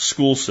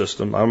 school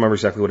system, I don't remember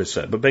exactly what it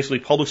said, but basically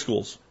public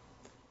schools,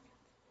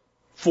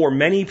 for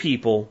many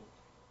people,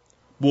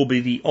 will be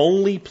the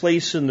only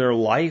place in their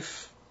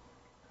life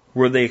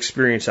where they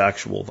experience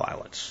actual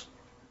violence,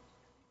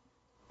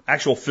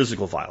 actual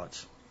physical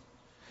violence.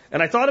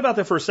 And I thought about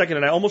that for a second,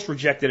 and I almost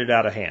rejected it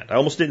out of hand. I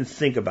almost didn't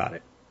think about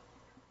it.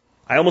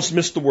 I almost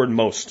missed the word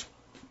most,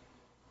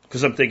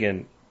 because I'm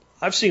thinking,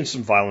 I've seen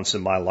some violence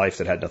in my life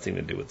that had nothing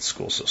to do with the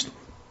school system.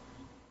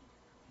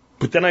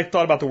 But then I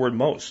thought about the word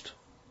most.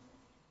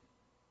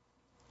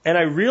 And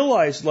I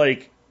realized,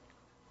 like,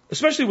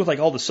 especially with like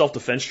all the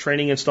self-defense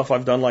training and stuff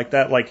I've done like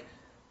that, like,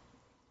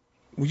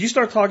 when you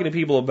start talking to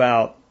people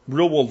about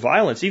real world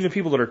violence, even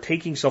people that are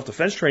taking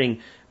self-defense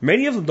training,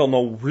 many of them don't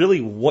know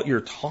really what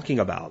you're talking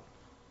about.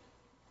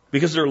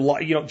 Because they're,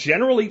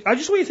 generally, I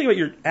just want you to think about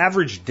your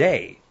average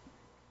day.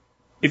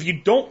 If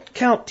you don't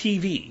count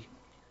TV,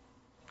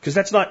 because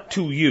that's not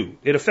to you,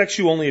 it affects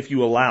you only if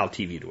you allow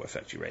TV to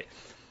affect you, right?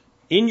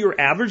 In your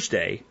average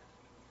day,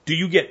 do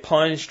you get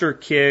punched or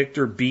kicked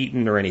or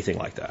beaten or anything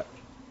like that?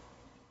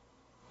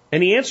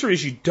 And the answer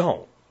is you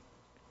don't.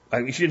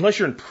 Unless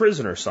you're in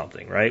prison or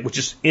something, right? Which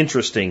is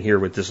interesting here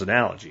with this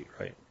analogy,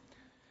 right?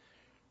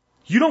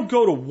 You don't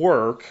go to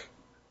work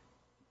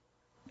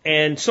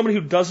and somebody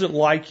who doesn't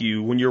like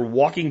you when you're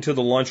walking to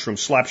the lunchroom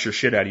slaps your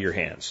shit out of your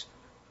hands.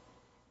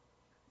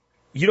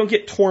 You don't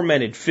get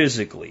tormented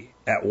physically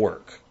at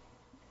work,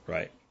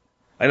 right?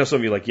 I know some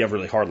of you you have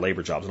really hard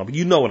labor jobs and all, but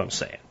you know what I'm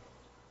saying.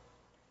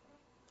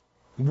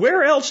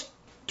 Where else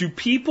do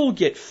people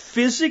get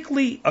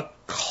physically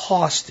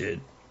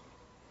accosted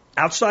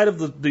outside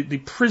of the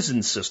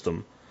prison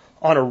system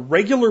on a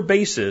regular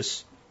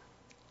basis?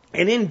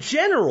 And in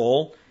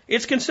general,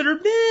 it's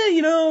considered,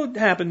 it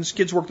happens.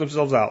 Kids work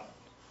themselves out.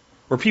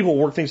 Or people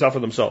work things out for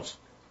themselves.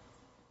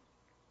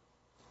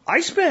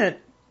 I spent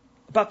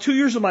about 2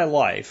 years of my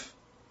life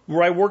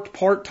where I worked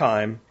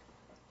part-time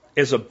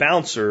as a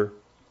bouncer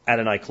at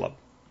a nightclub.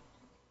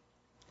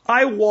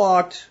 I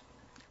walked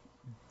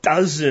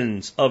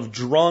dozens of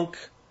drunk,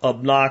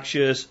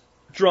 obnoxious,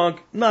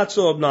 drunk, not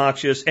so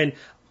obnoxious, and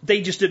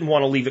they just didn't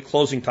want to leave at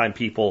closing time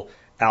people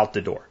out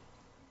the door.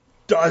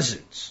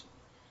 Dozens.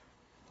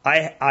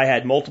 I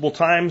had multiple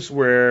times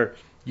where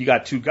you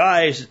got two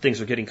guys,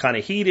 things are getting kind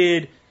of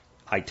heated.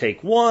 I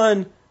take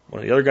one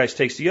of the other guys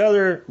takes the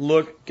other.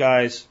 Look,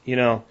 guys,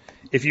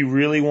 if you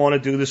really want to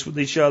do this with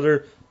each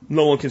other,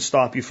 no one can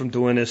stop you from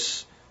doing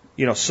this,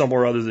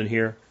 somewhere other than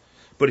here.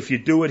 But if you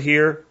do it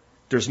here,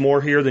 there's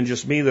more here than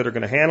just me that are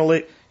going to handle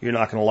it. You're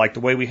not going to like the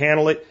way we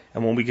handle it.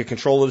 And when we get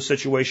control of the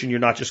situation, you're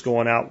not just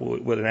going out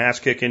with an ass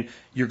kicking.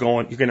 You're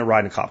going to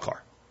ride in a cop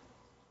car.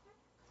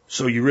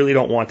 So you really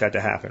don't want that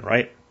to happen,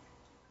 right?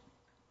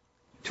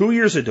 2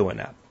 years of doing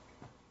that.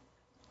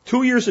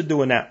 2 years of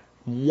doing that.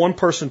 One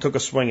person took a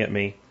swing at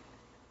me.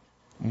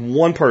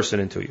 One person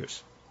in 2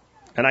 years.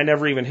 And I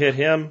never even hit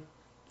him.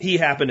 He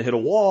happened to hit a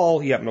wall.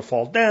 He happened to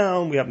fall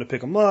down. We happened to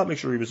pick him up, make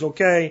sure he was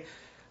okay.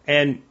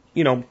 And,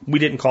 we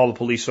didn't call the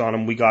police on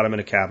him. We got him in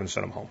a cab and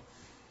sent him home.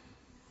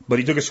 But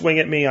he took a swing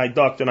at me. I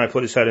ducked and I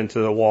put his head into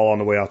the wall on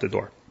the way out the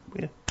door.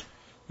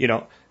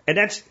 Yeah. And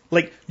that's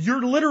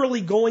you're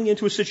literally going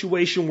into a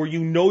situation where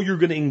you're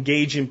going to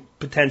engage in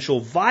potential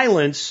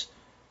violence,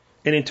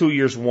 and in 2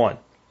 years won.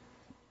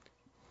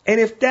 And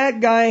if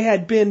that guy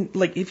had been,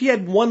 like, if he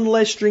had one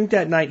less drink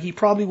that night, he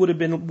probably would have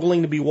been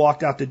willing to be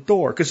walked out the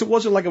door. Because it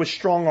wasn't like I was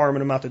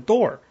strong-arming him out the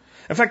door.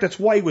 In fact, that's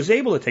why he was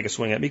able to take a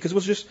swing at me,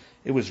 because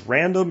it was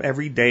random,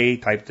 everyday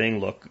type thing.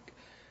 Look,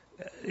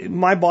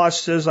 my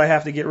boss says I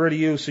have to get rid of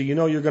you, so you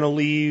know you're going to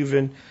leave,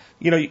 and,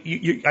 you know,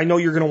 I know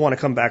you're going to want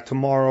to come back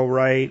tomorrow,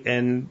 right?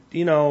 And,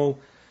 you know,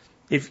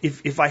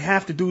 if I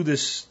have to do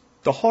this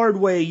the hard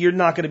way, you're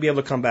not going to be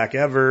able to come back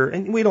ever,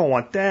 and we don't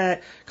want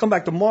that. Come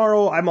back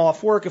tomorrow, I'm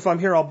off work. If I'm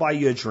here, I'll buy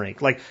you a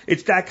drink. Like,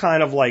 it's that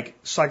kind of, like,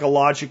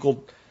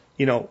 psychological,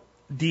 you know,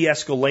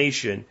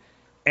 de-escalation.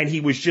 And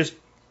he was just,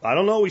 I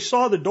don't know, he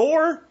saw the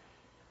door,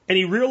 and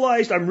he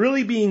realized I'm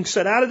really being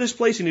set out of this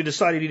place, and he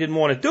decided he didn't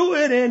want to do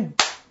it, and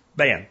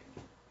bam.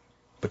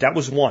 But that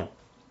was one.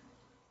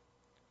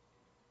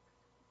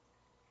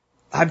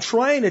 I'm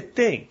trying to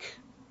think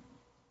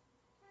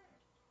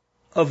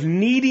of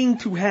needing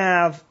to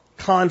have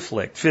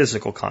conflict,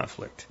 physical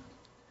conflict,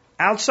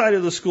 outside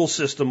of the school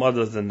system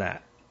other than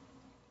that.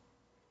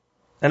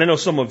 And I know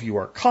some of you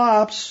are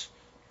cops,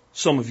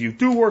 some of you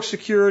do work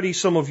security,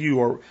 some of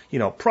you are, you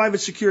know, private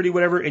security,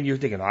 whatever, and you're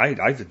thinking, I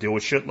have to deal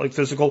with shit like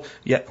physical.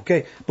 Yeah,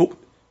 okay. But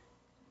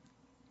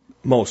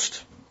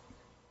most.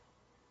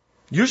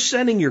 You're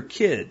sending your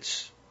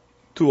kids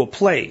to a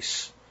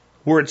place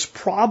where it's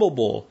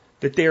probable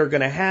that they are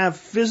going to have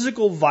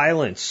physical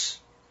violence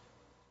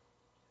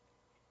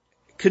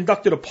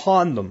conducted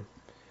upon them,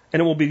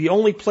 and it will be the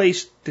only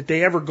place that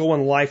they ever go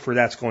in life where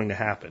that's going to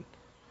happen.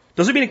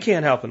 Doesn't mean it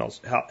can't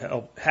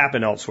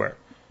happen elsewhere,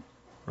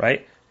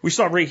 right? We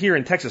saw right here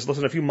in Texas, less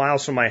than a few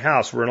miles from my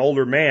house, where an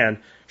older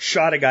man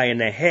shot a guy in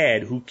the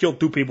head who killed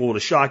 2 people with a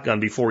shotgun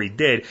before he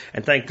did,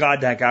 and thank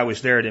God that guy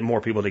was there and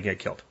more people didn't get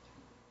killed.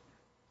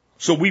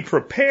 So we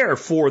prepare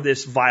for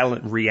this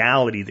violent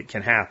reality that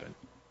can happen.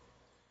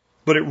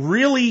 But it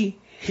really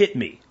hit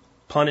me,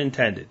 pun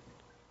intended.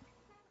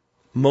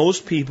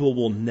 Most people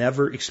will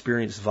never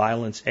experience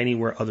violence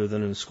anywhere other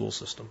than in the school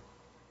system.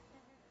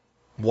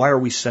 Why are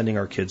we sending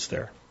our kids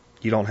there?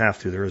 You don't have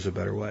to. There is a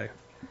better way.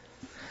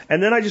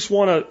 And then I just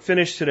want to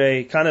finish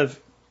today kind of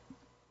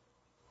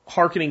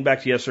hearkening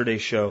back to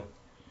yesterday's show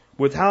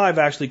with how I've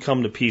actually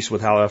come to peace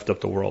with how effed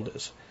up the world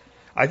is.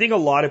 I think a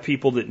lot of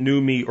people that knew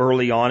me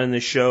early on in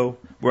this show,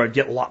 where I'd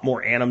get a lot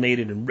more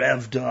animated and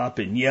revved up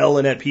and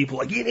yelling at people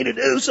like, you need to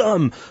do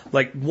something,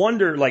 like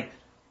wonder, like,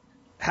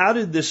 how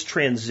did this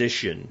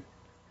transition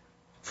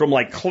from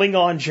like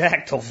Klingon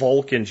Jack to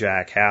Vulcan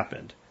Jack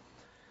happened?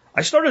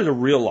 I started to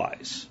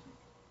realize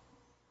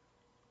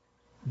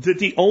that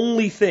the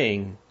only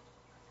thing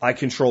I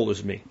control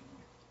is me.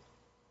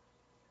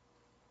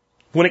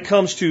 When it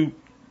comes to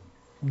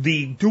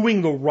the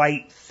doing the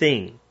right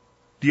thing,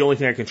 the only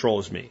thing I control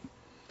is me.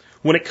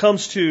 When it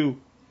comes to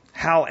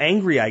how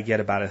angry I get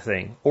about a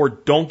thing or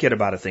don't get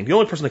about a thing, the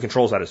only person that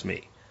controls that is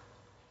me.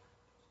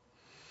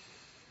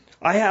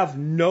 I have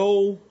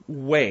no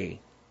way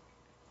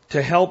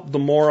to help the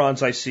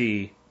morons I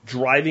see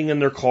driving in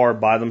their car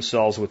by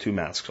themselves with 2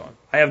 masks on.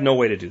 I have no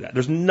way to do that.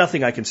 There's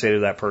nothing I can say to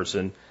that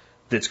person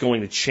that's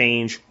going to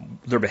change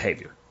their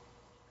behavior.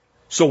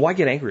 So why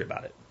get angry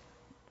about it?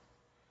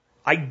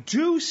 I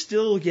do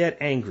still get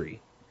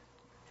angry.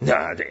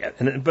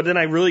 But then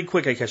I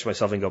catch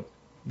myself and go,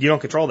 you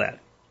don't control that.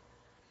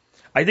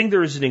 I think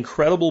there is an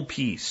incredible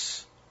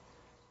peace.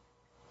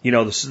 You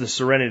know, the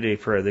serenity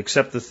prayer,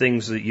 accept the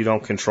things that you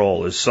don't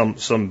control, is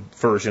some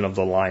version of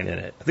the line in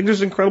it. I think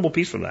there's incredible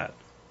peace from that.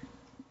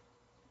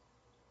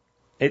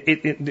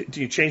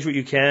 You change what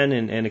you can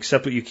and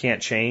accept what you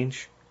can't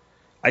change.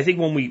 I think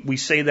when we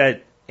say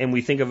that and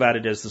we think about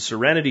it as the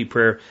serenity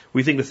prayer,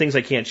 we think the things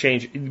I can't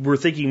change, we're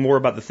thinking more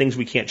about the things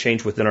we can't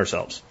change within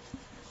ourselves.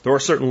 There are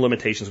certain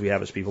limitations we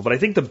have as people. But I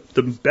think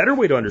the better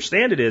way to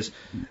understand it is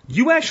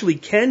you actually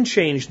can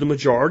change the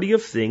majority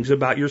of things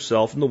about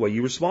yourself and the way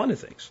you respond to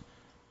things.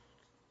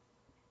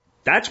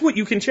 That's what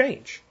you can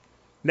change.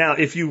 Now,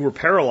 if you were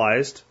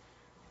paralyzed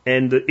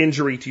and the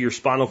injury to your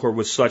spinal cord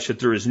was such that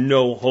there is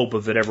no hope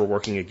of it ever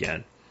working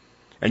again,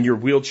 and you're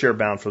wheelchair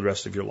bound for the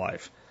rest of your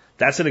life,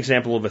 that's an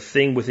example of a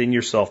thing within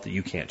yourself that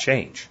you can't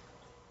change.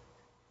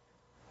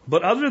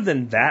 But other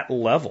than that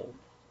level,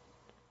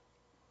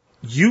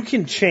 you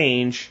can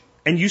change,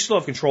 and you still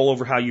have control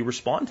over how you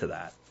respond to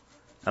that.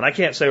 And I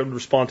can't say I would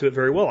respond to it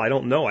very well. I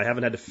don't know. I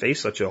haven't had to face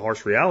such a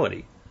harsh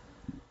reality.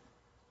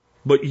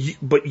 But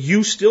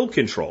you still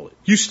control it.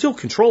 You still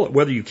control it,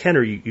 whether you can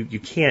or you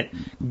can't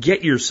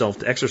get yourself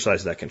to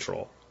exercise that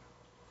control.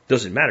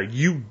 Doesn't matter.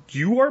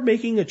 You are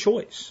making a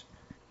choice.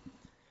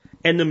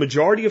 And the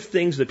majority of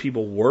things that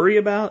people worry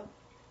about,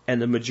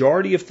 and the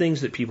majority of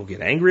things that people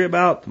get angry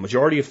about, the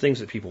majority of things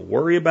that people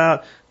worry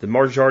about, the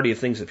majority of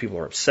things that people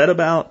are upset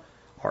about,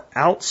 are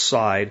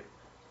outside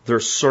their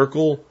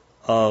circle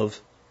of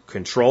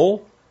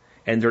control,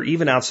 and they're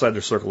even outside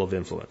their circle of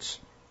influence.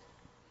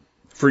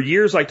 For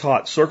years I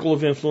taught circle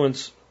of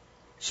influence,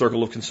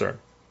 circle of concern,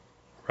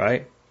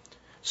 right?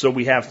 So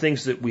we have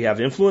things that we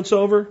have influence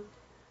over,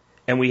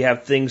 and we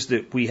have things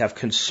that we have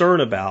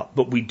concern about,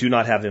 but we do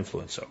not have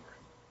influence over.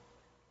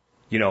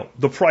 You know,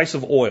 the price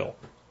of oil,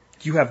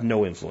 you have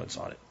no influence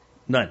on it.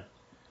 None.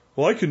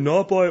 Well, I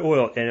cannot buy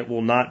oil, and it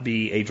will not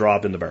be a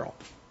drop in the barrel.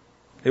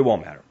 It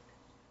won't matter.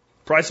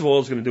 Price of oil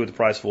is going to do what the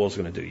price of oil is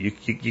going to do.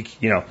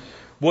 You know,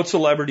 what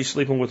celebrity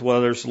sleeping with what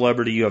other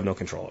celebrity you have no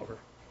control over,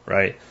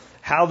 right?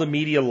 How the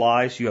media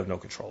lies, you have no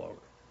control over.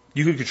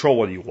 You can control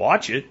whether you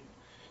watch it.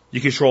 You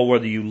control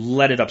whether you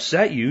let it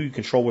upset you. You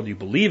control whether you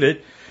believe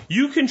it.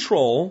 You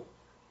control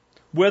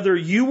whether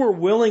you were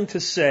willing to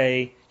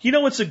say, you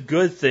know, it's a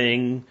good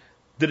thing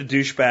that a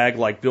douchebag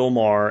like Bill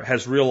Maher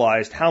has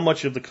realized how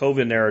much of the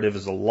COVID narrative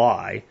is a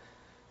lie.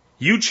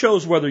 You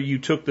chose whether you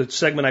took the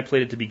segment I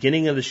played at the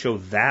beginning of the show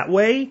that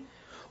way,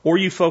 or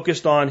you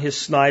focused on his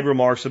snide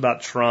remarks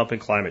about Trump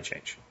and climate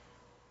change.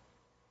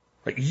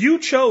 Like, you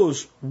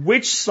chose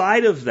which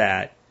side of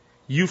that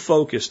you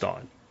focused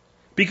on.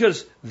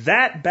 Because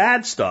that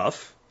bad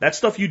stuff, that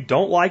stuff you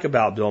don't like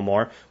about Bill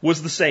Maher,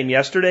 was the same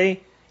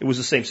yesterday, it was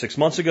the same 6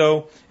 months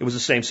ago, it was the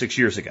same 6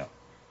 years ago.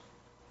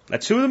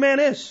 That's who the man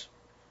is.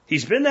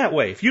 He's been that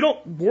way. If you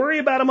don't worry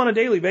about him on a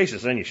daily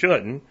basis, and you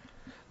shouldn't,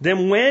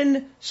 then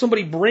when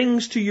somebody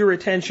brings to your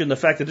attention the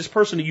fact that this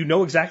person, you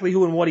know exactly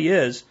who and what he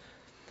is,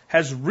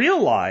 has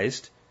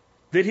realized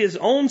that his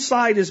own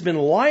side has been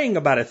lying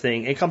about a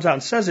thing and comes out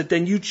and says it,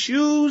 then you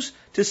choose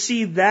to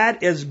see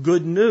that as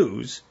good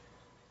news.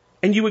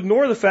 And you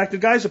ignore the fact the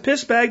guy's a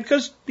pissbag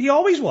because he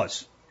always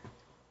was.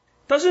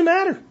 Doesn't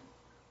matter.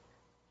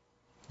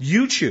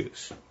 You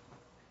choose.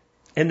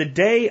 And the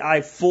day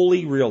I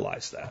fully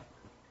realized that,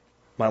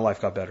 my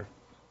life got better.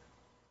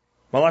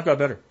 My life got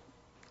better.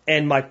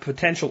 And my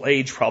potential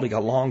age probably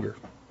got longer.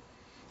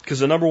 Because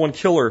the number one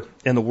killer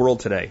in the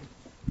world today,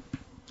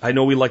 I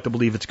know we like to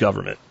believe it's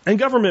government. And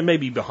government may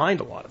be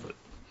behind a lot of it.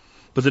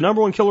 But the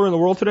number one killer in the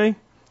world today,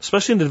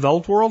 especially in the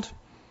developed world,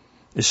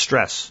 is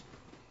stress.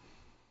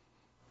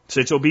 So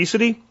it's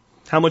obesity.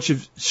 How much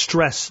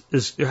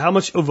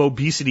of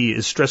obesity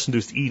is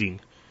stress-induced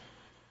eating?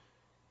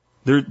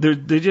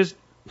 They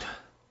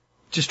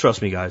just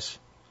trust me, guys.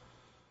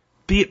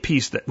 Be at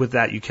peace with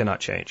that you cannot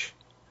change.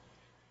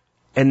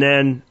 And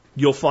then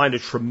you'll find a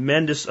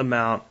tremendous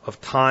amount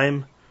of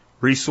time,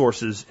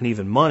 resources, and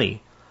even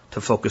money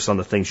to focus on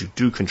the things you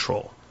do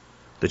control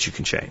that you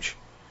can change.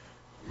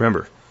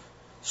 Remember,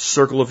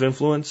 circle of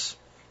influence,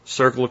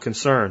 circle of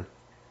concern,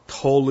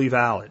 totally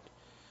valid.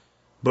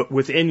 But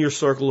within your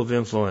circle of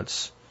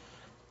influence,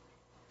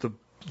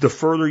 the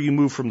further you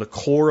move from the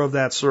core of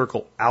that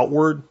circle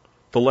outward,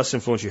 the less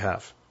influence you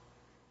have.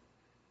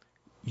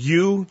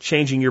 You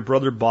changing your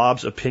brother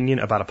Bob's opinion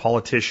about a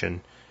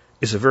politician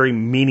is a very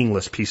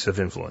meaningless piece of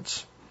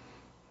influence.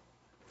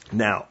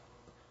 Now,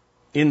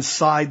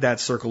 inside that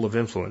circle of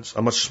influence,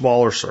 a much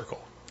smaller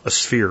circle, a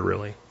sphere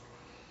really,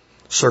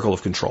 circle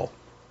of control.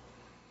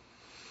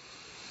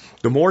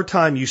 The more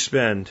time you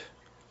spend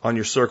on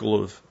your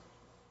circle of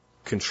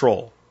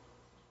control,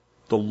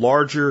 the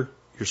larger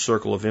your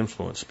circle of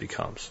influence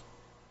becomes.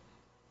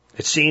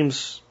 It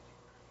seems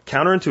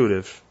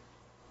counterintuitive,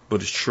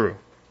 but it's true.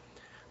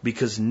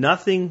 Because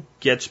nothing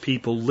gets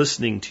people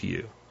listening to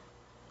you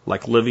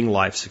like living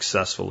life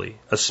successfully,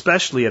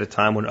 especially at a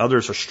time when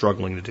others are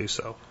struggling to do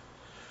so.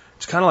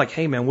 It's kind of like,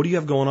 hey man, what do you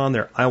have going on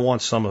there? I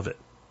want some of it.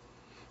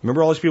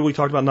 Remember all these people we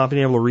talked about not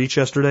being able to reach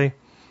yesterday?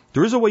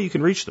 There is a way you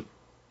can reach them.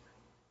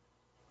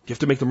 You have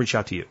to make them reach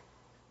out to you.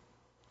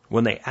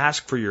 When they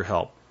ask for your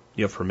help,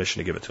 you have permission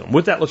to give it to them.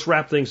 With that, let's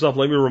wrap things up.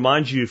 Let me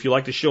remind you, if you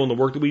like the show and the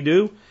work that we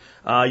do,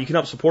 you can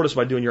help support us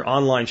by doing your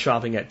online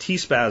shopping at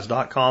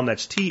tspaz.com.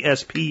 That's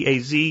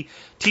T-S-P-A-Z,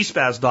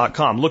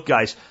 tspaz.com. Look,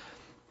 guys,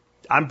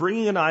 I'm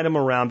bringing an item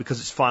around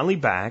because it's finally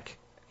back.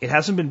 It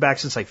hasn't been back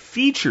since I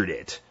featured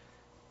it,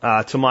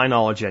 to my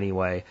knowledge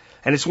anyway.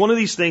 And it's one of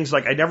these things,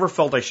 like, I never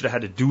felt I should have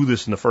had to do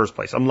this in the first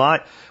place. I'm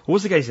not, what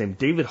was the guy's name?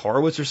 David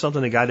Horowitz or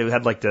something? The guy that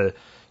had, like, the,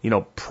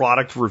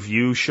 product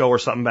review show or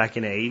something back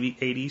in the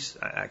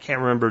 80s. I can't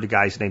remember the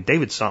guy's name.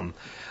 David something.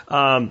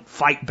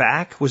 Fight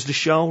Back was the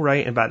show,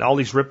 right? About all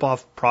these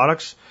rip-off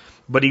products.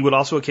 But he would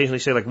also occasionally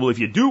say, like, well, if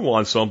you do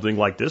want something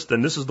like this,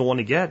 then this is the one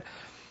to get.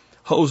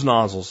 Hose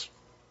nozzles.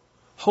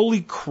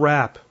 Holy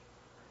crap.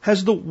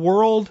 Has the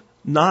world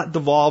not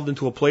devolved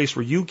into a place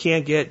where you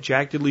can't get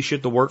jack diddly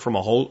shit to work from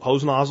a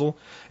hose nozzle?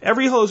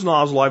 Every hose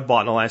nozzle I've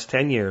bought in the last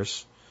 10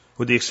 years,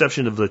 with the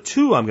exception of the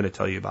two I'm going to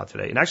tell you about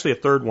today, and actually a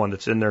third one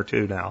that's in there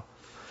too now,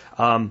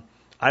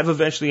 I've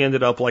eventually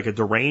ended up like a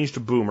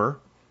deranged boomer,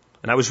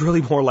 and I was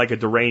really more like a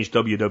deranged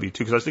WW2,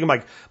 because I was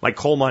thinking my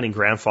coal mining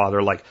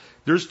grandfather, like,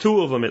 there's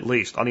two of them at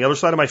least, on the other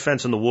side of my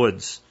fence in the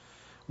woods,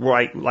 where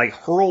I, like,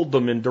 hurled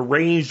them in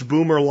deranged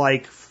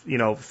boomer-like,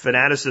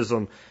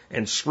 fanaticism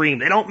and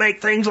screamed, they don't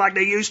make things like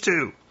they used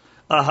to.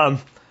 And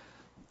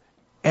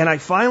I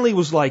finally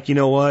was like, you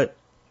know what?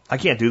 I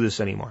can't do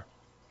this anymore.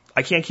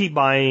 I can't keep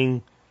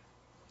buying,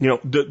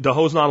 the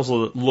hose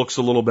nozzle looks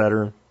a little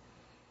better,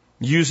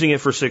 using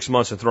it for 6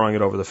 months and throwing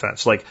it over the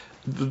fence. Like,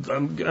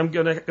 I'm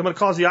gonna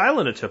cause the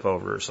island to tip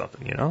over or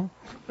something,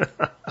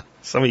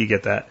 Some of you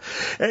get that.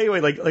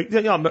 Anyway,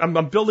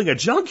 I'm building a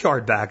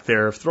junkyard back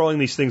there of throwing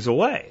these things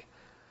away.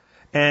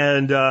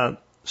 And,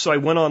 so I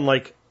went on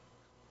like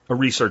a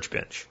research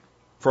binge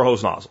for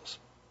hose nozzles.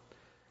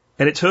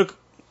 And it took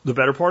the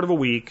better part of a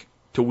week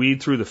to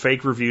weed through the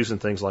fake reviews and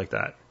things like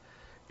that.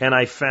 And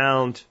I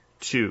found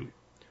two.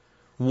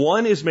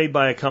 One is made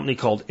by a company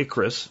called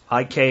Icarus,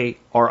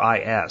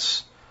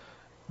 I-K-R-I-S.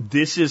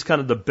 This is kind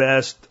of the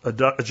best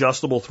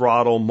adjustable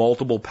throttle,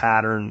 multiple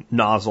pattern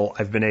nozzle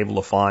I've been able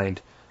to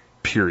find,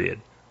 period.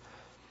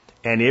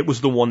 And it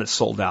was the one that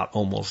sold out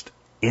almost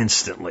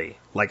instantly.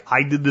 Like,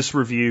 I did this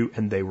review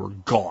and they were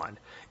gone.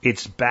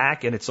 It's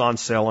back and it's on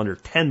sale under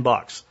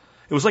 $10.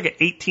 It was like an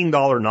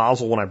 $18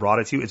 nozzle when I brought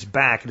it to you. It's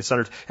back and it's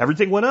under,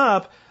 everything went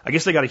up. I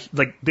guess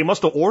they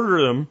must have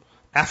ordered them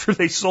after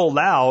they sold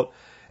out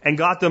and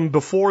got them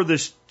before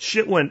this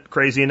shit went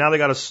crazy, and now they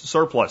got a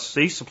surplus.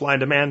 See, supply and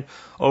demand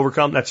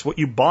overcome. That's what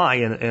you buy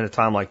in a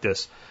time like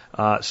this.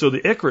 So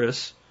the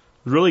Icarus,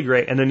 really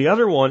great. And then the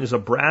other one is a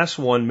brass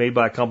one made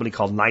by a company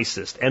called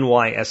Nysist,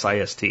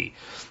 N-Y-S-I-S-T.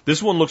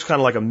 This one looks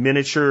kind of like a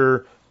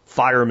miniature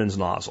fireman's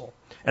nozzle.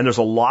 And there's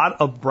a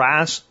lot of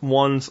brass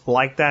ones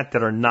like that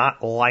are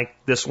not like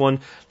this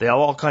one. They have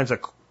all kinds of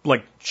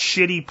like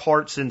shitty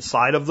parts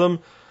inside of them.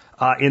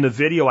 In the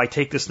video, I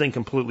take this thing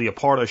completely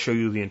apart. I show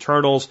you the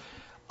internals.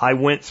 I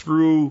went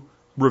through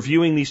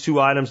reviewing these two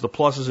items, the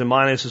pluses and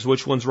minuses,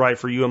 which one's right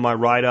for you in my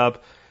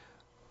write-up,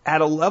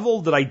 at a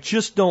level that I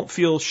just don't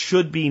feel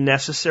should be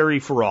necessary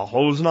for a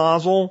hose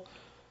nozzle,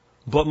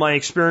 but my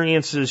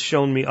experience has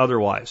shown me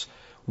otherwise.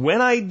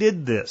 When I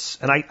did this,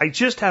 and I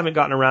just haven't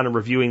gotten around to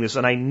reviewing this,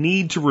 and I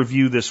need to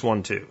review this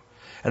one too.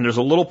 And there's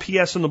a little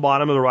PS in the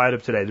bottom of the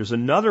write-up today. There's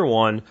another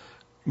one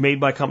made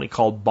by a company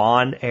called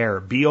Bon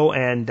Air,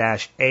 B-O-N-A-I-R-E.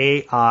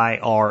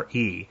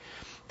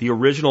 The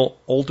original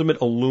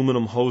ultimate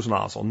aluminum hose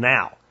nozzle.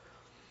 Now,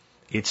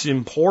 it's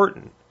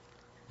important.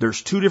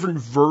 There's two different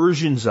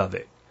versions of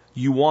it.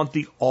 You want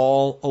the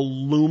all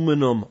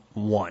aluminum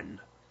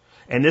one.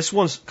 And this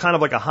one's kind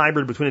of like a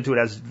hybrid between the two. It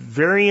has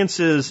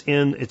variances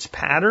in its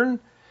pattern.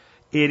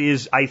 It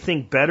is, I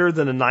think, better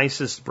than the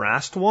nicest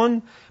brass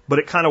one, but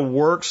it kind of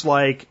works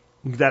like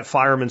that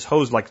fireman's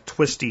hose, like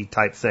twisty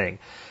type thing.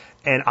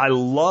 And I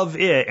love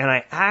it, and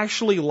I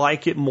actually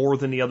like it more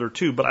than the other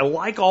two, but I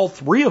like all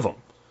three of them.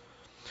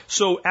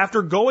 So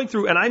after going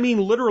through, and I mean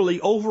literally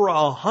over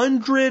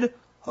 100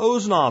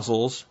 hose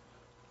nozzles,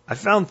 I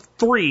found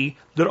 3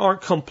 that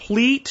aren't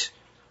complete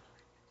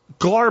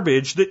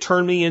garbage that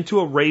turned me into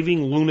a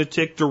raving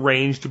lunatic,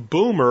 deranged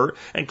boomer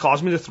and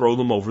caused me to throw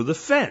them over the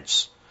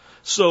fence.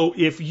 So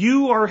if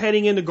you are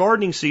heading into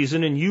gardening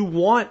season and you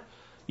want,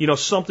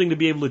 something to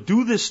be able to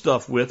do this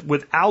stuff with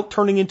without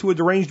turning into a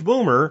deranged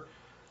boomer,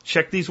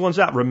 check these ones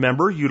out.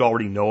 Remember, you'd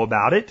already know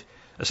about it.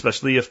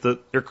 Especially if the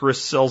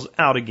Icarus sells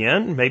out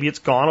again. Maybe it's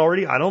gone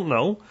already. I don't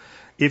know.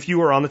 If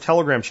you are on the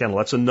Telegram channel,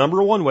 that's the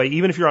number one way.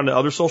 Even if you're on the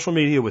other social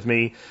media with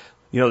me,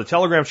 the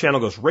Telegram channel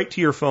goes right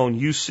to your phone.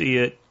 You see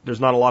it. There's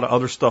not a lot of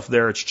other stuff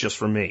there. It's just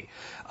for me.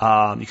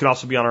 You can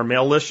also be on our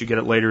mail list. You get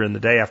it later in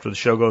the day after the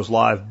show goes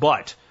live.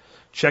 But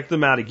check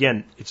them out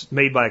again. It's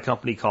made by a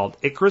company called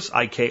Icarus,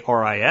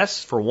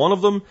 I-K-R-I-S, for one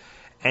of them,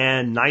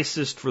 and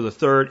Nicest for the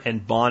third,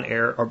 and Bon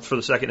Air for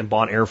the second, and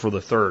Bon Air for the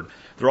third.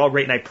 They're all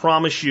great, and I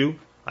promise you,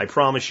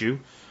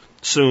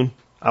 soon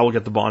I will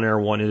get the Bon Air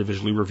one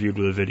individually reviewed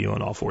with a video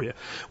and all for you.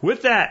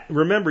 With that,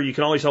 remember, you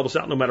can always help us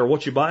out no matter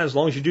what you buy, as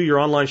long as you do your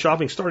online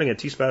shopping starting at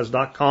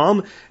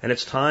tspaz.com. And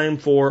it's time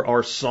for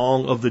our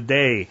song of the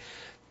day.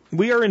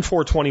 We are in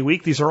 420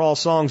 week. These are all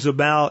songs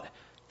about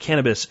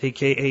cannabis,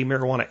 a.k.a.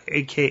 marijuana,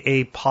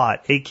 a.k.a.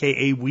 pot,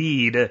 a.k.a.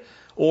 weed,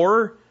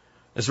 or,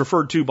 as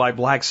referred to by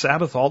Black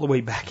Sabbath all the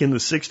way back in the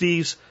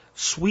 60s,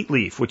 Sweet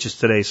Leaf, which is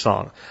today's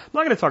song. I'm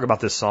not going to talk about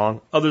this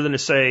song other than to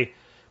say,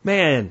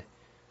 man,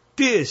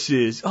 this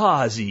is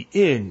Ozzy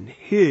in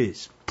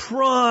his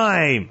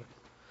prime.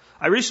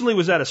 I recently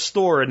was at a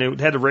store and it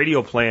had the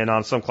radio playing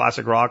on some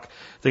classic rock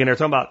thing, and they were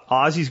talking about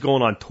Ozzy's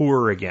going on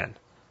tour again.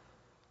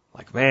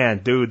 Like, man,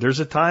 dude, there's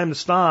a time to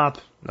stop.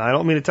 I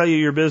don't mean to tell you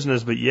your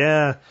business, but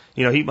yeah,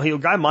 a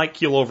guy might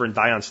keel over and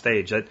die on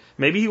stage.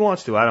 Maybe he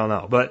wants to, I don't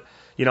know. But,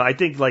 I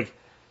think like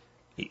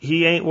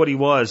he ain't what he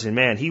was, and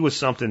man, he was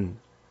something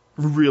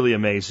really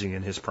amazing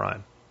in his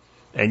prime.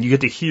 And you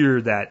get to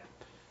hear that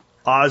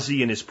Ozzy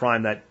in his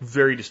prime, that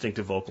very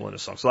distinctive vocal in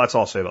his song. So that's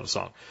all I'll say about the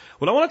song.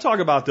 What I want to talk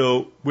about,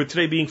 though, with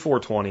today being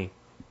 420,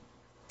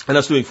 and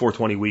us doing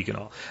 420 week and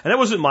all, and that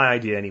wasn't my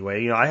idea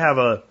anyway. I have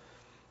a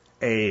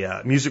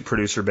music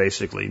producer,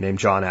 basically, named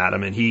John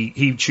Adam, and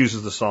he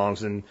chooses the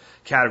songs and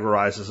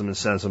categorizes them and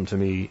sends them to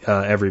me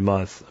every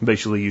month,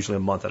 basically usually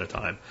a month at a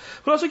time.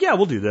 But I was like, yeah,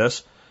 we'll do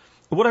this.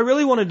 But what I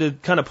really wanted to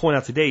kind of point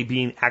out today,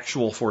 being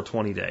actual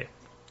 420 day,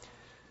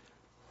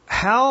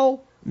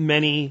 how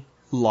many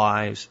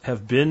lives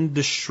have been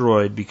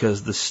destroyed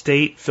because the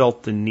state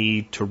felt the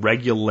need to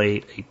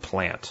regulate a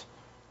plant.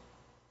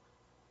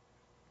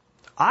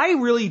 I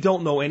really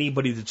don't know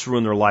anybody that's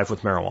ruined their life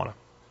with marijuana.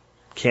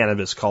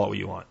 Cannabis, call it what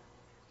you want.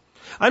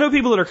 I know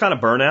people that are kind of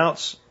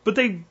burnouts, but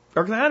they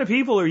are the kind of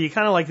people where you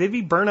kind of like, they'd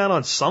be burnt out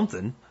on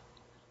something.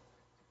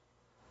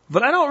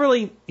 But I don't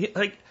really,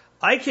 like,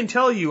 I can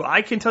tell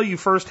you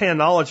firsthand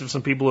knowledge of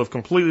some people who have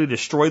completely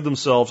destroyed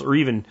themselves or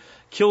even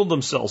killed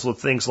themselves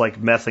with things like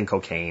meth and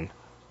cocaine.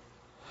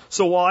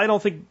 So while I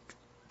don't think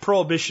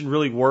prohibition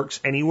really works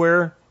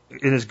anywhere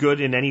and is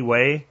good in any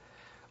way,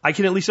 I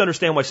can at least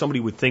understand why somebody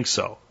would think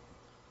so.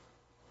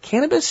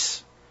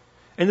 Cannabis?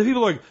 And the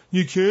people are like,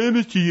 the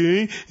cannabis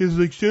today is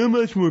like so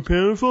much more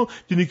powerful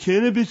than the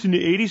cannabis in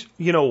the 80s.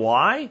 You know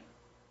why?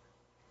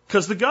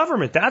 Because the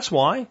government, that's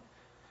why.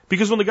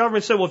 Because when the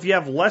government said, well, if you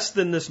have less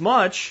than this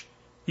much,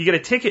 you get a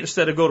ticket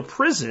instead of go to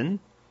prison,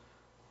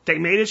 they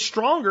made it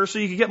stronger so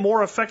you could get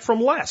more effect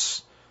from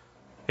less.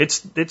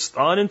 It's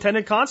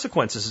unintended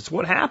consequences. It's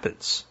what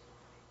happens.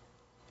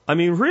 I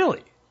mean,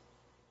 really.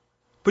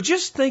 But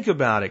just think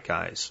about it,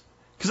 guys.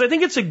 Because I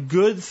think it's a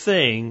good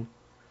thing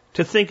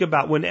to think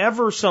about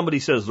whenever somebody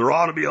says there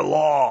ought to be a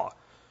law.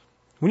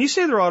 When you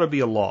say there ought to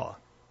be a law,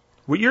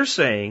 what you're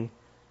saying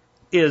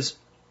is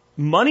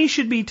money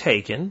should be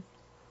taken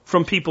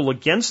from people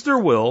against their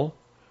will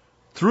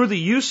through the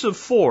use of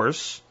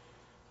force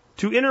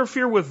to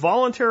interfere with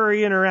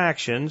voluntary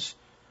interactions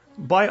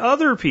by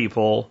other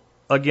people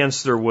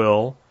against their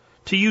will,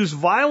 to use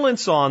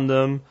violence on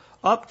them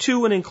up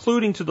to and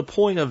including to the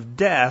point of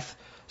death,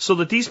 so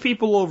that these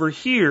people over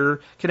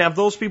here can have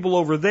those people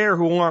over there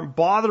who aren't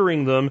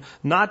bothering them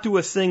not do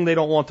a thing they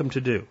don't want them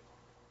to do.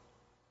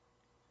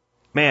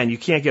 Man, you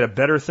can't get a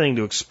better thing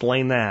to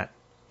explain that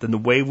than the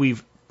way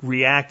we've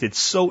reacted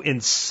so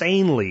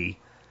insanely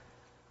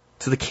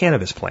to the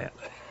cannabis plant.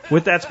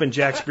 With that, it's been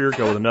Jack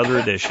Spirko with another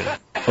edition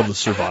of the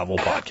Survival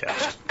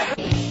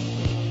Podcast.